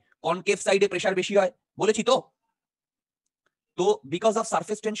বলেছি? কনকেভ সাইডে প্রেসার বেশি হয়, বলেছি তো। তো বিকজ অফ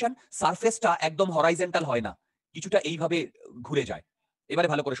সারফেস টেনশন সারফেসটা একদম হরাইজন্টাল হয় না, কিছুটা এইভাবে ঘুরে যায়। এবারে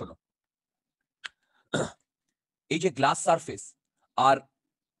ভালো করে শোনো, এই যে গ্লাস সারফেস আর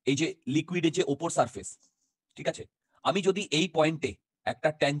এই যে লিকুইডের যে ওপর সারফেস, ঠিক আছে, আমি যদি এই পয়েন্টে একটা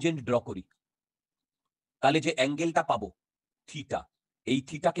ট্যানজেন্ট ড্র করি তাহলে যে অ্যাঙ্গেলটা পাবো থিটা, এই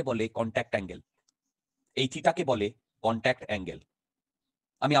থিটাকে বলে কন্ট্যাক্ট অ্যাঙ্গেল, এই থিটাকে বলে কন্ট্যাক্ট অ্যাঙ্গেল।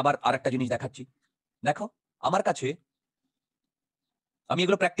 আমি আবার আরেকটা জিনিস দেখাচ্ছি, দেখো আমার কাছে, আমি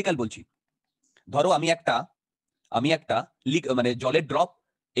এগুলো প্র্যাকটিক্যাল বলছি। ধরো আমি একটা মানে জলের ড্রপ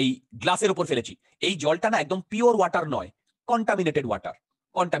এই গ্লাসের উপর ফেলেছি, এই জলটা না একদম পিওর ওয়াটার নয়, কন্টামিনেটেড ওয়াটার,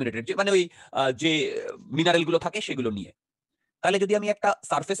 কন্টামিনেটেড যে মানে ওই যে মিনারেল গুলো থাকে সেগুলো নিয়ে। তাহলে যদি আমি একটা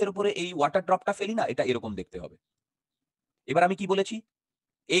সারফেসের উপরে এই ওয়াটার ড্রপটা ফেলি না, এটা এরকম দেখতে হবে। এবার আমি কি বলেছি?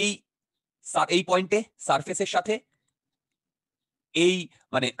 এই এই পয়েন্টে সারফেসের সাথে এই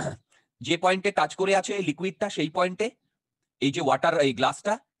মানে যে পয়েন্টে টাচ করে আছে লিকুইডটা, সেই পয়েন্টে এই যে ওয়াটার, এই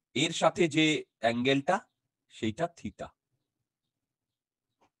গ্লাসটা, এর সাথে যে অ্যাঙ্গেলটা সেইটা থিটা,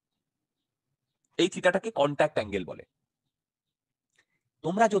 এই থিটাটাকে কন্ট্যাক্ট অ্যাঙ্গেল বলে।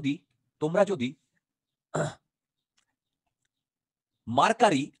 তোমরা যদি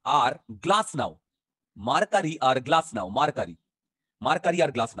মার্কারি আর গ্লাস নাও, মার্কারি আর গ্লাস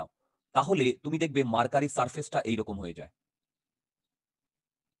নাও, তাহলে তুমি দেখবে মার্কারির সারফেসটা এইরকম হয়ে যায়,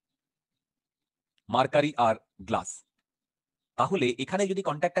 মার্কারি আর গ্লাস। তাহলে এখানে যদি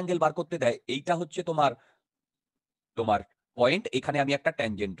কন্ট্যাক্ট অ্যাঙ্গেল বার করতে দেয়, এইটা হচ্ছে তোমার পয়েন্ট, এখানে আমি একটা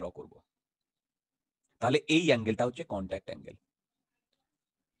ট্যানজেন্ট ড্র করব, তাহলে এই অ্যাঙ্গেলটা হচ্ছে কন্ট্যাক্ট অ্যাঙ্গেল।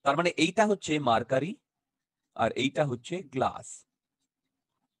 তার মানে এইটা হচ্ছে মার্কারি আর এইটা হচ্ছে গ্লাস।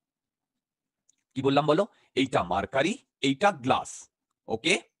 কি বললাম বলো? এইটা মার্কারি, এইটা গ্লাস।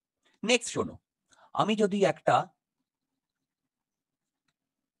 ওকে, নেক্সট শোনো, আমি যদি একটা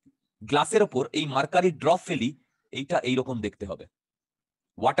গ্লাসের ওপর এই মার্কারি ড্রপ ফেলি, এইটা এইরকম দেখতে হবে।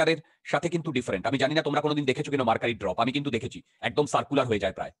 ওয়াটারের সাথে কিন্তু ডিফারেন্ট। আমি জানি না তোমরা কোনোদিন দেখেছো কিনা মার্কারি ড্রপ, আমি কিন্তু দেখেছি, একদম সার্কুলার হয়ে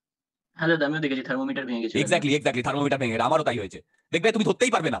যায় প্রায়। হ্যাঁ দাদা, আমিও দেখেছি, থার্মোমিটার ভেঙে গেছে। এক্স্যাক্টলি, থার্মোমিটার ভেঙে গেছে, আমারও তাই হয়েছে। দেখবে তুমি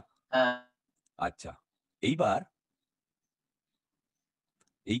ধরতেই পারবে না। হ্যাঁ। আচ্ছা, এইবার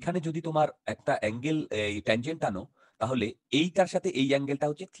এইখানে যদি তোমার একটা অ্যাঙ্গেল এই ট্যানজেন্ট আনো, তাহলে এইটার সাথে এই অ্যাঙ্গেলটা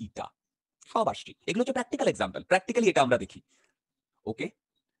হচ্ছে থিটা। সব আসছে, এগুলো হচ্ছে প্র্যাকটিক্যাল এক্সাম্পল, প্র্যাকটিক্যালি এটা আমরা দেখি। ওকে,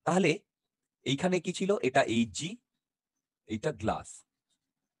 তাহলে এইখানে কি ছিল? এটা Hg, এইটা গ্লাস,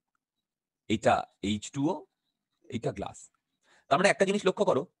 এইটা H2O, এইটা গ্লাস। তার মানে একটা জিনিস লক্ষ্য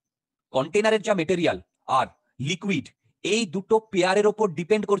করো, কন্টেনারের যা মেটেরিয়াল আর লিকুইড, এই দুটো পেয়ারের ওপর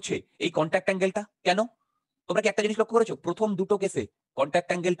ডিপেন্ড করছে এই কন্ট্যাক্ট অ্যাঙ্গেলটা। কেন? তোমরা কি একটা জিনিস লক্ষ্য করেছো? প্রথম দুটো কেসে কন্ট্যাক্ট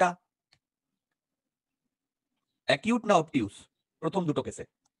অ্যাঙ্গেলটা অ্যাকিউট না অবটিউস? প্রথম দুটো কেসে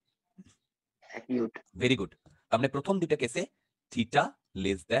অ্যাকিউট। Very good. তার মানে প্রথম দুটো কেসে থিটা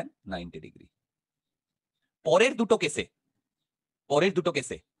লেস দ্যান 90 ডিগ্রি। পরের দুটো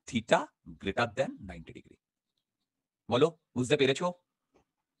কেসে থিটা গ্রেটার দ্যান 90 ডিগ্রি। বলো, বুঝতে পেরেছো?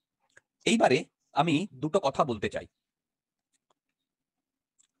 এইবারে আমি দুটো কথা বলতে চাই।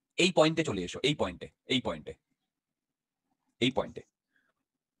 এই পয়েন্টে চলে এসো, এই পয়েন্টে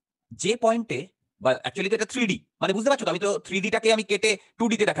যে পয়েন্টে, বা অ্যাকচুয়ালি তো এটা 3D, মানে বুঝতে পারছো তো, আমি তো 3D-টাকে আমি কেটে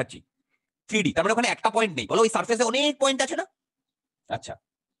 2D-তে দেখাচ্ছি। 3D তার মানে ওখানে একটা পয়েন্ট নেই, বলো ওই সারফেসে অনেক পয়েন্ট আছে না? আচ্ছা,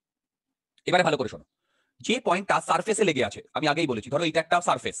 এবারে ভালো করে শোনো, যে পয়েন্টটা সারফেসে লেগে আছে, আমি আগেই বলেছি, ধরো এইটা একটা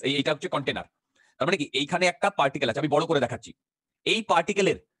সারফেস, এইটা হচ্ছে কন্টেনার। তার মানে কি এইখানে একটা পার্টিকেল আছে, আমি বড় করে দেখাচ্ছি। এই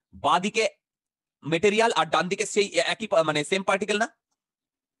পার্টিকেলের বাঁ দিকে মেটেরিয়াল আর ডান দিকে সেই একই মানে সেম পার্টিকেল না?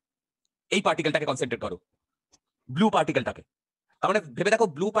 এই পার্টিকেলটাকে কনসেন্ট্রেট করো, ব্লু পার্টিকেলটাকে। তার মানে ভেবে দেখো,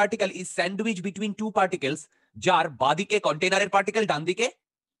 blue particle is sandwich between two particles, যার বাঁ দিকে কন্টেনারের পার্টিকেল, ডান দিকে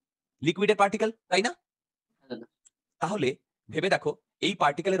লিকুইডের পার্টিকেল, তাই না? তাহলে ভেবে দেখো, এই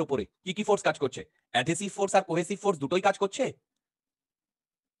পার্টিকেলের উপরে কি কি ফোর্স কাজ করছে? অ্যাডহেসিভ ফোর্স আর কোহেসিভ ফোর্স দুটোই কাজ করছে।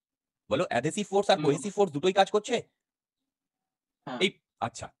 বলো, অ্যাডহেসিভ ফোর্স আর কোহেসিভ ফোর্স দুটোই কাজ করছে। এই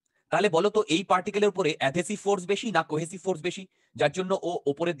আচ্ছা, তাহলে বলো তো, এই পার্টিকেলের উপরে অ্যাডহেসিভ ফোর্স বেশি না কোহেসিভ ফোর্স বেশি, যার জন্য ও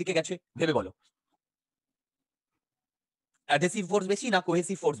উপরের দিকে গেছে? ভেবে বলো। অ্যাডহেসিভ ফোর্স বেশি না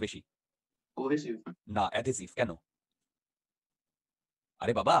কোহেসিভ ফোর্স বেশি? কোহেসিভ। না, অ্যাডহেসিভ। কেন?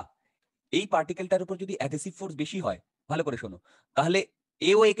 আরে বাবা, এই পার্টিকেলটার উপর যদি অ্যাডহেসিভ ফোর্স বেশি হয়, ভালো করে শোনো, তাহলে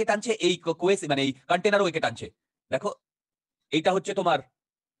এও একে টানছে, এই কোহেসিভ মানে এই কন্টেনারও একে টানছে। দেখো, এইটা হচ্ছে তোমার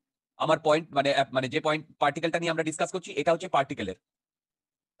আমার পয়েন্ট, মানে যে পয়েন্ট পার্টিকেলটা নিয়ে আমরা ডিসকাস করছি, এটা হচ্ছে পার্টিকেলের,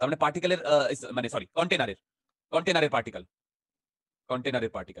 তার মানে পার্টিকেলের মানে সরি কন্টেনারের পার্টিকেল।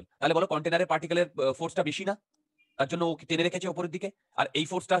 তাহলে বলো, কন্টেনারের পার্টিকেলের ফোর্সটা বেশি না? তার জন্য ও টেনে রেখেছে উপরের দিকে। আর এই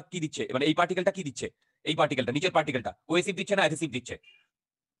ফোর্সটা কি দিচ্ছে, মানে এই পার্টিকেলটা কি দিচ্ছে? এই পার্টিকেলটা, নিচের পার্টিকেলটা কোহেসিভ দিচ্ছে না অ্যাডহেসিভ দিচ্ছে?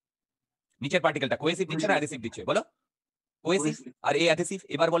 নিচের পার্টিকেলটা কোহেসিভ দিচ্ছে না অ্যাডহেসিভ দিচ্ছে? বলো। কোহেসিভ। আর এই অ্যাডহেসিভ।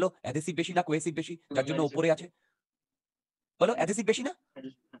 এবার বলো, অ্যাডহেসিভ বেশি না কোহেসিভ বেশি, যার জন্য উপরে আছে? বলো, অ্যাডহেসিভ বেশি না?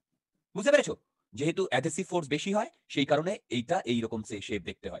 বুঝতে পেরেছো? যেহেতু অ্যাডহেসিভ ফোর্স বেশি হয়, সেই কারণে এইটা এইরকম শেপ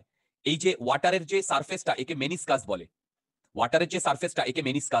দেখতে হয়। এই যে ওয়াটারের যে সারফেসটা, একে মেনিসকাস বলে। ওয়াটারের যে সারফেসটা, একে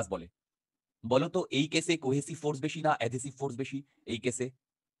মেনিসকাস বলে। বলো তো, এই কেসে কোহেসিভ ফোর্স বেশি না অ্যাডহেসিভ ফোর্স বেশি? এই কেসে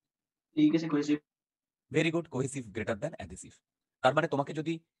cohesive. Very good, cohesive greater than adhesive. তার মানে তোমাকে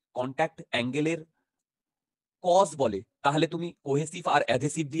যদি কন্ট্যাক্ট অ্যাঙ্গেলের কজ বলে, তাহলে তুমি কোহেসিভ আর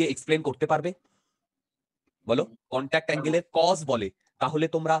অ্যাডহেসিভ দিয়ে এক্সপ্লেন করতে পারবে? বলো, কন্ট্যাক্ট অ্যাঙ্গেলের কজ বলে, তাহলে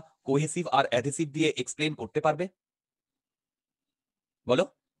তোমরা কোহেসিভ আর অ্যাডহেসিভ দিয়ে এক্সপ্লেন করতে পারবে? বলো,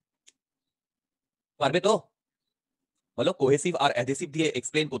 পারবে তো? বলো, কোহেসিভ আর অ্যাডহেসিভ দিয়ে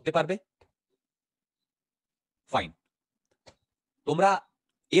এক্সপ্লেন করতে পারবে? ফাইন। তোমরা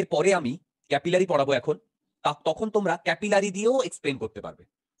এরপরে আমি ক্যাপিলারি পড়াবো এখন, তখন তোমরা ক্যাপিলারি দিয়েও এক্সপ্লেন করতে পারবে।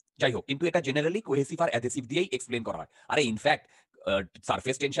 যাই হোক, কিন্তু এটা জেনারেলি কোহেসিভ আর অ্যাডহেসিভ দিয়েই এক্সপ্লেন করা হয়। আরে ইনফ্যাক্ট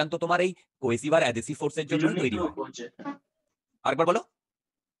সারফেস টেনশন তো তোমার এই কোহেসিভ আর অ্যাডহেসিভ ফোর্সের জন্যই তৈরি হয়। আরেকবার বলো।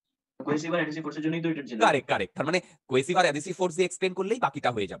 কোহেসিভ আর অ্যাডহেসিভ ফোর্সের জন্যই তো এটা জেনারেল। কারেক্ট। তার মানে কোহেসিভ আর অ্যাডহেসিভ ফোর্স দিয়ে এক্সপ্লেন করলেই বাকিটা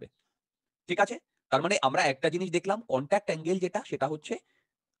হয়ে যাবে। ঠিক আছে? তার মানে আমরা একটা জিনিস দেখলাম, কন্ট্যাক্ট অ্যাঙ্গেল যেটা, সেটা হচ্ছে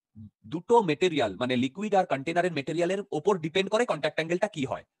দুটো মেটেরিয়াল, মানে লিকুইড আর কন্টেনারের মেটেরিয়ালের উপর ডিপেন্ড করে কন্ট্যাক্ট অ্যাঙ্গেলটা কি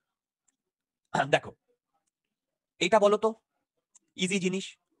হয়। দেখো, এটা বলো তো, ইজি জিনিস।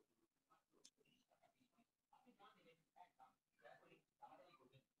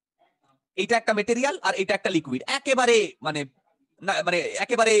 এইটা একটা মেটেরিয়াল আর এটা একটা লিকুইড, একেবারে মানে না, মানে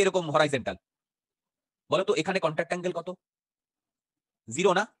একেবারে এরকম হরাইজন্টাল। বলো তো, এখানে কন্ট্যাক্ট অ্যাঙ্গেল কত?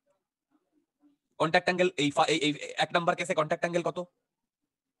 0 না? কন্ট্যাক্ট অ্যাঙ্গেল এই এক নাম্বার কেসে কন্ট্যাক্ট অ্যাঙ্গেল কত?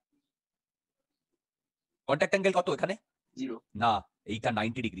 কন্ট্যাক্ট অ্যাঙ্গেল কত এখানে? 0। না, এইটা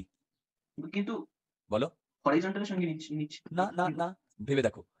 90 ডিগ্রি। কিন্তু বলো। হরাইজন্টালের সঙ্গে নিচে না না না, ভেবে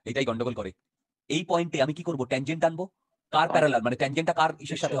দেখো, এটাই গন্ডগোল করে। এই পয়েন্টে আমি কি করব? ট্যানজেন্ট আনবো। কার প্যারালাল, মানে ট্যানজেন্টটা কার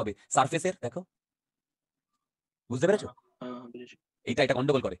ইসের সাথে হবে? সারফেসের। দেখো, বুঝতে পেরেছো? বুঝেছি। এটা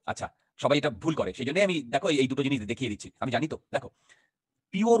গন্ডগোল করে। আচ্ছা, সবাই এটা ভুল করে, সেই জন্যই আমি দেখো এই দুটো জিনিস দেখিয়ে দিচ্ছি। আমি জানি তো। দেখো,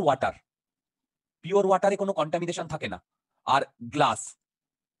 পিওর ওয়াটারে কোনো কন্টামিনেশন থাকে না। আর গ্লাস,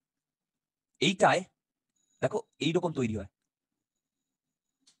 এইটায় দেখো এইরকম তৈরি হয়,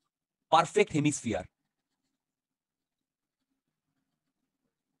 পারফেক্ট হেমিস্ফিয়ার।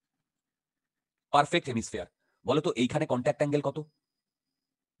 বলো তো, এইখানে কন্ট্যাক্ট অ্যাঙ্গেল কত?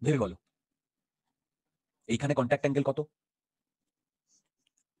 ভেবে বলো, এইখানে কন্ট্যাক্ট অ্যাঙ্গেল কত?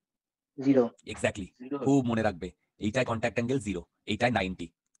 0। এক্স্যাক্টলি, খুব মনে রাখবে। এইটাই কন্ট্যাক্ট অ্যাঙ্গেল 0, এইটাই 90।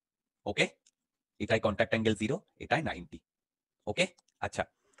 ওকে, এটাই কন্ট্যাক্ট অ্যাঙ্গেল 0, এটাই 90। ওকে, আচ্ছা,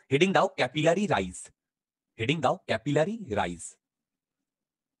 হেডিং দাও ক্যাপিলারি রাইজ।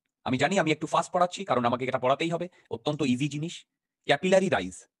 আমি জানি আমি একটু ফাস্ট পড়াচ্ছি, কারণ আমাকে এটা পড়াতেই হবে, অত্যন্ত ইজি জিনিস। ক্যাপিলারি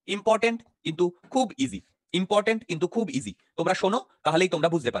রাইজ ইম্পর্টেন্ট, কিন্তু খুব ইজি। তোমরা শোনো, তাহলেই তোমরা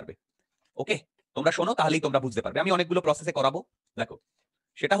বুঝতে পারবে। ওকে, তোমরা শোনো, তাহলেই তোমরা বুঝতে পারবে। আমি অনেকগুলো প্রসেসে করাবো। দেখো,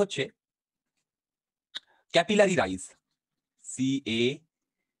 সেটা হচ্ছে capillary rise,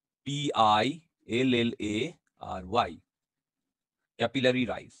 CAPILLARY, capillary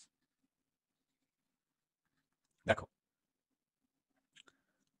rise. দেখো,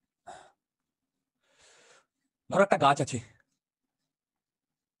 ধরো একটা গাছ আছে,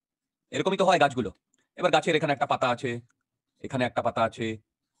 এরকমই তো হয় গাছগুলো। এবার গাছের এখানে একটা পাতা আছে, এখানে একটা পাতা আছে,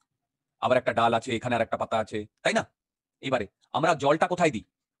 আবার একটা ডাল আছে, এখানে আর একটা পাতা আছে, তাই না? এবারে আমরা জলটা কোথায় দিই?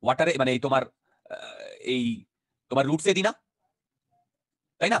 ওয়াটারে, মানে এই তোমার রুটসে দিই না,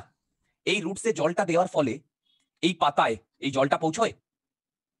 তাই না? এই রুটসে জলটা দেওয়ার ফলে এই পাতায় এই জলটা পৌঁছয়?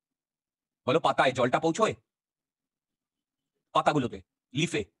 বলো, পাতায় জলটা পৌঁছয়? পাতাগুলোতে,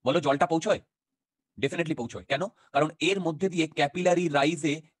 লিফে, বলো, জলটা পৌঁছয়? ডেফিনেটলি পৌঁছয়। কেন? কারণ এর মধ্যে দিয়ে ক্যাপিলারি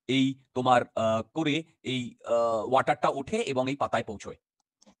রাইজে এই তোমার করে এই ওয়াটারটা ওঠে এবং এই পাতায় পৌঁছয়।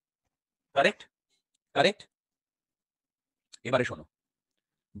 কারেক্ট। এবারে শোনো,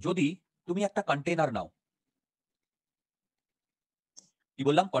 যদি তুমি একটা কন্টেনার নাও, কি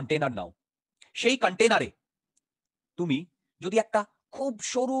বললাম? কন্টেনার নাও। সেই কন্টেনারে তুমি যদি একটা খুব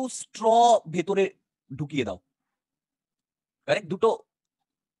সরু স্ট্র ভেতরে ঢুকিয়ে দাও, কারেক্ট, দুটো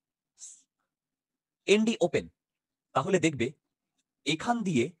এন্ডই ওপেন, তাহলে দেখবে এখান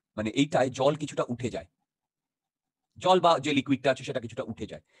দিয়ে মানে এইটায় জল কিছুটা উঠে যায়, জল বা যে লিকুইডটা আছে সেটা কিছুটা উঠে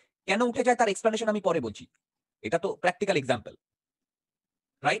যায়। কেন উঠে যায় তার এক্সপ্লেনেশন আমি পরে বলছি, এটা তো প্র্যাকটিক্যাল এক্সাম্পল,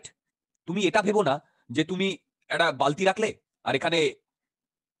 রাইট? তুমি এটা ভেবো না যে তুমি একটা বালতি রাখলে আর এখানে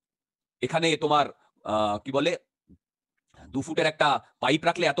এখানে তোমার কি বলে 2 ফুটের একটা পাইপ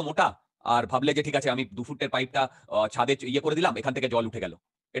রাখলে এত মোটা, আর ভাবলে যে ঠিক আছে আমি 2 ফুটের পাইপটা ছাদে ইয়ে করে দিলাম, এখান থেকে জল উঠে গেল।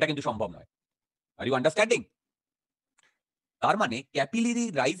 এটা কিন্তু সম্ভব নয়। Are you understanding? তার মানে ক্যাপিলারি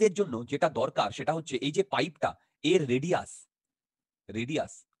রাইজের জন্য যেটা দরকার সেটা হচ্ছে এই যে পাইপটা, এর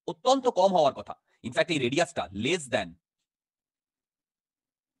রেডিয়াস অত্যন্ত কম হওয়ার কথা। ইনফ্যাক্ট এই রেডিয়াসটা লেস দ্যান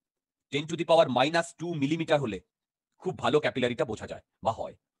 10⁻⁻² মিলিমিটার হলে খুব ভালো ক্যাপিলারিটা বোঝা যায় বা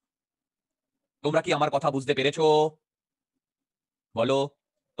হয়। তোমরা কি আমার কথা বুঝতে পেরেছো? বলো,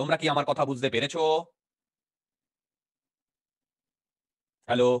 তোমরা কি আমার কথা বুঝতে পেরেছো?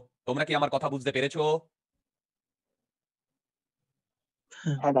 হ্যালো, তোমরা কি আমার কথা বুঝতে পেরেছো?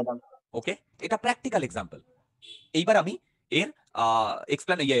 হ্যাঁ দাদা। ওকে, এটা প্র্যাকটিক্যাল এক্সাম্পল। এইবার আমি এর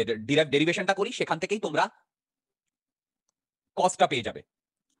এক্সপ্লেন ডেরিভেশনটা করি, সেখান থেকেই তোমরা কস্টটা পেয়ে যাবে।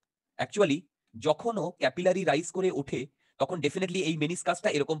 অ্যাকচুয়ালি যখনও ক্যাপিলারি রাইজ করে ওঠে তখন ডেফিনেটলি এই মেনিসকাসটা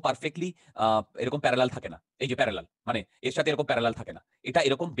এরকম পারফেক্টলি এরকম প্যারালাল থাকে না। এই যে প্যারালাল মানে এর সাথে এরকম প্যারালাল থাকে না, এটা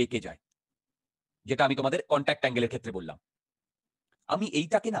এরকম বেঁকে যায়, যেটা আমি তোমাদের কন্ট্যাক্ট অ্যাঙ্গেলের ক্ষেত্রে বললাম। আমি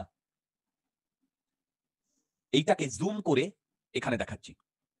এইটাকে জুম করে এখানে দেখাচ্ছি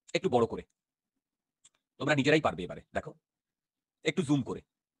একটু বড় করে, তোমরা নিজেরাই পারবে। এবারে দেখো একটু জুম করে,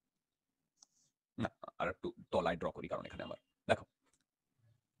 না আর একটু তলায় ড্র করি, কারণ এখানে আমার দেখো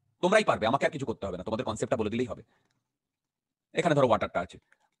তোমরাই পারবে, আমাকে আর কিছু করতে হবে না, তোমাদের কনসেপ্টটা বলে দিলেই হবে। এখানে ধরো ওয়াটারটা আছে,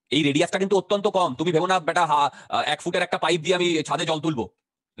 এই রেডিয়াসটা কিন্তু অত্যন্ত কম। তুমি ভেবো না বেটা 1 ফুটের একটা পাইপ দিয়ে আমি ছাদে জল তুলবো,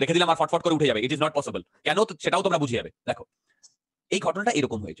 রেখে দিলাম আর ফটফট করে উঠে যাবে। It is not possible. কেন সেটাও তোমরা বুঝে যাবে। দেখো এই ঘটনাটা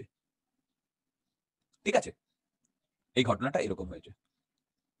এরকম হয়েছে, ঠিক আছে? এই ঘটনাটা এরকম হয়েছে,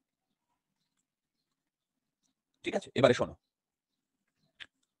 ঠিক আছে? এবারে শোনো,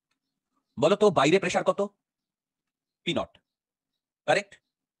 বলো তো বাইরে প্রেসার কত? P0, correct?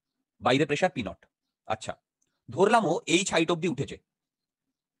 বাইরে প্রেসার P0। আচ্ছা, ধরলাম ও এই হাইট অব্দি উঠেছে,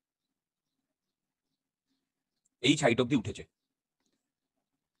 এই হাইট অব্দি উঠেছে।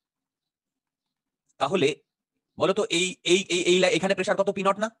 তাহলে বলো তো এই এই এই এই এখানে প্রেসার কত?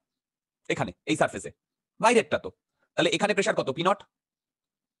 P0 না? এখানে এই সারফেসে বাইরেরটা তো, তাহলে এখানে প্রেসার কত? P0,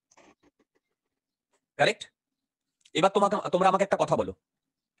 correct? এবার তোমরা আমাকে একটা কথা বলো,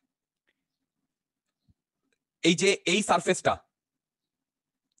 এই যে এই সারফেসটা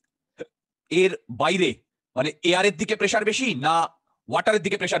এর বাইরে মানে এয়ারের দিকে প্রেসার বেশি না ওয়াটারের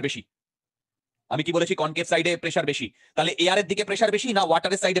দিকে প্রেসার বেশি? আমি কি বলেছি? কনকেভ সাইডে প্রেসার বেশি, তাহলে এয়ারের দিকে প্রেসার বেশি না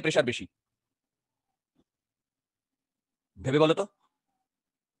ওয়াটারের সাইডে প্রেসার বেশি? ভেবে বলো তো,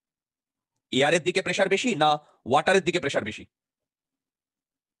 এয়ারের দিকে প্রেসার বেশি না ওয়াটারের দিকে প্রেসার বেশি?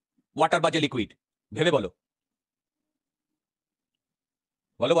 ওয়াটার বা যে লিকুইড, ভেবে বলো,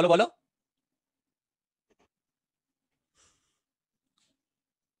 বলো বলো বলো।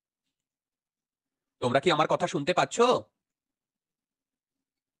 তোমরা কি আমার কথা শুনতে পাচ্ছ?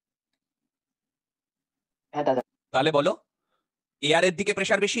 হ্যাঁ দাদা। তাহলে বলো, এয়ারের দিকে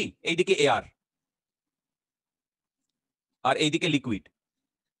প্রেসার বেশি, এইদিকে এয়ার আর এইদিকে লিকুইড,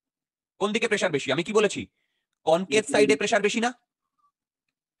 কোন দিকে প্রেসার বেশি? আমি কি বলেছি? কনকেভ সাইডে প্রেসার বেশি না?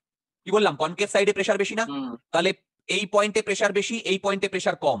 কি বললাম? কনকেভ সাইডে প্রেসার বেশি না? তাহলে এই পয়েন্টে প্রেসার বেশি, এই পয়েন্টে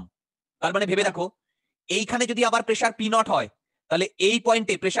প্রেসার কম। তার মানে ভেবে দেখো, এইখানে যদি আবার প্রেসার P0 হয়, তাহলে এই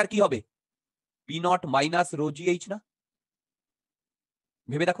পয়েন্টে প্রেসার কি হবে? P0 মাইনাস রো GH না?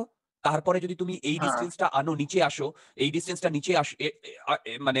 ভেবে দেখো। তারপরে যদি তুমি এই ডিসটেন্সটা আনো, নিচে আসো, এই ডিসটেন্সটা নিচে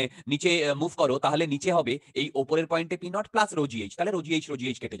মানে নিচে মুভ করো, তাহলে নিচে হবে এই ওপরের পয়েন্টে P0 প্লাস রো GH, তাহলে রো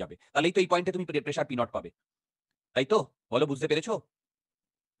GH কেটে যাবে, তাহলেই তো এই পয়েন্টে তুমি প্রেসার P0 পাবে। তাই তো? বলো, বুঝতে পেরেছো?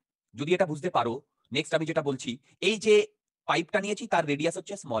 যদি এটা বুঝতে পারো, নেক্সট আমি যেটা বলছি, এই যে পাইপটা নিয়েছি তার রেডিয়াস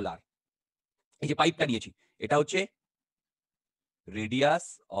হচ্ছে স্মল আর, এই যে পাইপটা নিয়েছি এটা হচ্ছে রেডিয়াস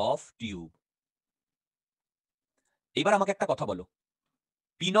অফ টিউব। এবার আমাকে একটা কথা বলো,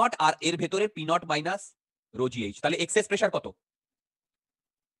 P0 আর এর ভেতরে P0 মাইনাস রো GH, তাহলে এক্সেস প্রেসার কত?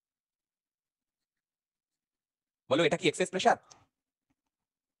 বলো, এটা কি এক্সেস প্রেসার?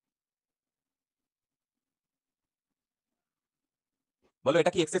 বলো,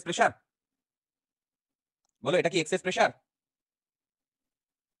 এটা কি এক্সেস প্রেসার? বলো, এটা কি এক্সেস প্রেসার?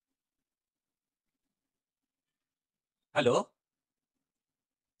 হ্যালো,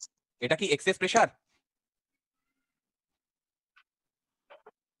 এটা কি এক্সেস প্রেসার?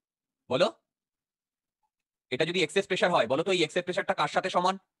 বলো, এটা যদি এক্সেস প্রেসার হয়, বলো তো এই এক্সেস প্রেসারটা কার সাথে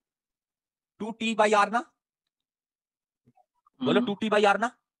সমান? 2T/R না? বলো 2t বাই r না?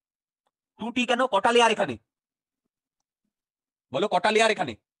 2t কেন? কটা লেয়ার এখানে? বলো কটা লেয়ার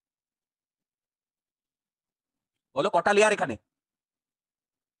এখানে? বলো কটা লেয়ার এখানে?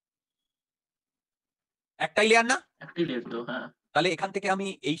 একটাই লেয়ার না? একটাই লেয়ার তো, হ্যাঁ। তাহলে এখান থেকে আমি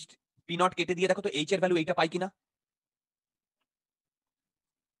এইচ পি নট কেটে দিয়ে দেখো তো এইচ এর ভ্যালু এইটা পাই কিনা।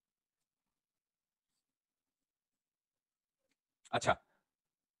 আচ্ছা,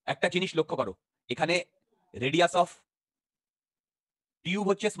 একটা জিনিস লক্ষ্য করো, এখানে রেডিয়াস অফ টিউব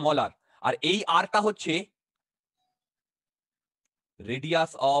হচ্ছে স্মল আর, আর এই আরটা হচ্ছে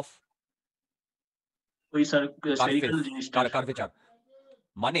রেডিয়াস অফ ওই স্ফেরিক্যাল জিনিসটা। কার্ভেচার।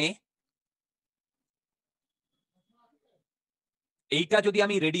 মানে এইটা যদি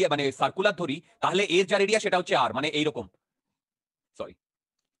আমি মানে সার্কুলার ধরি, তাহলে এর যা রেডিয়াস সেটা হচ্ছে আর, মানে এইরকম, সরি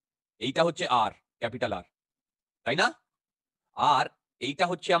এইটা হচ্ছে আর, ক্যাপিটাল আর, তাই না? আর এইটা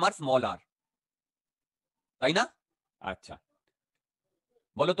হচ্ছে আমার স্মল আর, তাই না? আচ্ছা,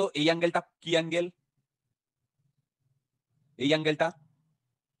 বলো তো এই অ্যাঙ্গেলটা কি অ্যাঙ্গেল? এই অ্যাঙ্গেলটা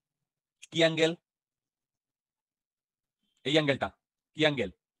কি অ্যাঙ্গেল? এই অ্যাঙ্গেলটা কি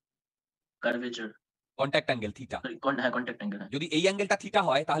angle? Curvature, contact angle, theta. হ্যাঁ, কন্ট্যাক্ট অ্যাঙ্গেল। যদি এই অ্যাঙ্গেলটা থিটা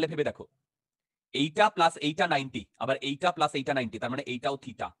হয়, তাহলে ভেবে দেখো এইটা প্লাস এইটা 90, আবার এইটা প্লাস এইটা 90, তার মানে এইটাও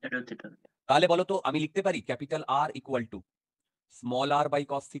থিটা। এটাও থিটা। তাহলে বলো তো আমি লিখতে পারি capital R equal to small R by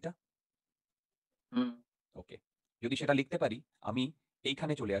cos theta. ওকে, যদি সেটা লিখতে পারি, আমি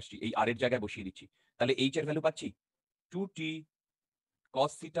এইখানে চলে আসছি, এই আর এর জায়গায় বসিয়ে দিচ্ছি, তাহলে এইচ এর ভ্যালু পাচ্ছি 2t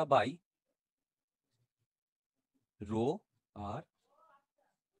cos theta by rho R.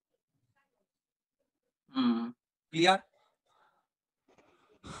 Clear?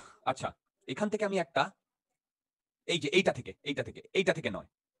 আচ্ছা, এখান থেকে আমি একটা, এই যে এইটা থেকে নয়,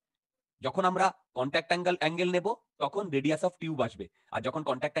 যখন আমরা কন্ট্যাক্ট অ্যাঙ্গেল নেব তখন রেডিয়াস অফ টিউব আসবে, আর যখন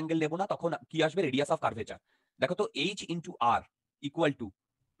কন্ট্যাক্ট অ্যাঙ্গেল নেব না তখন কি আসবে? Radius of curvature. দেখো তো H into R equal to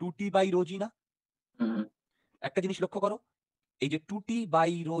 2t by rho জি না? একটা জিনিস লক্ষ্য করো, এই যে 2t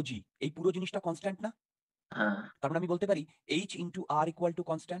বাই রো জি, এই পুরো জিনিসটা কনস্ট্যান্ট না? তার মানে আমি বলতে পারি H into R equal to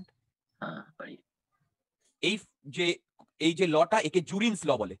constant. এই যে লটা, একে জুরিন্স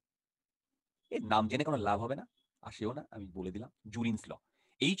ল বলে। এর নাম জেনে কোনো লাভ হবে না, আসেও না, আমি বলে দিলাম জুরিন্স ল।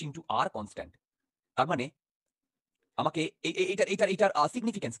 এইচ ইন্টু আর কনস্ট্যান্ট, তার মানে আমাকে এইটার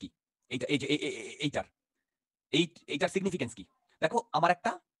সিগনিফিকেন্স কি? এইটার সিগনিফিকেন্স কি? দেখো আমার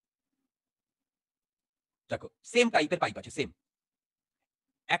একটা, দেখো সেম টাইপের পাইপ আছে, সেম,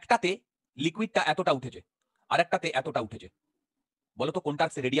 একটাতে লিকুইডটা এতটা উঠেছে, আর একটাতে এতটা উঠেছে, বলো তো কোনটার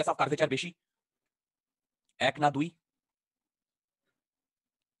রেডিয়াস অফ কার্ভেচার বেশি? 1 না 2?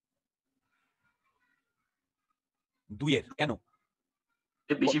 দুইয়ের। কেন?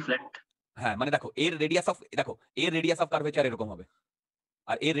 বেশি ফ্ল্যাট। হ্যাঁ, মানে দেখো এর রেডিয়াস অফ কার্ভেচার এরকম হবে,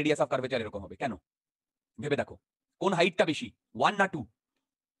 আর এর রেডিয়াস অফ কার্ভেচার এরকম হবে। কেন? ভেবে দেখো কোন হাইটটা বেশি, 1 না 2?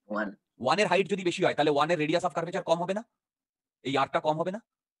 1 এর হাইট যদি বেশি হয়, তাহলে 1 এর রেডিয়াস অফ কার্ভেচার কম হবে না? এই আরটা কম হবে না?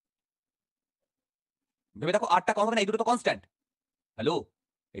 ভেবে দেখো আরটা কম হবে না? এই দুটো তো কনস্ট্যান্ট। হ্যালো,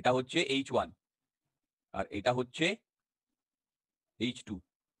 এটা হচ্ছে H1 আর এটা হচ্ছে H2,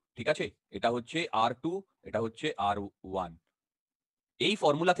 ঠিক আছে? এটা হচ্ছে R2, এটা হচ্ছে R1। এই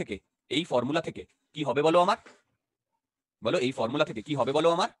ফর্মুলা থেকে কি হবে বলো আমার? বলো এই ফর্মুলা থেকে কি হবে বলো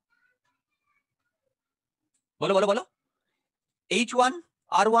আমার? বলো বলো বলো। H1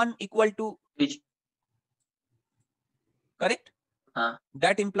 R1 equal to correct?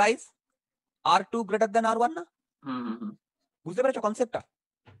 That implies R2 greater than R1 না? বুঝতে পেরেছো কনসেপ্টটা?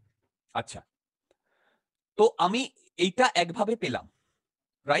 আচ্ছা, তো আমি এইটা একভাবে পেলাম,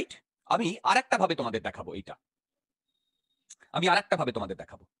 রাইট? আমি আরেকটা ভাবে তোমাদের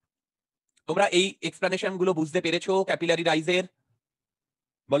দেখাবো, তোমরা এই এক্সপ্লেনেশন গুলো বুঝতে পেরেছো ক্যাপিলারি রাইজের?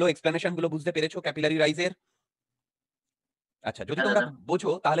 বলো এক্সপ্লেনেশন গুলো বুঝতে পেরেছো ক্যাপিলারি রাইজের? আচ্ছা, যদি তোমরা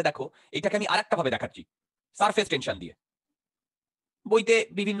বোঝো তাহলে দেখো এইটাকে আমি আরেকটা ভাবে দেখাচ্ছি, সারফেস টেনশন দিয়ে।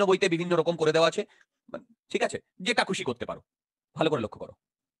 বিভিন্ন বইতে বিভিন্ন রকম করে দেওয়া আছে, ঠিক আছে, যেটা খুশি করতে পারো। ভালো করে লক্ষ্য করো,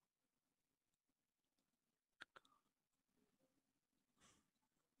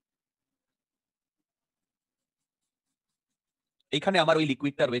 এইখানে আমার ওই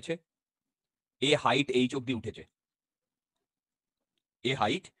লিকুইডটা রয়েছে, এ হাইট এইচ অব্দি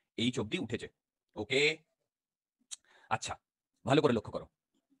উঠেছে, ওকে? আচ্ছা, ভালো করে লক্ষ্য করো,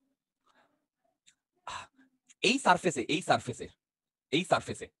 এই সারফেসে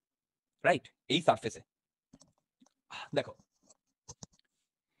রাইট, এই সারফেসে দেখো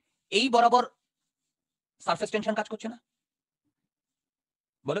এই বরাবর সারফেস টেনশন কাজ করছে না?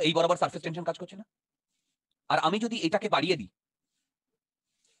 বলো এই বরাবর সারফেস টেনশন কাজ করছে না? আর আমি যদি এটাকে বাড়িয়ে দিই,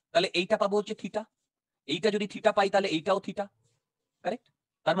 তাহলে এইটা পাবো হচ্ছে থিটা, এইটা যদি থিটা পাই তাহলে এইটাও থিটা, কারেক্ট?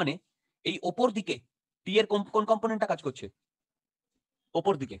 তার মানে এই ওপর দিকে টি এর কোন কম্পোনেন্টটা কাজ করছে?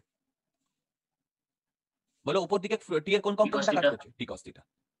 ওপর দিকে বলো, উপর দিকে টি এর কোন কম্পোনেন্টটা কাজ theta। করছে? টি কস থিটা।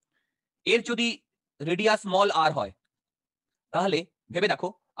 এর যদি রেডিয়াস স্মল আর হয়, তাহলে ভেবে দেখো,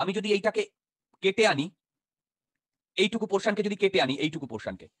 আমি যদি এইটাকে কেটে আনি, এইটুকু পোর্শনকে যদি কেটে আনি, এইটুকু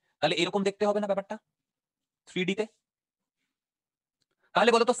পোর্শনকে, তাহলে এরকম দেখতে হবে না ব্যাপারটা 3D তে?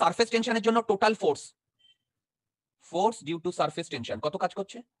 তাহলে বলো তো সারফেস টেনশনের জন্য total force due to surface tension কত কাজ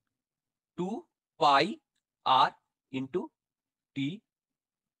করছে? 2 পাই আর ইন্টু টি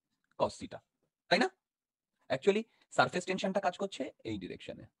কস থিটা, তাই না? অ্যাকচুয়ালি সারফেস টেনশনটা কাজ করছে এই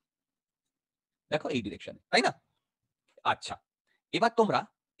ডিরেকশনে, দেখো এই ডিরেকশনে, তাই না? আচ্ছা, এবার তোমরা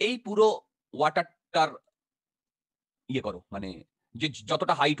এই পুরো ওয়াটারটার ইয়ে করো, মানে যে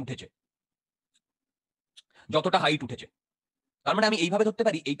যতটা হাইট উঠেছে, তার মানে আমি এইভাবে ধরতে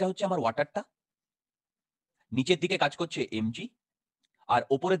পারি এইটা হচ্ছে আমার ওয়াটারটা, নিচের দিকে কাজ করছে এমজি, আর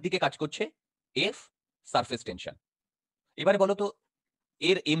ওপরের দিকে কাজ করছে এফ সারফেস টেনশন। এবারে বলো তো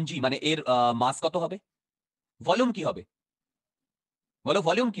এর এমজি মানে এর মাস কত হবে? ভলিউম কি হবে? বলো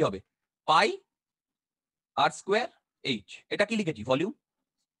ভলিউম কি হবে? পাই আর স্কোয়ার এইচ। এটা কি লিখেছি? ভলিউম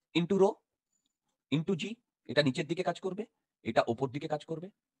ইন্টু রো ইন্টু জি। এটা নিচের দিকে কাজ করবে, এটা ওপর দিকে কাজ করবে।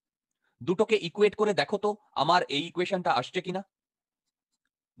 দুটোকে ইকুয়েট করে দেখো তো আমার এই ইকুয়েশনটা আসছে কিনা,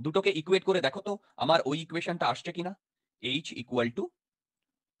 দুটোকে ইকুয়েট করে দেখো তো আমার ওই ইকুয়েশনটা আসছে কিনা। H equal to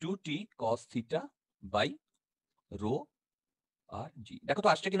 2t cos theta by rho আর জি। দেখো তো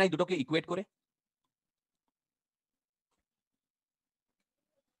আসছে কিনা এই দুটোকে ইকুয়েট করে।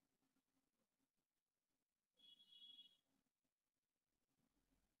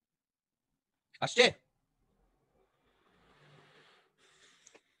 আসছে?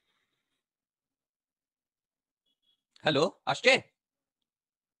 হ্যালো, আসছে?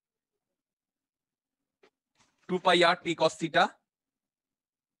 2 পাই আর টি cos থিটা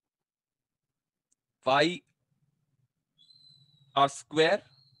পাই আর স্কোয়ার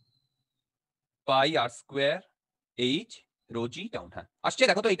পাই আর স্কোয়ার এইচ রো জি ডাউন। হ্যাঁ আসছে,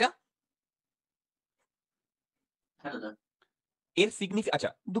 দেখো তো এটা। হ্যাঁ দাদা। এর আচ্ছা,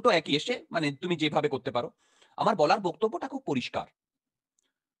 দুটো একই এসছে, মানে তুমি যেভাবে করতে পারো। আমার বলার বক্তব্যটা খুব পরিষ্কার।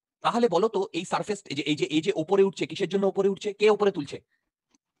 তাহলে বলো তো এই সারফেস, এই যে উপরে উঠছে, কিসের জন্য উপরে উঠছে? কে উপরে তুলছে?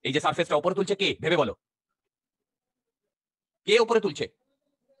 এই যে সারফেসটা উপরে তুলছে কে? ভেবে বলো, কে উপরে তুলছে?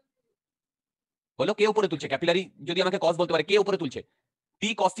 বলো কে উপরে তুলছে? ক্যাপিলারি যদি আমাকে কস বলতে পারে, কে উপরে তুলছে? টি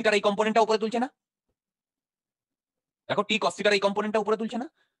কস থিটার এই কম্পোনেন্টটা উপরে তুলছে না? দেখো টি কস থিটার এই কম্পোনেন্টটা উপরে তুলছে না?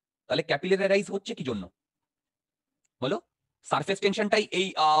 তাহলে ক্যাপিলারাইজ হচ্ছে কি জন্য? বলো, সারফেস টেনশনটাই এই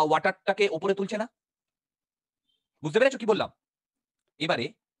ওয়াটারটাকে উপরে তুলছে না? বুঝতে পেরেছো কি বললাম? এবারে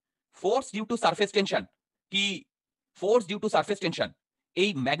force due to surface tension কি, force due to surface tension এই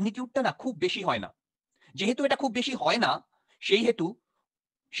ম্যাগনিটিউডটা না খুব বেশি হয় না। যেহেতু এটা খুব বেশি হয় না, সেই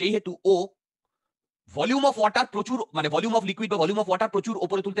হেতু ও ভলিউম অফ ওয়াটার প্রচুর, মানে ভলিউম অফ লিকুইড বা ভলিউম অফ ওয়াটার প্রচুর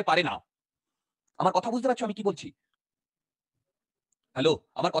উপরে তুলতে পারে না। আমার কথা বুঝতে পারছো আমি কি বলছি? হ্যালো,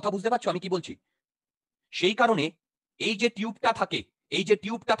 আমার কথা বুঝতে পারছো আমি কি বলছি? সেই কারণে এই যে টিউবটা থাকে,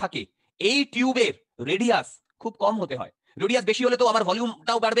 এই টিউবের রেডিয়াস খুব কম হতে হয়। রেডিয়াস বেশি হলে তো আমার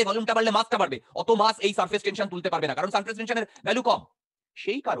ভলিউমটাও বাড়বে, ভলিউমটা বাড়লে মাসটা বাড়বে। অত মাস এই সারফেস টেনশন তুলতে পারবে না, কারণ সারফেস টেনশনের ভ্যালু কম।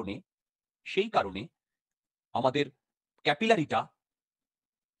 সেই কারণে আমাদের ক্যাপিলারিটা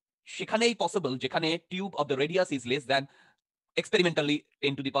সেখানেই পসিবল যেখানে tube of the radius is less than experimentally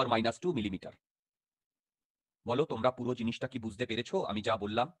 10⁻⁻² millimetre. বলো তোমরা পুরো জিনিসটা কি বুঝতে পেরেছো আমি যা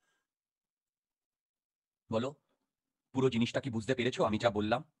বললাম? বলো পুরো জিনিসটা কি বুঝতে পেরেছো আমি যা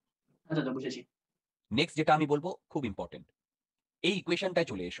বললাম? হ্যাঁ দাদা, বুঝেছি। নেক্সট যেটা আমি বলবো খুব ইম্পর্টেন্ট, এই ইকুয়েশনটায়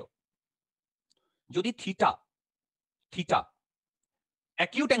চলে এসো। যদি থিটা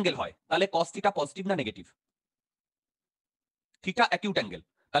অ্যাকিউট অ্যাঙ্গেল হয়, তাহলে কস থিটা পজিটিভ না নেগেটিভ? থিটা অ্যাকিউট অ্যাঙ্গেল,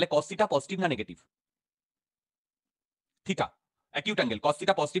 তাহলে কস থিটা পজিটিভ না negative? Theta acute angle, cos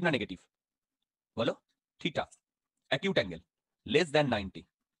theta positive না নেগেটিভ? বলো, theta acute angle less than 90,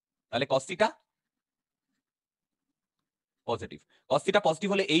 তাহলে cos theta positive. Cos theta positive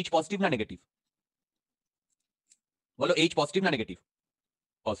হলে H positive না negative? বলো H positive না negative?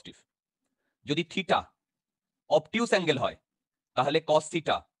 Positive. যদি থিটা অবটিউস অ্যাঙ্গেল হয়, তাহলে কস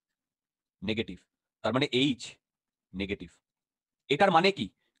থিটা নেগেটিভ, তার মানে এইচ নেগেটিভ। এটার মানে কি?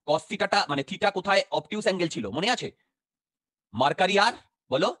 কস থিটাটা মানে থিটা কোথায় অবটিউস অ্যাঙ্গেল ছিল মনে আছে? মার্কারি আর,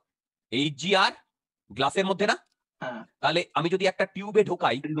 বলো এইচ জি আর গ্লাসের মধ্যে না? হ্যাঁ, তাহলে আমি যদি একটা টিউবে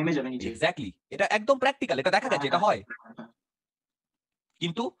ঢোকাই, নেমে যাবে নিচে। এক্স্যাক্টলি, এটা একদম প্র্যাকটিক্যাল, এটা দেখা গেছে, এটা হয়। হ্যাঁ,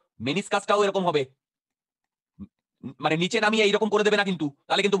 কিন্তু মেনিসকাসটাও এরকম হবে, মানে নিচে নামিয়ে এইরকম করে দেবে না কিন্তু,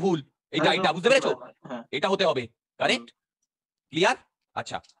 তাহলে কিন্তু ভুল। এটা তাহলে তো এটা বুঝতে পেরেছো? হ্যাঁ। এটা হতে হবে, কারেক্ট? ক্লিয়ার?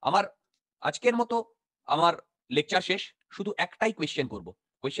 আচ্ছা, আমার আজকের মতো আমার লেকচার শেষ। শুধু একটাই কোয়েশ্চেন করব,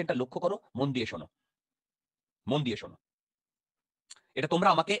 কোয়েশ্চেনটা লক্ষ্য করো, মন দিয়ে শোনো, মন দিয়ে শোনো। এটা তোমরা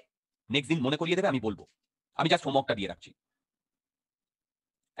আমাকে নেক্সট দিন মনে করিয়ে দেবে, আমি বলবো। আমি জাস্ট হোমওয়ার্কটা দিয়ে রাখছি।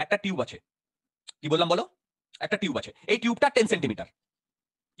 একটা টিউব আছে, কি বললাম বলো? একটা টিউব আছে, এই টিউবটা 10 সেন্টিমিটার।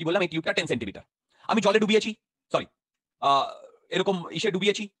 কি বললাম? এই টিউবটা 10 সেন্টিমিটার। আমি জলে ডুবিয়েছি, সরি এরকম ইসে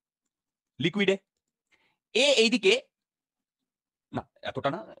ডুবিয়েছি, লিকুইডে। এ এইদিকে, না এতটা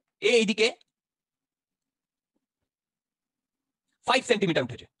না, এ এইদিকে 5 সেন্টিমিটার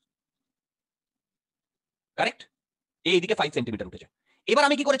উঠেছে, কারেক্ট? এইদিকে 5 সেন্টিমিটার উঠেছে। এবার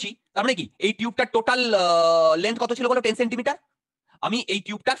আমি কি করেছি, তার মানে কি এই টিউবটার টোটাল লেন্থ কত ছিল বলো? 10 সেন্টিমিটার। আমি এই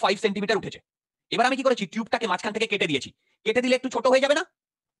টিউবটার 5 সেন্টিমিটার উঠেছে। এবার আমি কি করেছি, টিউবটাকে মাঝখান থেকে কেটে দিয়েছি। কেটে দিলে একটু ছোট হয়ে যাবে না?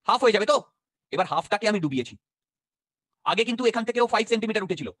 হাফ হয়ে যাবে তো। এবার হাফটাকে আমি ডুবিয়েছি। আগে কিন্তু এখান থেকেও 5 সেন্টিমিটার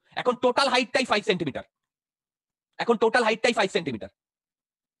উঠেছিল, এখন টোটাল হাইটটাই 5 সেন্টিমিটার। এখন টোটাল হাইটটাই 5 সেন্টিমিটার।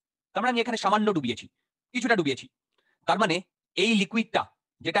 তার মানে আমি এখানে সামান্য ডুবিয়েছি, কিছুটা ডুবিয়েছি। তার মানে এই লিকুইডটা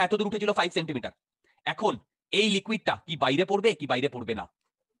যেটা এতদূর উঠেছিল 5 সেন্টিমিটার, এখন এই লিকুইডটা কি বাইরে পড়বে কি বাইরে পড়বে না?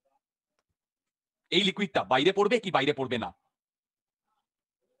 এই লিকুইডটা বাইরে পড়বে কি বাইরে পড়বে না?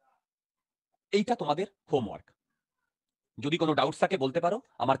 এইটা তোমাদের হোমওয়ার্ক। যদি কোনো ডাউটস থাকে বলতে পারো,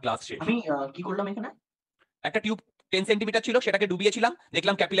 আমার ক্লাস শেষ। আমি কি করলাম এখানে? একটা টিউব 10 সেন্টিমিটার ছিল, সেটাকে ডুবিয়েছিলাম,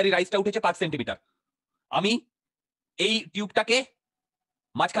 দেখলাম ক্যাপিলারি রাইজটা উঠেছে 5 সেন্টিমিটার। আমি এই টিউবটাকে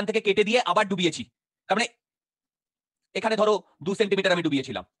মাঝখান থেকে কেটে দিয়ে আবার ডুবিয়েছি। তার মানে এখানে ধরো 2 সেন্টিমিটার আমি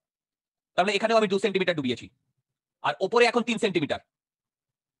ডুবিয়েছিলাম, তার মানে এখানেও আমি 2 সেন্টিমিটার ডুবিয়েছি, আর ওপরে এখন 3 সেন্টিমিটার,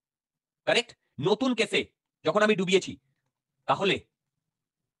 কারেক্ট? নতুন কেসে যখন আমি ডুবিয়েছি, তাহলে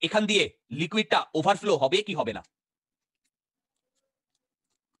এখান দিয়ে লিকুইডটা ওভারফ্লো হবে কি হবে না?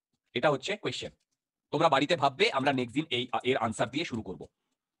 এটা হচ্ছে কোয়েশ্চেন। তোমরা বাড়িতে ভাববে, আমরা নেক্সট দিন এর আনসার দিয়ে শুরু করব।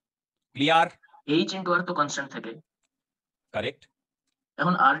 ক্লিয়ার? এইচ ইনটু আর তো কনস্ট্যান্ট থাকে, কারেক্ট।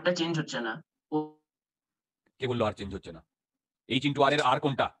 এখন আরটা চেঞ্জ হচ্ছে না। কে বললো আর চেঞ্জ হচ্ছে না? এইচ ইনটু আর এর আর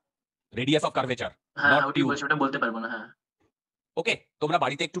কোনটা? রেডিয়াস অফ কার্ভেচার, হ্যাঁ নট হ্যাঁ, ওটাই টিউব। বলছি, ওটা বলতে পারবো না। হ্যাঁ ওকে, তোমরা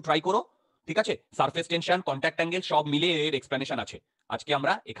বাড়িতে একটু ট্রাই করো, ঠিক আছে? সারফেস টেনশন, কন্ট্যাক্ট অ্যাঙ্গেল সব মিলে এর এক্সপ্লেনেশন আছে। আজকে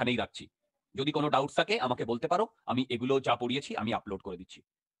আমরা এখানেই রাখছি। যদি কোনো ডাউটস থাকে আমাকে বলতে পারো, আমি এগুলো যা পড়িয়েছি আমি আপলোড করে দিচ্ছি।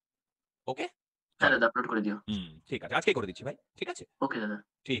 ওকে, হ্যাঁ চলো। দাদা, আপলোড করে দিও। ঠিক আছে, আজকে করে দিচ্ছি ভাই, ঠিক আছে? ওকে দাদা।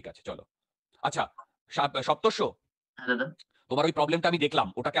 ঠিক আছে, চলো। আচ্ছা, সপ্তর্ষ, হ্যাঁ দাদা। তোমার ওই প্রবলেমটা আমি দেখলাম,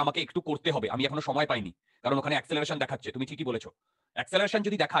 ওটাকে আমাকে একটু করতে হবে, আমি এখনো সময় পাইনি, কারণ ওখানে অ্যাক্সেলারেশন দেখাচ্ছে। তুমি ঠিকই বলেছো, অ্যাক্সেলারেশন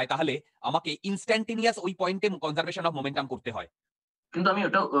যদি দেখায় তাহলে আমাকে ইনস্ট্যান্টেনিয়াস ওই পয়েন্টে কনজারভেশন অফ মোমেন্টাম করতে হয়। কিন্তু আমি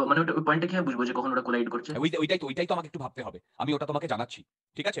ওটা মানে ওটা ওই পয়েন্টটা কিভাবে বুঝবো যে কখন ওটা কোলাইড করছে? ওইটাই তো আমাকে একটু ভাবতে হবে, আমি ওটা তোমাকে জানাচ্ছি,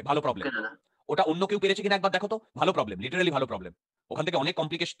 ঠিক আছে? ভালো প্রবলেম। ওকে দাদা। ওটা অন্য কেউ পেরেছে কিনা একবার দেখো তো। ভালো প্রবলেম, লিটারালি ভালো প্রবলেম। ওখান থেকে অনেক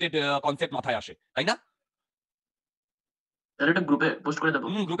কমপ্লিকেটেড কনসেপ্ট মাথায় আসে, তাই না? তাহলে এটা গ্রুপে পোস্ট করে দেবো?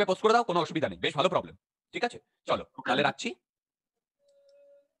 গ্রুপে পোস্ট করে দাও, কোনো অসুবিধা নেই, বেশ ভালো প্রবলেম। ঠিক আছে, চলো ওকে তাহলে দাদা। রাখছি।